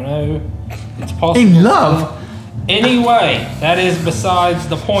 I don't know. It's possible. In love? Anyway, that is besides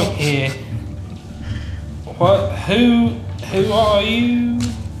the point here. What? Who are you,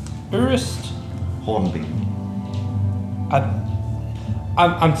 Burist? Hornbeam.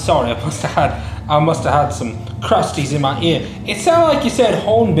 I'm sorry. I must have had some crusties in my ear. It sounded like you said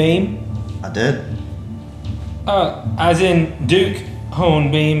Hornbeam. I did. As in Duke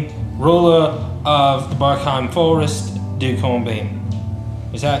Hornbeam, ruler of the Berkheim Forest, Duke Hornbeam.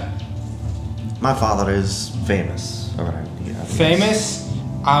 Is that My father is famous around here. famous?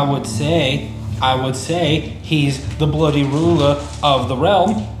 I would say he's the bloody ruler of the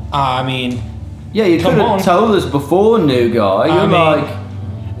realm. I mean, Yeah, you Come could on. have told us before, new guy.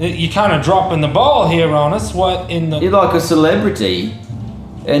 You're kind of dropping the ball here on us. What in the... You're like a celebrity.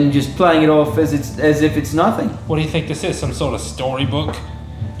 and just playing it off as if it's nothing. What do you think this is? Some sort of storybook?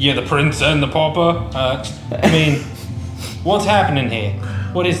 You're the prince and the pauper? I mean, what's happening here?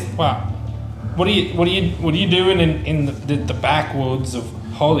 What are you doing in the backwoods of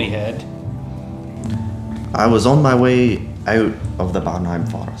Holyhead? I was on my way out of the Barnheim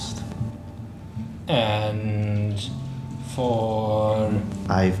Forest. And for...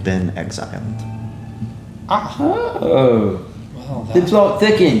 I've been exiled. Oh. Well, The plot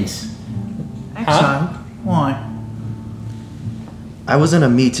thickens. Exile? Why? I was in a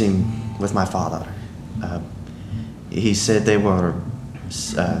meeting with my father. He said there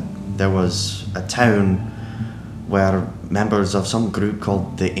was a town where members of some group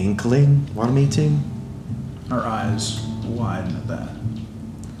called the Inkling were meeting. Her eyes widen at that.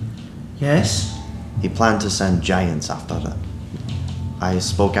 Yes? He planned to send giants after them. I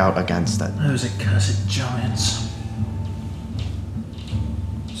spoke out against it. Those accursed giants.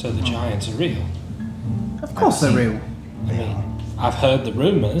 So the giants are real. Of course they're real. I mean, I've heard the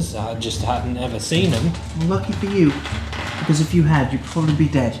rumors. I just hadn't ever seen them. Lucky for you. Because if you had, you'd probably be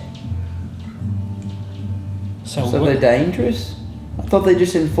dead. So they're dangerous? I thought they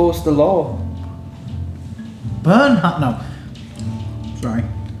just enforced the law. No. Sorry.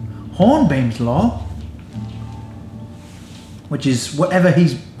 Hornbeam's law. Which is whatever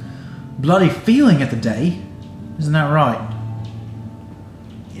he's bloody feeling at the day. Isn't that right?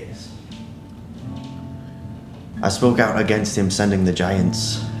 Yes. I spoke out against him sending the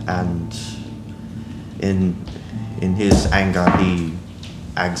giants, and in his anger, he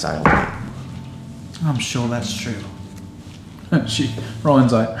exiled me. I'm sure that's true. Roll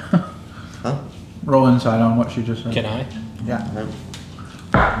insight. Huh? Roll insight on what she just said. Can I? Yeah.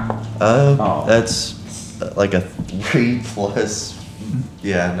 That's like a 3 plus.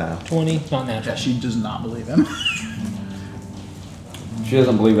 Yeah, no. 20? Not Yeah, natural. she does not believe him. She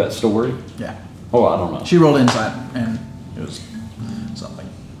doesn't believe that story. Yeah. Oh, I don't know. She rolled insight, and it was something.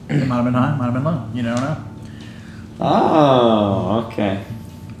 It might have been high, might have been low. You never know. Oh, okay.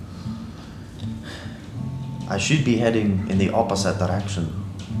 I should be heading in the opposite direction.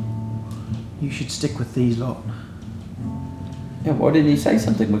 You should stick with these lot. Yeah, why didn't he say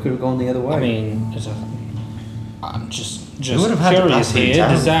something? We could have gone the other way. I mean, I'm just We would have had to curious pass through here.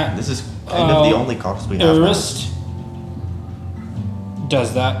 town. Does that This is kind of the only course we have. now. Urist,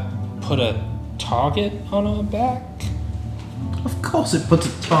 does that put a target on our back? Of course it puts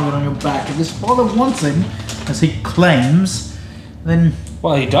a target on your back. If his father wants him, as he claims, then...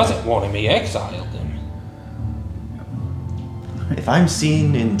 Well, he doesn't want him. He exiled him. If I'm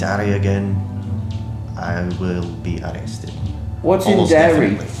seen in Derry again, I will be arrested. What's Almost in Derry?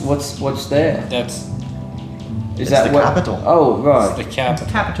 definitely. What's there? That's It's the capital. Oh, right. the capital.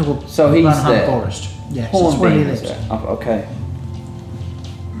 Capital So he's Blenheim there. Forest. Yes, that's where he Hornbeam is lives. there. Oh, okay.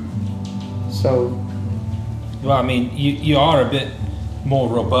 So, Well, I mean, you are a bit more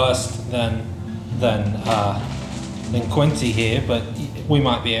robust than Quincy here, but we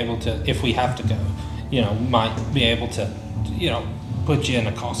might be able to, if we have to go, might be able to, put you in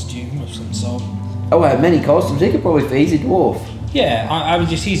a costume of some sort. I have many costumes. He could probably fit. He's a dwarf. Yeah, I would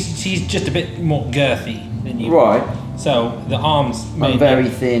just, he's just a bit more girthy than you. Right. So the arms may I'm very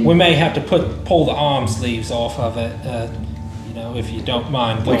thin. We may have to pull the arm sleeves off of it, if you don't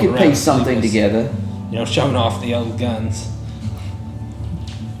mind. We going could around piece something sleeveless, together. Showing off the old guns.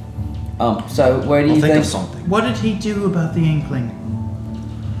 So where do We'll you think think? of something. What did he do about the Inkling?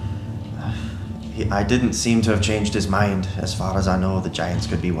 I didn't seem to have changed his mind. As far as I know, the giants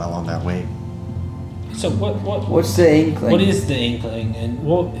could be well on their way. So What's the inkling? what is the Inkling, and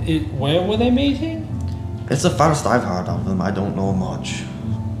where were they meeting? It's the first I've heard of them. I don't know much.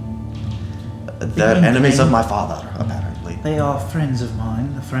 They're Inkling. enemies of my father, apparently. They are friends of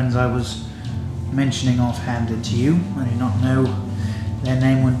mine, the friends I was mentioning offhanded to you. I do not know their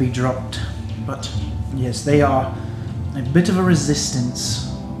name would be dropped. But yes, they are a bit of a resistance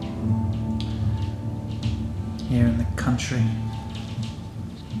here in the country.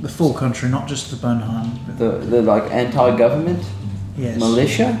 The full country, not just the Bernheim. The like anti-government Yes.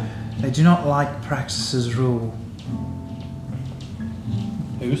 militia. They do not like Praxis's rule.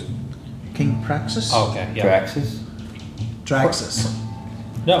 Who's? King Praxis? Oh, okay, yeah. Draxus. Draxus.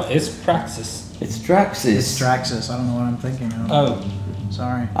 No, it's Praxis. It's Draxus. It's Draxus. I don't know what I'm thinking of. Oh,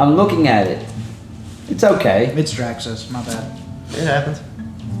 Sorry. I'm looking at it. It's okay. It's Draxus. My bad. It happens.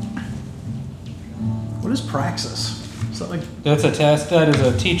 What is Praxis? Is that like... that's a test. That is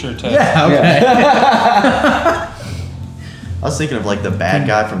a teacher test. Yeah, okay. I was thinking of like the bad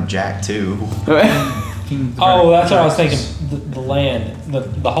guy from Jack 2. king of the Oh, very that's what I was Draxus. thinking. The land,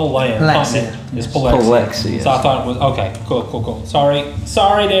 the whole land Palexia, continent is yes. Palexia. Palexia, So I yes. thought it was okay. Cool.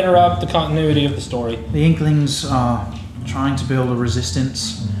 Sorry to interrupt the continuity of the story. The Inklings are trying to build a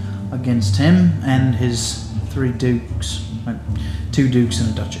resistance against him and his 3 dukes, like 2 dukes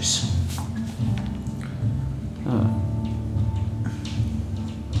and a duchess.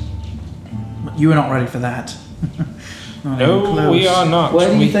 But you are not ready for that. Not even No, close. we are not. Where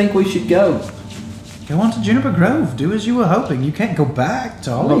do you We- think we should go? Go on to Juniper Grove. Do as you were hoping. You can't go back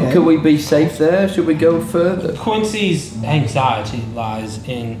to Holyhead. Could we be safe there? Should we go further? Quincy's anxiety lies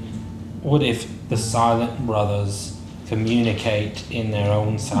in what if the Silent Brothers communicate in their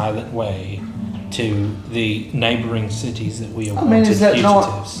own silent way to the neighboring cities that we are I mean, wanted is that not-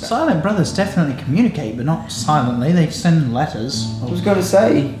 fugitives. Silent brothers definitely communicate, but not silently. They send letters. I was going to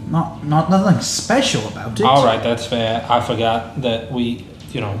say, Not nothing special about it. All right, that's fair. I forgot that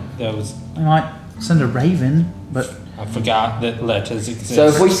there was. They might send a raven, but I forgot that letters exist. so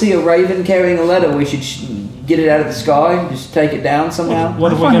if we see a raven carrying a letter, we should get it out of the sky, just take it down somehow?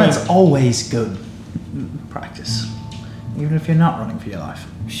 What I if we're find gonna- that's always good practice, even if you're not running for your life.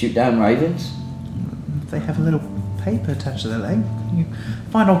 Shoot down ravens? If they have a little paper attached to their leg, you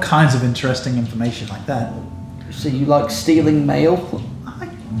find all kinds of interesting information like that. So you like stealing mail? I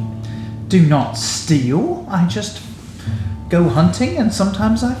do not steal. I just go hunting, and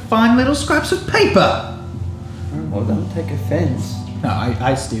sometimes I find little scraps of paper. Well, don't take offense. No,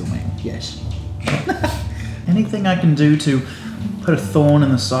 I steal, man. Yes. Anything I can do to put a thorn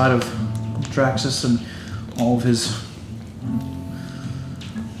in the side of Draxus and all of his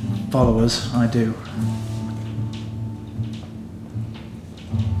followers, I do.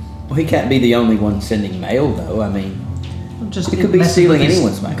 Well, he can't be the only one sending mail, though. I mean, Just It could be messing stealing with his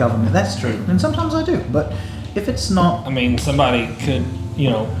anyone's mail. government. That's true, and sometimes I do. But if it's not, I mean, somebody could,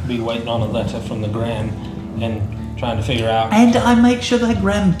 be waiting on a letter from the Gram and trying to figure out. and I make sure that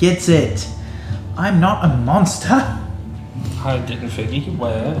Graham gets it. I'm not a monster. I didn't figure you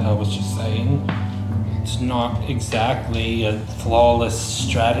were. I was just saying it's not exactly a flawless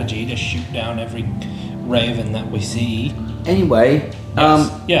strategy to shoot down every raven that we see. anyway,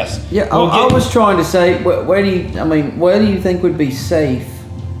 Yes. yeah, We'll I get- was trying to say, where do you think would be safe,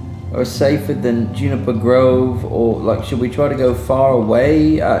 or safer than Juniper Grove, or like, should we try to go far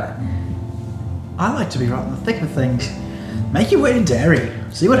away? I like to be right in the thick of things. Make your way to Derry.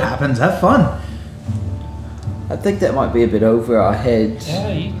 See what happens. Have fun. I think that might be a bit over our heads.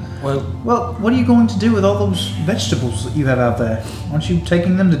 Yeah. Well, Well, what are you going to do with all those vegetables that you have out there? Aren't you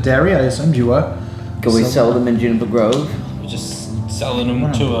taking them to Derry? I assumed you were. Can we sell them in Juniper Grove? we're just selling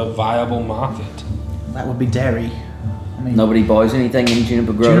them to a viable market. That would be Derry. I mean, Nobody buys anything in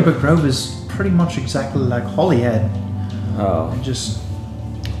Juniper Grove. Juniper Grove is pretty much exactly like Holyhead. Oh, Just.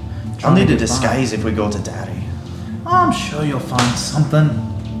 I'll need a trying to get by. disguise if we go to Daddy. I'm sure you'll find something.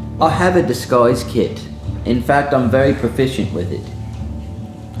 I have a disguise kit. In fact, I'm very proficient with it.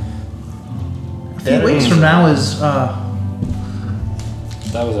 A few weeks from now is That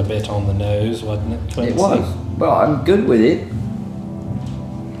was a bit on the nose, wasn't it? Quincy? It was. Well, I'm good with it.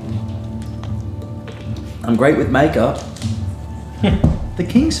 I'm great with makeup. the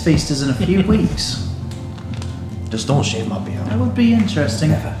King's Feast is in a few weeks. Just don't shave my beard. That would be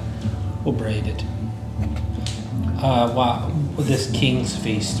interesting. We'll braid it. Wow, this King's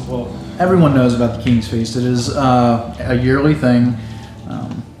Feast. Well, Everyone knows about the King's Feast. It is a yearly thing.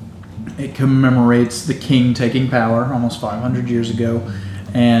 It commemorates the king taking power almost 500 years ago,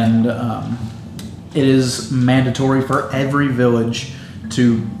 and it is mandatory for every village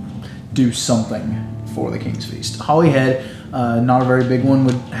to do something for the King's Feast. Holyhead, not a very big one,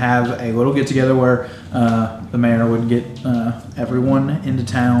 would have a little get-together where the mayor would get everyone into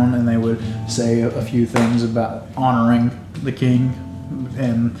town, and they would say a few things about honoring the king,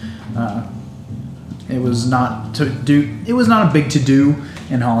 and it was not a big to-do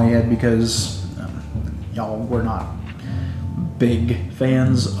in Holyhead because y'all were not big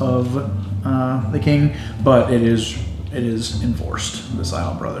fans of the king, but it is enforced. The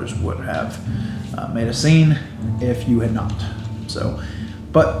Silent Brothers would have made a scene if you had not. So,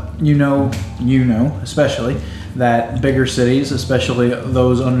 but you know, especially that bigger cities, especially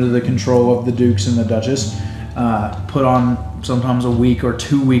those under the control of the dukes and the duchess, put on sometimes a week or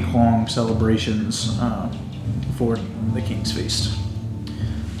 2 week long celebrations for the King's Feast,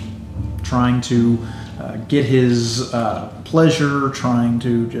 trying to get his pleasure, trying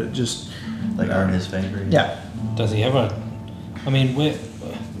to just Like earn his favor. yeah. does he ever? I mean,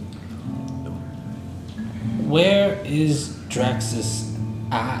 where is Draxus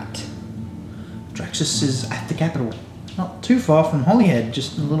at? Draxus is at the capital, not too far from Holyhead,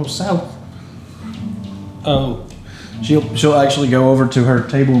 just a little south. Oh, She'll actually go over to her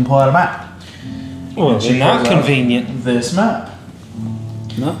table and pull out a map. well, And she not pulls out convenient. This map.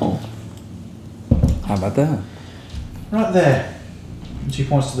 No. How about that? Right there. And she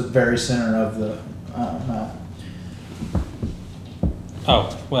points to the very center of the map.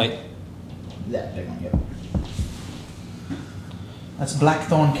 Oh, wait. That big one, yep. That's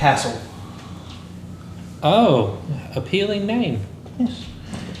Blackthorn Castle. Oh, appealing name. Yes.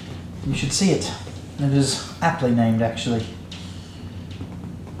 You should see it. It is aptly named, actually.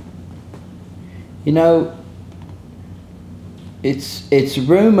 You know, it's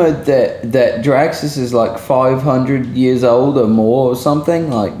rumored that Draxus is like 500 years old or more or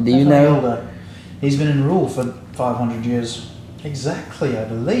something. Like, do you Definitely know? older. He's been in rule for 500 years. Exactly, I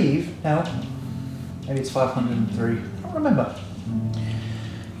believe. No, maybe it's 503. I don't remember.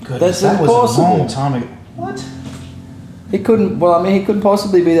 Goodness, That's that was a long impossible. time ago. What? He couldn't. Well, I mean, he couldn't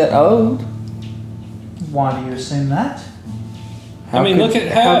possibly be that old. Why do you assume that? I mean, look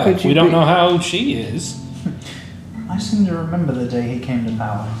at how her. could you We don't be- know how old she is. I seem to remember the day he came to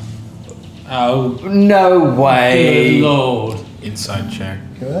power. Oh, No way. good lord. Inside check.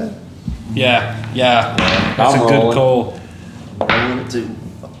 Good. Yeah. That's I'm a good rolling. call. Rolling to-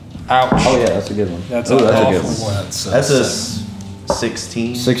 Ouch. Oh yeah, that's a good one. That's Ooh, a that's a awful good one. one. That's a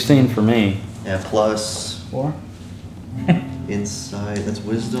 16. 16 for me. Yeah, plus 4. insight. That's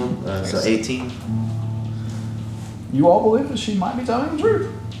wisdom. So 18. You all believe that she might be telling the truth.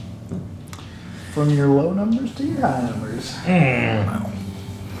 From your low numbers to your high numbers.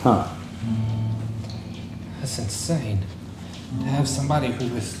 Huh. That's insane. To have somebody who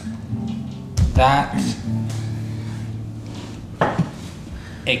is that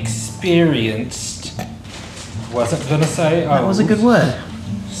experienced. Wasn't gonna say. That was a good word.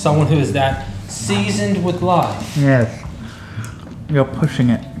 Someone who is that seasoned with life. Yes. You're pushing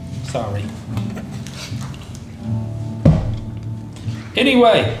it. Sorry.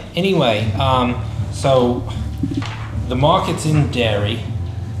 Anyway, so the market's in Derry.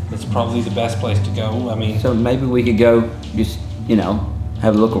 It's probably the best place to go. I mean, So maybe we could go just,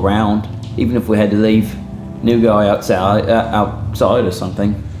 have a look around, even if we had to leave New Guy outside or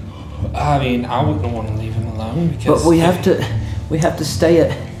something. I wouldn't want to leave him alone because But we have to stay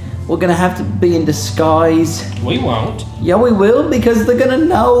at. We're gonna have to be in disguise. We won't. Yeah, we will, because they're gonna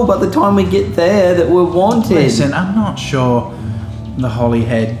know by the time we get there that we're wanted. Listen, I'm not sure the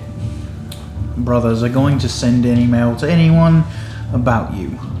Hollyhead brothers are going to send any mail to anyone about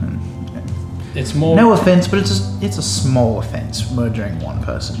you. It's more. No offense, but it's a small offense murdering one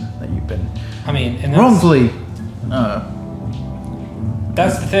person that you've been And wrongfully.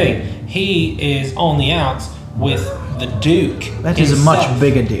 That's the thing. He is on the outs with the Duke. That is a much himself.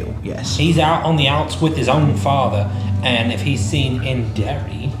 bigger deal. Yes. He's out on the outs with his own father, and if he's seen in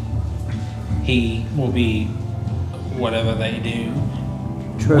Derry, he will be whatever they do.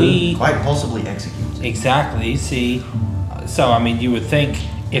 True. Quite possibly executed. Exactly. See, so you would think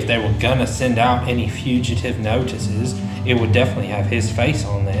if they were gonna send out any fugitive notices, it would definitely have his face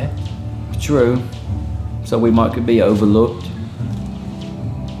on there. True. So we could be overlooked.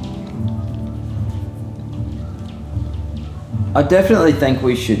 I definitely think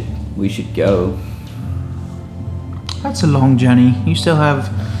we should go. That's a long journey. You still have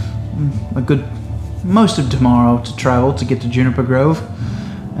most of tomorrow to travel to get to Juniper Grove,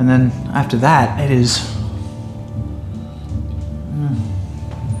 and then after that, it is.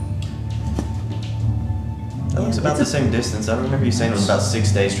 That looks about the same distance. I remember you saying it was about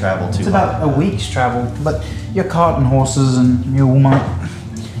 6 days travel to. It's about a week's travel, but your cart and horses and mule might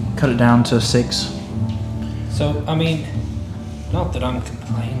cut it down to 6. So not that I'm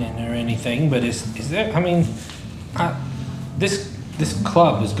complaining or anything, but is there? This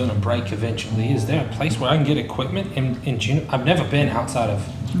club is going to break eventually. Is there a place where I can get equipment in June? I've never been outside of.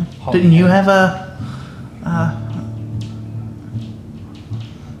 Didn't you have a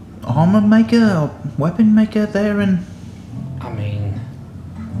armor maker or weapon maker there in?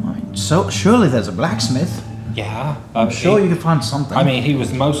 So surely there's a blacksmith. Yeah, I'm sure you could find something. he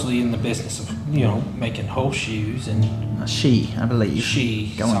was mostly in the business of making horseshoes and I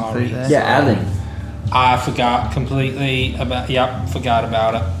believe. Going sorry. through there. Yeah, Alan. I forgot completely about. Yep, forgot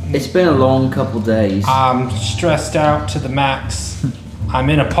about it. It's been a long couple days. I'm stressed out to the max. I'm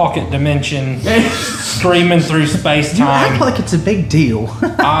in a pocket dimension, screaming through space You act time. like it's a big deal.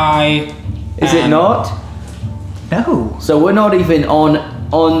 Is it not? No. So we're not even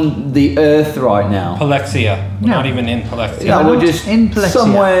on the Earth right now. Palexia. We're No. not even in Palexia. No, we're not just in Palexia.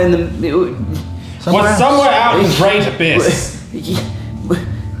 somewhere in the. Somewhere else. Somewhere out in the Great Abyss.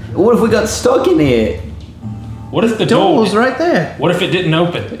 What if we got stuck in here? What if the door? Door's right there. What if it didn't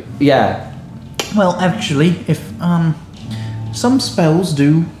open? Yeah. Well, actually, if some spells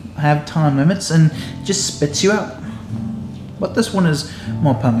do have time limits and just spits you out, but this one is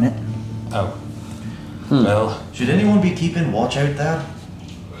more permanent. Oh. Well, Should anyone be keeping watch out there?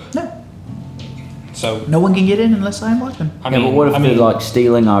 No, so no one can get in unless I invite them. I Yeah, mean, but what if I they're mean, like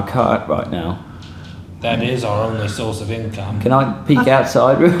stealing our cart right now? that is our only source of income. Can I peek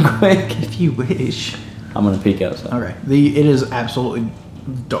outside real quick? If you wish. I'm gonna peek outside. Okay. It is absolutely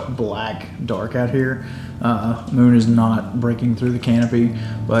dark out here. Moon is not breaking through the canopy,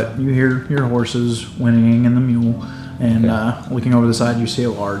 but you hear your horses whinnying and the mule, and looking over the side, you see a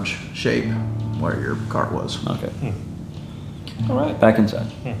large shape where your cart was. Okay. All right. Back inside.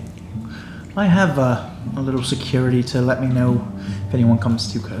 I have a little security to let me know if anyone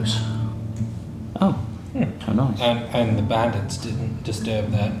comes too close. Oh. How nice. And the bandits didn't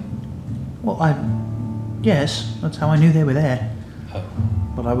disturb that. Well, yes, that's how I knew they were there. Oh.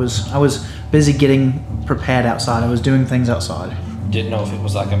 But I was busy getting prepared outside. I was doing things outside. Didn't know if it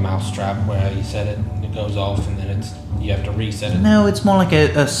was like a mousetrap where you set it and it goes off and then you have to reset it. No, it's more like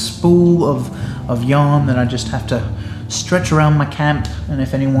a spool of yarn that I just have to stretch around my camp, and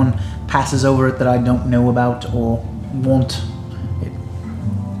if anyone passes over it that I don't know about or want, it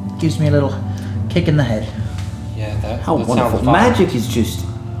gives me a little kick in the head. Yeah, How that wonderful. sounds fun. Magic is just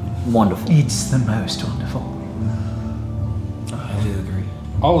wonderful. It's the most wonderful. I do agree.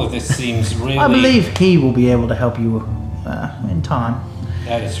 All of this seems really. I believe he will be able to help you in time.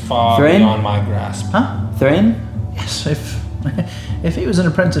 that is far Thrin? beyond my grasp. Huh? Thrin? Yes, if he was an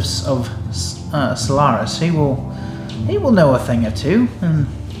apprentice of Solaris, he will know a thing or two, and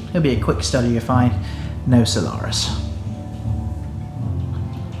he'll be a quick study if I know Solaris.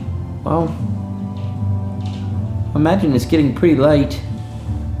 Well, I imagine it's getting pretty late.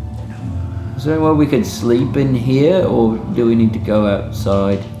 Is there any way we could sleep in here, or do we need to go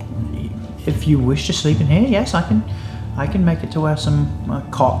outside? If you wish to sleep in here, yes, I can make it to where some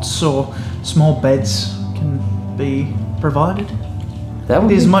cots or small beds can be provided. That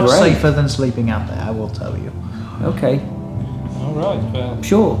would It is be much great. safer than sleeping out there, I will tell you. Okay, All right. Well,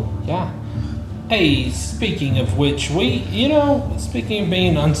 sure. yeah. Hey, speaking of which, speaking of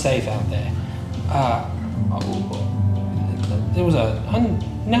being unsafe out there, there was a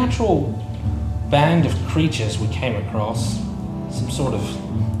unnatural band of creatures we came across. Some sort of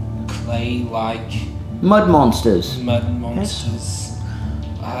clay-like Mud monsters. mud monsters.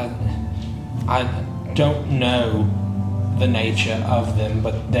 I don't know the nature of them,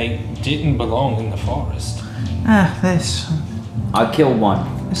 but they didn't belong in the forest. I killed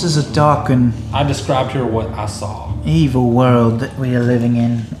one. This is a dark and I described her what I saw. evil world that we are living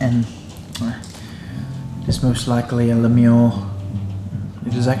in, and it is most likely a lemure.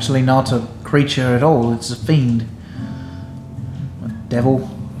 It is actually not a creature at all, it's a fiend. A devil.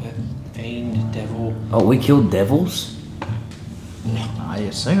 Fiend, devil. Oh, we killed devils? I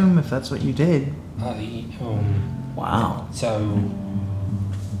assume, if that's what you did. Wow. So,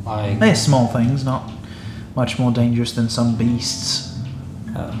 They're small things, not much more dangerous than some beasts.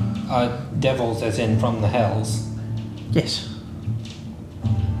 devils as in from the hells. Yes.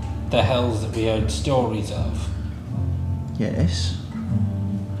 The hells that we heard stories of. Yes.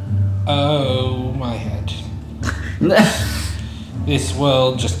 Oh, my head. This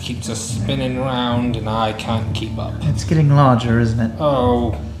world just keeps us spinning around and I can't keep up. It's getting larger, isn't it?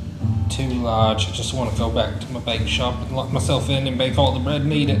 Oh, too large. I just want to go back to my bake shop and lock myself in and bake all the bread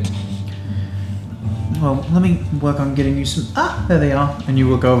and eat it. Well, let me work on getting you some... Ah, there they are. And you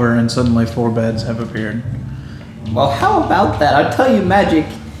look over and suddenly 4 beds have appeared. Well, how about that? I tell you, magic,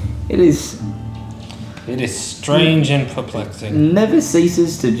 it is It is strange and perplexing. never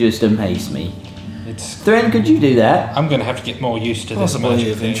ceases to just amaze me. It's. Thrin, could you do that? I'm gonna have to get more used to this Possibly magic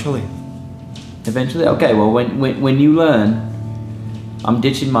thing. eventually. Eventually? Okay, well, when you learn, I'm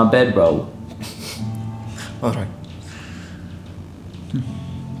ditching my bedroll. Alright.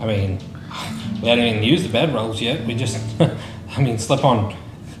 I mean, we haven't even used the bedrolls yet. We just, slept on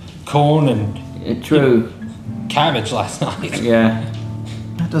corn and True. cabbage last night. Yeah.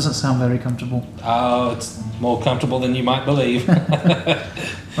 That doesn't sound very comfortable. Oh, it's more comfortable than you might believe.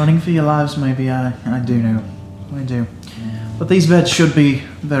 Running for your lives, maybe, I do know. I do. But these beds should be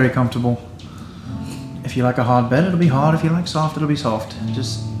very comfortable. If you like a hard bed, it'll be hard. If you like soft, it'll be soft.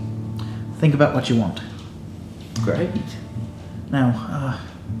 Just think about what you want. Great. Now,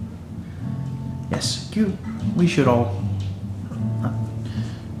 yes, we should all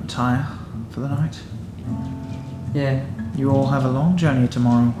retire for the night. Yeah. You all have a long journey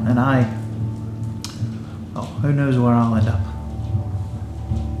tomorrow, and who knows where I'll end up.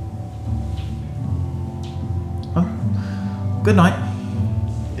 Oh, good night.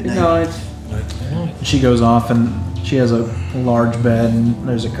 Good Good night. night. Right. night. She goes off and she has a large bed and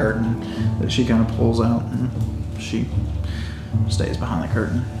there's a curtain that she kind of pulls out and she stays behind the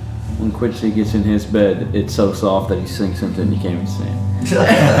curtain. When Quincy gets in his bed, it's so soft that he sings something you can't even sing.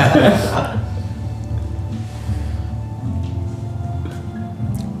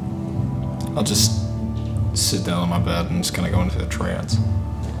 I'll just sit down on my bed and just kind of go into a trance.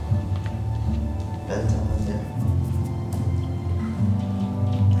 Bedtime, yeah.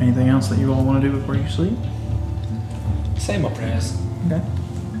 Anything else that you all want to do before you sleep? Say my prayers. Okay.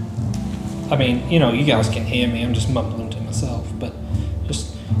 I mean, you know, you guys can hear me. I'm just mumbling to myself, but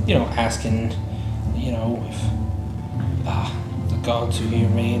just, you know, asking, you know, if the gods who hear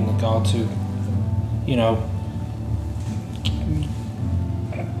me and the gods who, you know,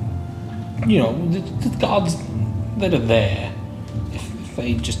 the gods that are there, if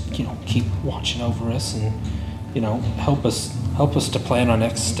they just, you know, keep watching over us and, you know, help us to plan our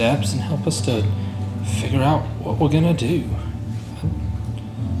next steps and help us to figure out what we're gonna do.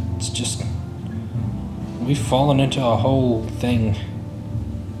 It's just, we've fallen into a whole thing.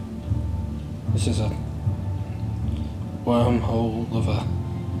 This is a wormhole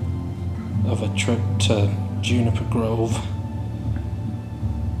of a trip to Juniper Grove,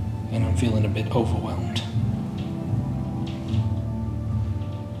 and I'm feeling a bit overwhelmed.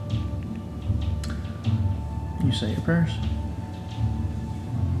 You say your prayers.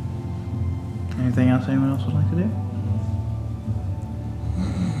 Anything else anyone else would like to do?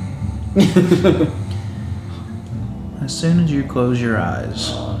 As soon as you close your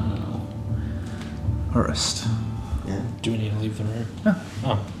eyes, Urst. Yeah. Do we need to leave the room? No.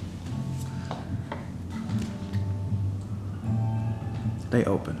 Oh. They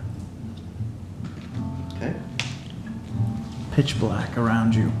open. Okay. Pitch black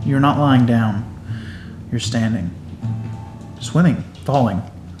around you. You're not lying down. You're standing. Swimming. Falling.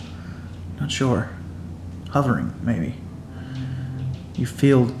 Not sure. Hovering, maybe. You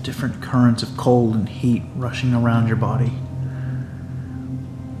feel different currents of cold and heat rushing around your body.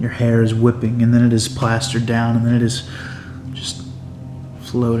 Your hair is whipping, and then it is plastered down, and then it is just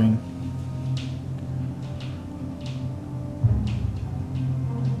floating.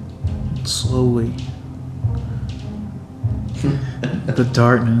 Slowly, the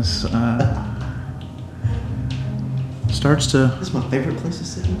darkness starts to This is my favorite place to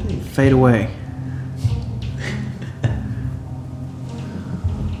sit and think. fade away.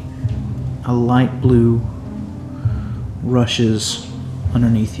 A light blue rushes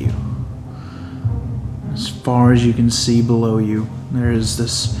underneath you. As far as you can see below you, there is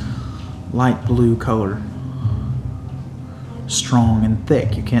this light blue color. Strong and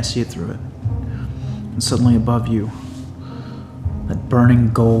thick, you can't see it through it. And suddenly above you, that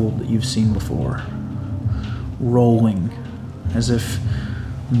burning gold that you've seen before, rolling as if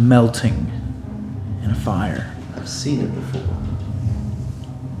melting in a fire. I've seen it before.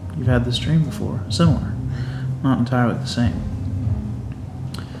 You've had this dream before, similar, not entirely the same.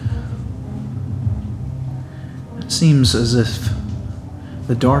 It seems as if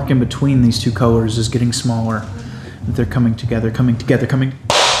the dark in between these two colors is getting smaller, that they're coming together,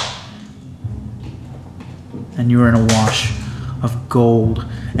 and you're in a wash of gold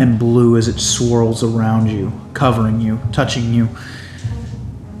and blue as it swirls around you, covering you, touching you.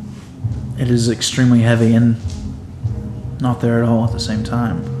 It is extremely heavy and not there at all at the same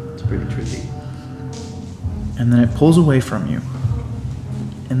time. It's pretty tricky. And then it pulls away from you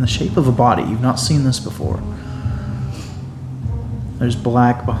in the shape of a body. You've not seen this before. There's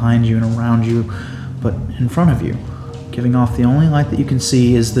black behind you and around you, but in front of you, giving off the only light that you can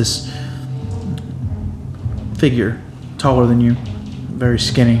see, is this figure, taller than you, very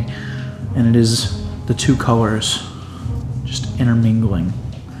skinny, and it is the two colors just intermingling.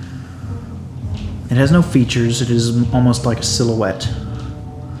 It has no features, it is almost like a silhouette.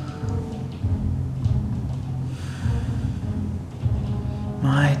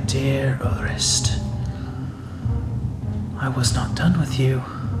 My dear Orist, I was not done with you,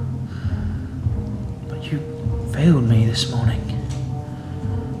 but you failed me this morning,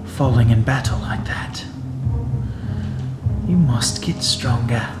 falling in battle like that. You must get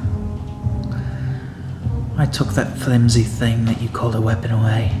stronger. I took that flimsy thing that you called a weapon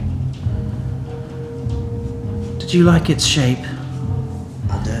away. Did you like its shape?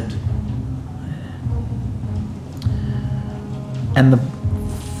 I did. And the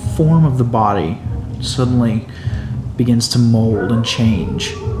form of the body suddenly begins to mold and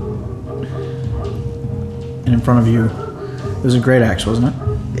change. And in front of you, it was a great axe, wasn't it?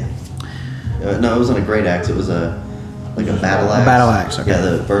 Yeah. No, it wasn't a great axe. It was like a battle axe. A battle axe, okay. Yeah,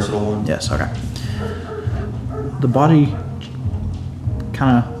 the versatile one. Yes, okay. The body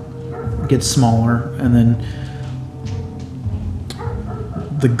kind of gets smaller, and then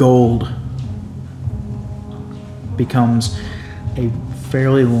the gold becomes a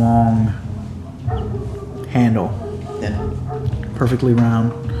fairly long handle, perfectly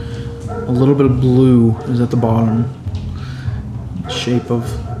round. A little bit of blue is at the bottom, shape of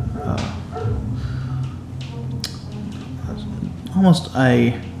almost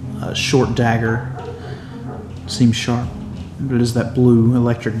a short dagger. Seems sharp, but it is that blue,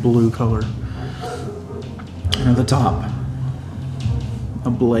 electric blue color. And at the top, a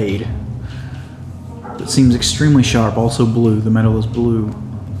blade that seems extremely sharp, also blue. The metal is blue,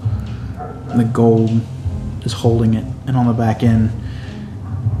 and the gold is holding it. And on the back end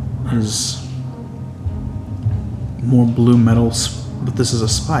is more blue metals, but this is a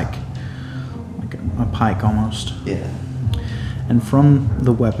spike, like a pike almost. Yeah. And from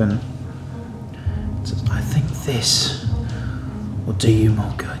the weapon, it says, "I think this will do you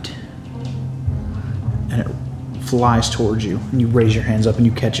more good." And it flies towards you, and you raise your hands up and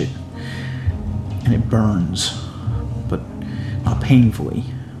you catch it. And it burns, but not painfully.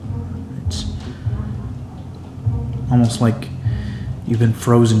 It's almost like you've been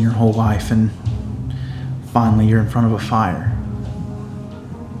frozen your whole life, and finally you're in front of a fire.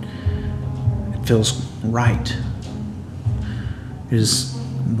 It feels right. It is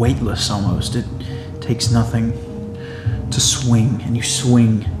weightless almost. It takes nothing to swing, and you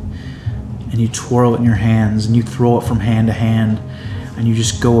swing, and you twirl it in your hands, and you throw it from hand to hand, and you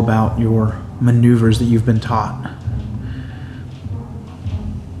just go about your maneuvers that you've been taught.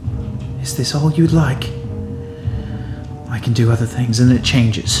 Is this all you'd like? I can do other things. And it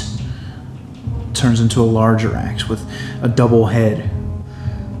changes. It turns into a larger axe with a double head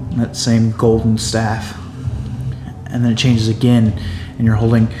and that same golden staff. And then it changes again, and you're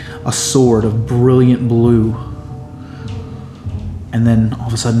holding a sword of brilliant blue. And then all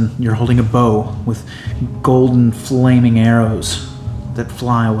of a sudden you're holding a bow with golden flaming arrows that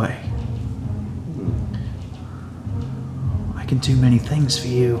fly away. I can do many things for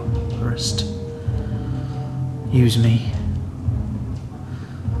you, First. Use me.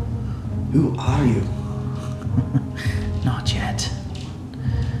 Who are you? Not yet.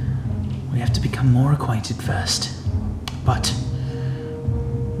 We have to become more acquainted first. But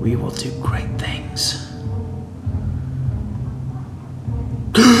we will do great things.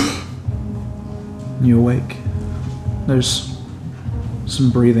 You awake. There's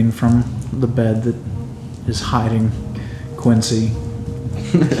some breathing from the bed that is hiding Quincy.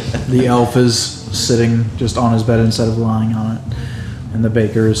 The elf is sitting just on his bed instead of lying on it, and the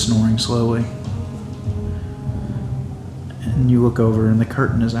baker is snoring slowly. And you look over, and the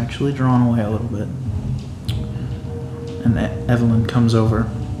curtain is actually drawn away a little bit. And Evelyn comes over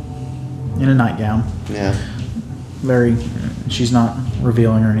in a nightgown. Yeah. She's not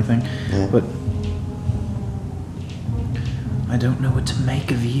revealing or anything, Yeah. but I don't know what to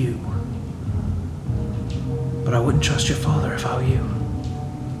make of you. But I wouldn't trust your father if I were you.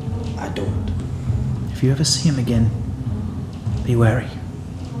 I don't. If you ever see him again, be wary.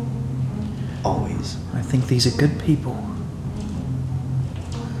 Always. I think these are good people.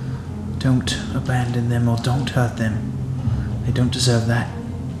 Don't abandon them or don't hurt them. They don't deserve that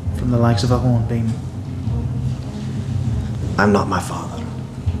from the likes of a Hornbeam. I'm not my father.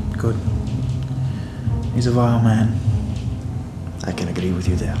 Good. He's a vile man. I can agree with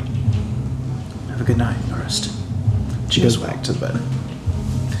you there. Have a good night, Forrest. She goes back to the bed.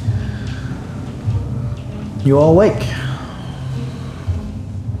 You all awake.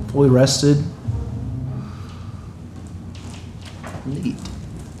 Fully rested. Neat.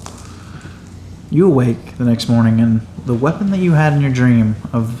 You awake the next morning, and the weapon that you had in your dream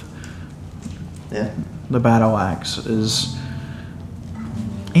of the battle axe is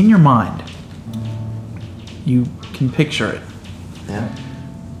in your mind. You can picture it. Yeah.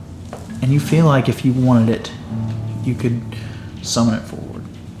 And you feel like if you wanted it, you could summon it forward.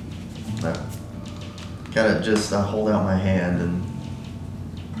 Kind of just hold out my hand and...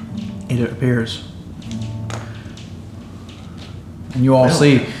 It appears. And you all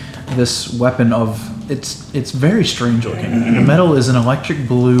see this weapon of... It's very strange looking. The metal is an electric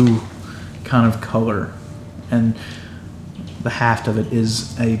blue kind of color. And the haft of it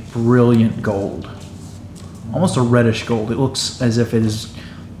is a brilliant gold. Almost a reddish gold. It looks as if it has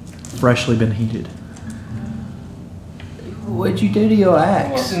freshly been heated. What'd you do to your What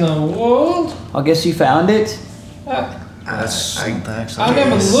axe? in the world? I guess you found it. That's not the axe. I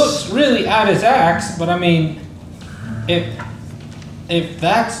never looked really at his axe, but I mean, if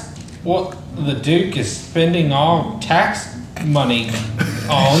that's what the Duke is spending all tax money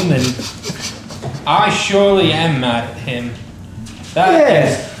on, then I surely am mad at him.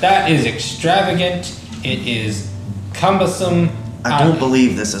 That is extravagant. It is cumbersome. I don't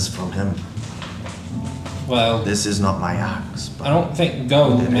believe this is from him. Well, This is not my axe. I don't think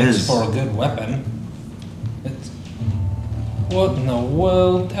gold It makes is. for a good weapon. What in the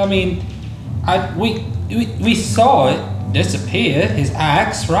world? I mean, we saw it disappear, his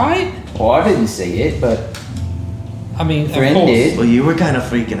axe, right? Well, I didn't see it, but I mean, of Friend course. did. Well, you were kind of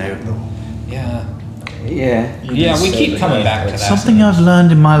freaking out, though. Yeah. yeah. Yeah, we keep coming back to that. Something I've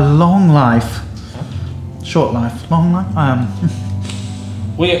learned in my long life. Short life. Long life?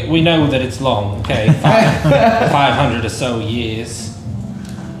 We know that it's long, okay? 500 or so years.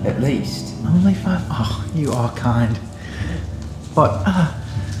 At least. Only 5? Oh, you are kind. But,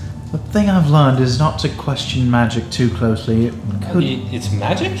 the thing I've learned is not to question magic too closely. It could... It's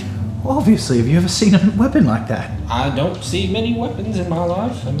magic? Well, obviously, have you ever seen a weapon like that? I don't see many weapons in my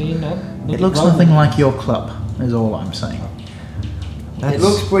life. I mean, It looks nothing like your club, is all I'm saying. It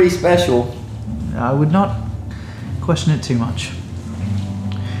looks pretty special. I would not question it too much.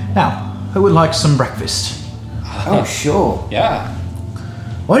 Now, who would like some breakfast? Oh, sure. Yeah.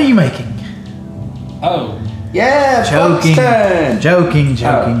 What are you making? Oh. Yeah, Joking. Buxton! Joking.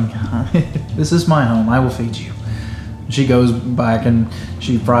 This is my home. I will feed you. She goes back and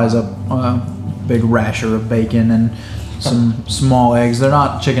she fries up a big rasher of bacon and some small eggs. They're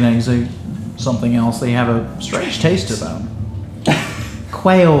not chicken eggs. They're something else. They have a strange taste to them.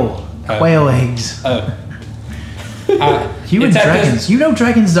 Quail eggs. Oh. You and dragons. You know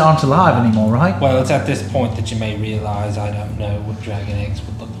dragons aren't alive anymore, right? Well, it's at this point that you may realize I don't know what dragon eggs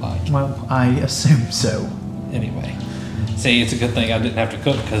would look like. Well, I assume so. Anyway. See, it's a good thing I didn't have to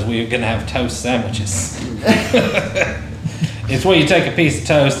cook because we were going to have toast sandwiches. It's where you take a piece of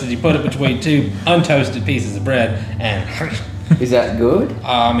toast and you put it between two untoasted pieces of bread and... Is that good?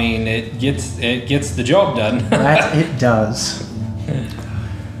 I mean, it gets the job done. That it does.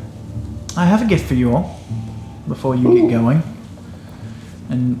 I have a gift for you all before you get going.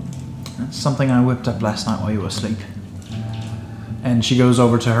 And it's something I whipped up last night while you were asleep. And she goes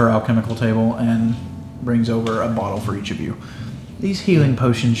over to her alchemical table and brings over a bottle for each of you. These healing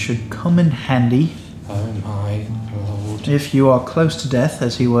potions should come in handy. Oh my lord. If you are close to death,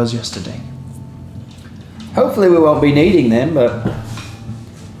 as he was yesterday. Hopefully we won't be needing them, but...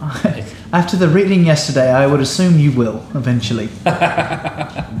 After the reading yesterday, I would assume you will, eventually.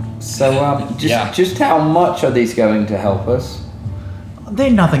 So, just how much are these going to help us? They're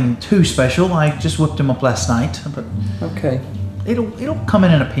nothing too special. I just whipped them up last night, but Okay. it'll come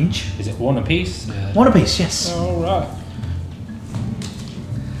in a pinch. Is it one apiece? One apiece, yes. Alright.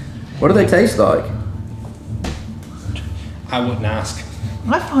 What do they taste like? I wouldn't ask.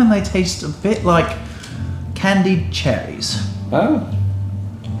 I find they taste a bit like candied cherries. Oh.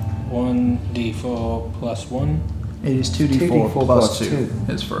 1d4 plus 1. It is 2d4 2d4 plus plus 2. two.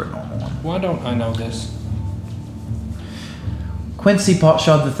 It's for a normal one. Why don't I know this? Quincy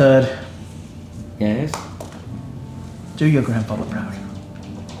Potshot III, Yes. do your grandfather proud.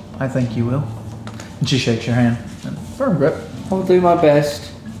 I think you will. And she shakes your hand. And firm grip. I'll do my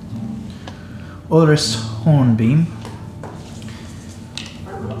best. Ulrich Hornbeam,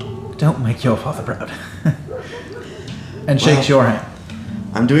 don't make your father proud. And shakes your hand.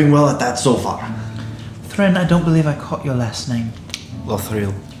 I'm doing well at that so far. Thren, I don't believe I caught your last name.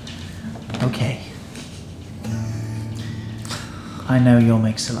 Lothriel. Okay. I know you'll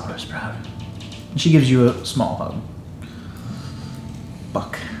make Solaris proud. And she gives you a small hug.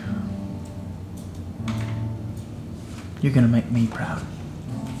 Buck. You're gonna make me proud.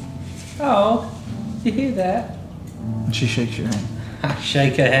 Oh, you hear that? And she shakes your hand. I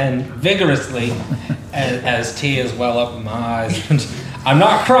shake her hand vigorously as tears well up in my eyes. I'm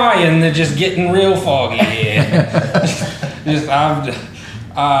not crying, they're just getting real foggy here.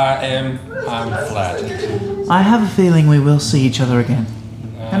 I'm flattered. I have a feeling we will see each other again.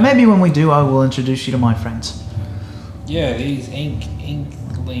 And maybe when we do, I will introduce you to my friends. Yeah, these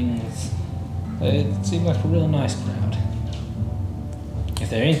inklings, they seem like a real nice crowd. If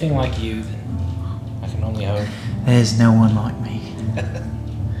they're anything like you, then I can only hope. There's no one like me.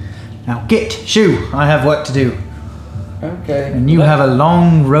 Now get, shoo, I have work to do. Okay. And you have a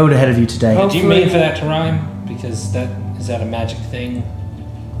long road ahead of you today. Do you mean for that to rhyme? Because is that a magic thing?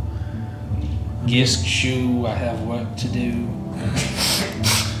 Gisk, shoo, I have work to do.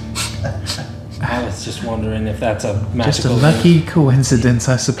 I was just wondering if that's a magical Just a lucky coincidence,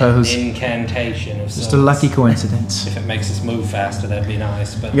 I suppose. incantation of Just sorts. a lucky coincidence. If it makes us move faster, that'd be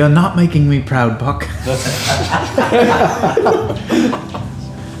nice. But You're not making me proud, Buck.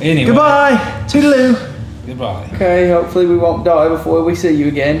 anyway, Goodbye! Toodaloo! Goodbye. Okay, hopefully we won't die before we see you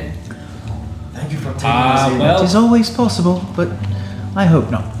again. Thank you for taking us in. It is always possible, but I hope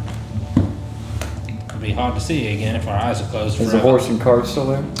not. It'll be hard to see again if our eyes are closed Is forever. the horse and cart still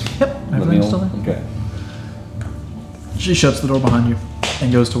there? Yep, The everything's still mule? there. Okay. She shuts the door behind you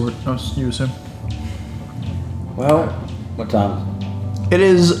and goes toward, you assume. Well, what time? It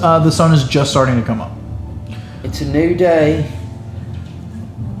is, the sun is just starting to come up. It's a new day.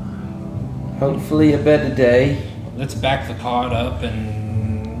 Hopefully a better day. Let's back the cart up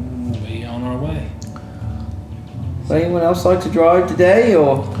and be on our way. Would anyone else like to drive today,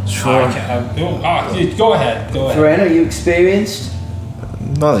 or? Sure. Go ahead. Fran, are you experienced?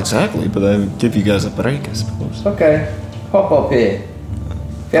 Not exactly, but I give you guys a break, I suppose. Okay, hop up here.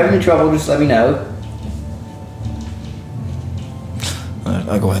 If you have any trouble, just let me know. Alright,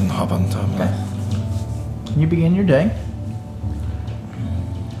 I'll go ahead and hop on top of that. You begin your day.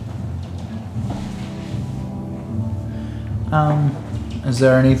 Is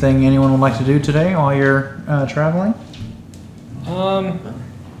there anything anyone would like to do today while you're traveling? I'm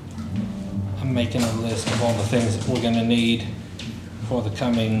making a list of all the things that we're gonna need for the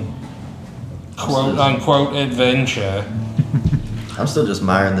coming quote unquote adventure. I'm still just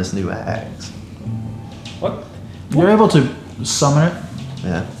admiring this new axe. What? You're able to summon it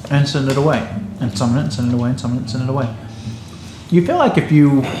Yeah. and send it away, and summon it and send it away, and summon it and send it away. You feel like if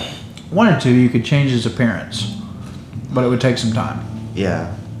you wanted to, you could change its appearance, but it would take some time.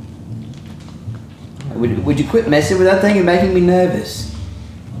 Yeah. Would you quit messing with that thing and making me nervous?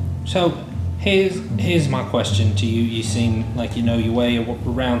 So here's my question to you. You seem like you know your way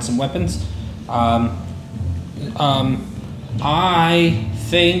around some weapons. I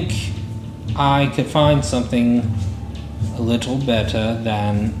think I could find something a little better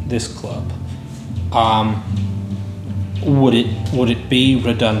than this club. Would it be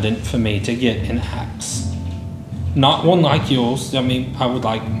redundant for me to get an axe? Not one like yours. I mean, I would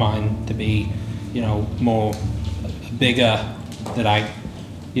like mine to be, more bigger. That I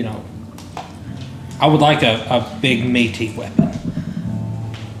would like a big meaty weapon.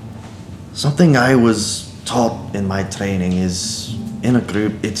 Something I was taught in my training is in a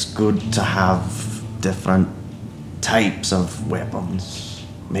group it's good to have different types of weapons.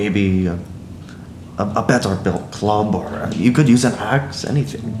 Maybe a better built club, or you could use an axe,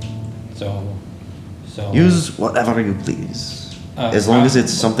 anything. So Use whatever you please. As long as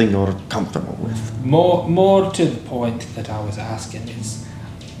it's something you're comfortable with. More to the point that I was asking is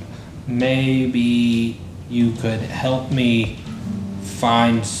maybe you could help me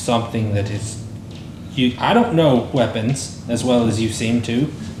find something that is I don't know weapons as well as you seem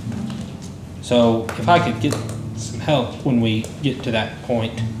to. So if I could get some help when we get to that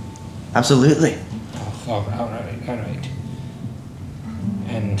point. Absolutely. All right.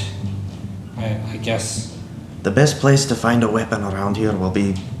 And I guess The best place to find a weapon around here will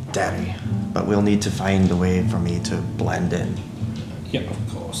be Derry, but we'll need to find a way for me to blend in. yeah, of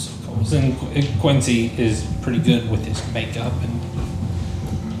course. And Quincy is pretty good with his makeup and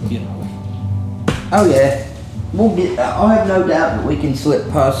Oh yeah. I have no doubt that we can slip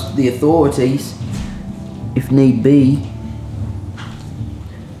past the authorities, if need be.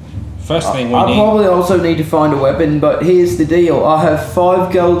 First thing we I need. probably also need to find a weapon, but here's the deal. I have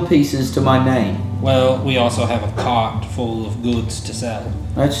 5 gold pieces to my name. Well, we also have a cart full of goods to sell.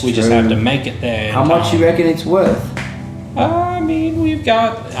 That's We true. just have to make it there. in How much time. you reckon it's worth? I mean, we've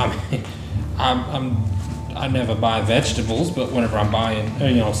got. I never buy vegetables, but whenever I'm buying,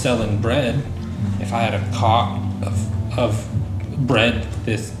 selling bread, if I had a cart of bread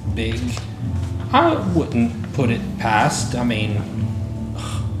this big, I wouldn't put it past. I mean,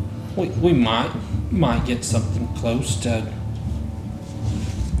 we might get something close to.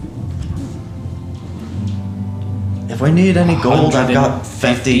 If we need any gold, I've got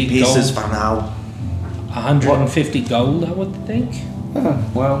 150 50 pieces gold. for now. 150 gold, I would think. Oh,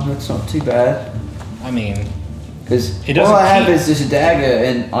 well, that's not too bad. I mean, Because It all doesn't I have keep- is just a dagger,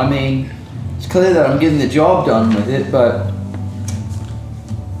 and I mean, it's clear that I'm getting the job done with it, but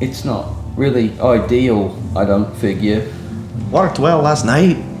it's not really ideal, I don't figure. Worked well last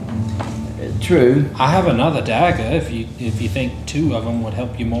night. True. I have another dagger if you think 2 of them would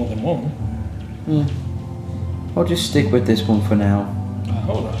help you more than one. I'll just stick with this one for now,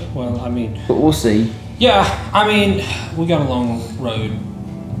 All right. Well, I mean, but we'll see. yeah. I mean, we got a long road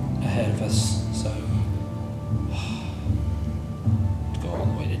ahead of us, so go all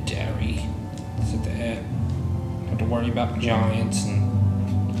the way to Derry. Sit there. Have to worry about giants and.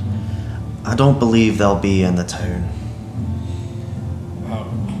 I don't believe they'll be in the town. Oh,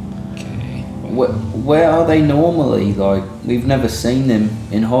 okay. Well, Where are they normally? Like, we've never seen them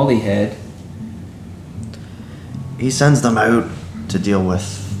in Holyhead. He sends them out to deal with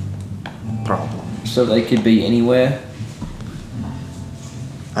problems. So they could be anywhere.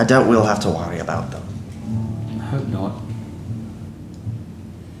 I doubt we'll have to worry about them. I hope not.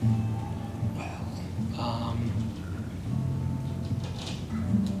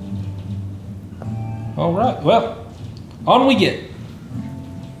 All right. Well, on we get.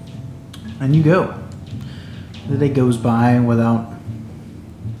 And you go. The day goes by without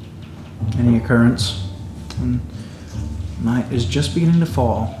any occurrence. And night is just beginning to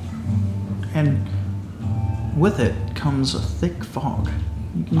fall. And with it comes a thick fog.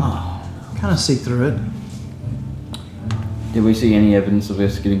 You can kind of see through it. Did we see any evidence of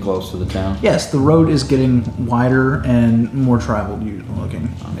us getting close to the town? Yes, the road is getting wider and more traveled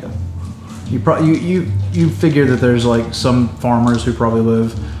looking. Okay. You figure that there's like some farmers who probably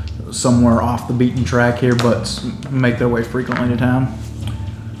live somewhere off the beaten track here, but make their way frequently to town.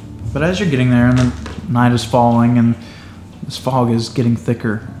 But as you're getting there and the night is falling and this fog is getting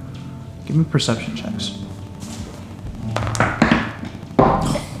thicker, give me perception checks.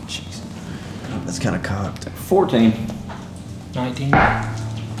 Jeez. That's kind of cocked. 14. 19.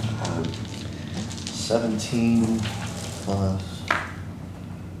 17 plus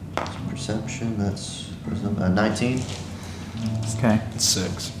perception, that's 19. Okay.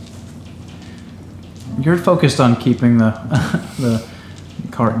 6. You're focused on keeping the the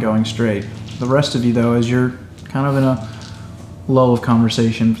cart going straight. The rest of you, though, as you're kind of in a lull of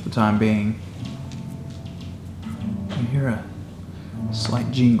conversation for the time being, you hear a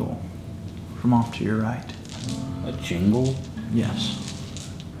slight jingle from off to your right. A jingle? Yes.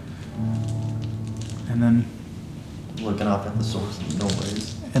 And then Looking up at the source of the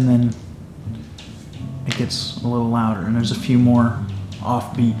noise. and then it gets a little louder, and there's a few more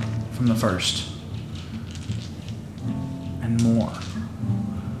offbeat from the first. And more.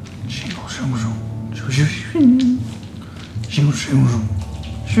 Jingle, jingle, jingle, jingle, jingle,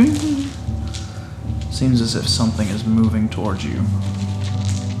 jingle. Seems as if something is moving towards you.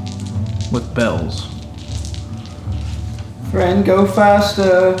 With bells. Friend, go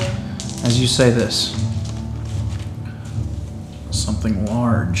faster. As you say this, something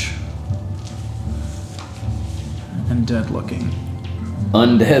large and dead looking.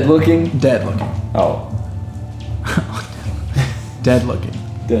 Undead looking? Dead looking. Oh, Dead looking.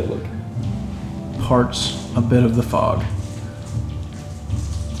 dead looking. Parts a bit of the fog.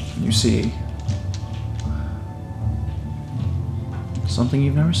 You see something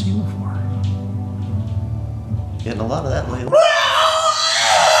you've never seen before. Getting a lot of that lately.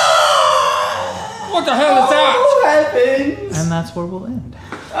 What the hell is that? Heavens! And that's where we'll end.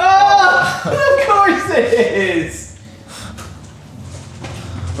 Oh, of course it is!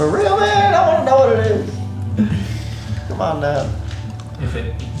 For real, man? I want to know what it is. Come on now. If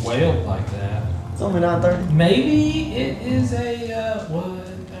it wailed like that, It's only 9:30. maybe it is a what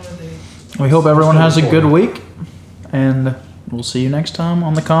are they? We hope everyone has a good week, and we'll see you next time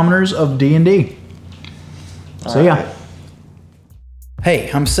on the Commoners of D&D. See ya. Alright.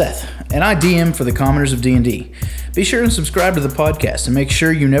 Hey, I'm Seth, and I DM for the Commoners of D&D. Be sure and subscribe to the podcast and make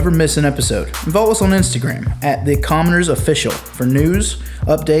sure you never miss an episode. And follow us on Instagram at The Commoners Official for news,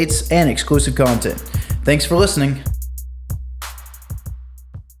 updates, and exclusive content. Thanks for listening.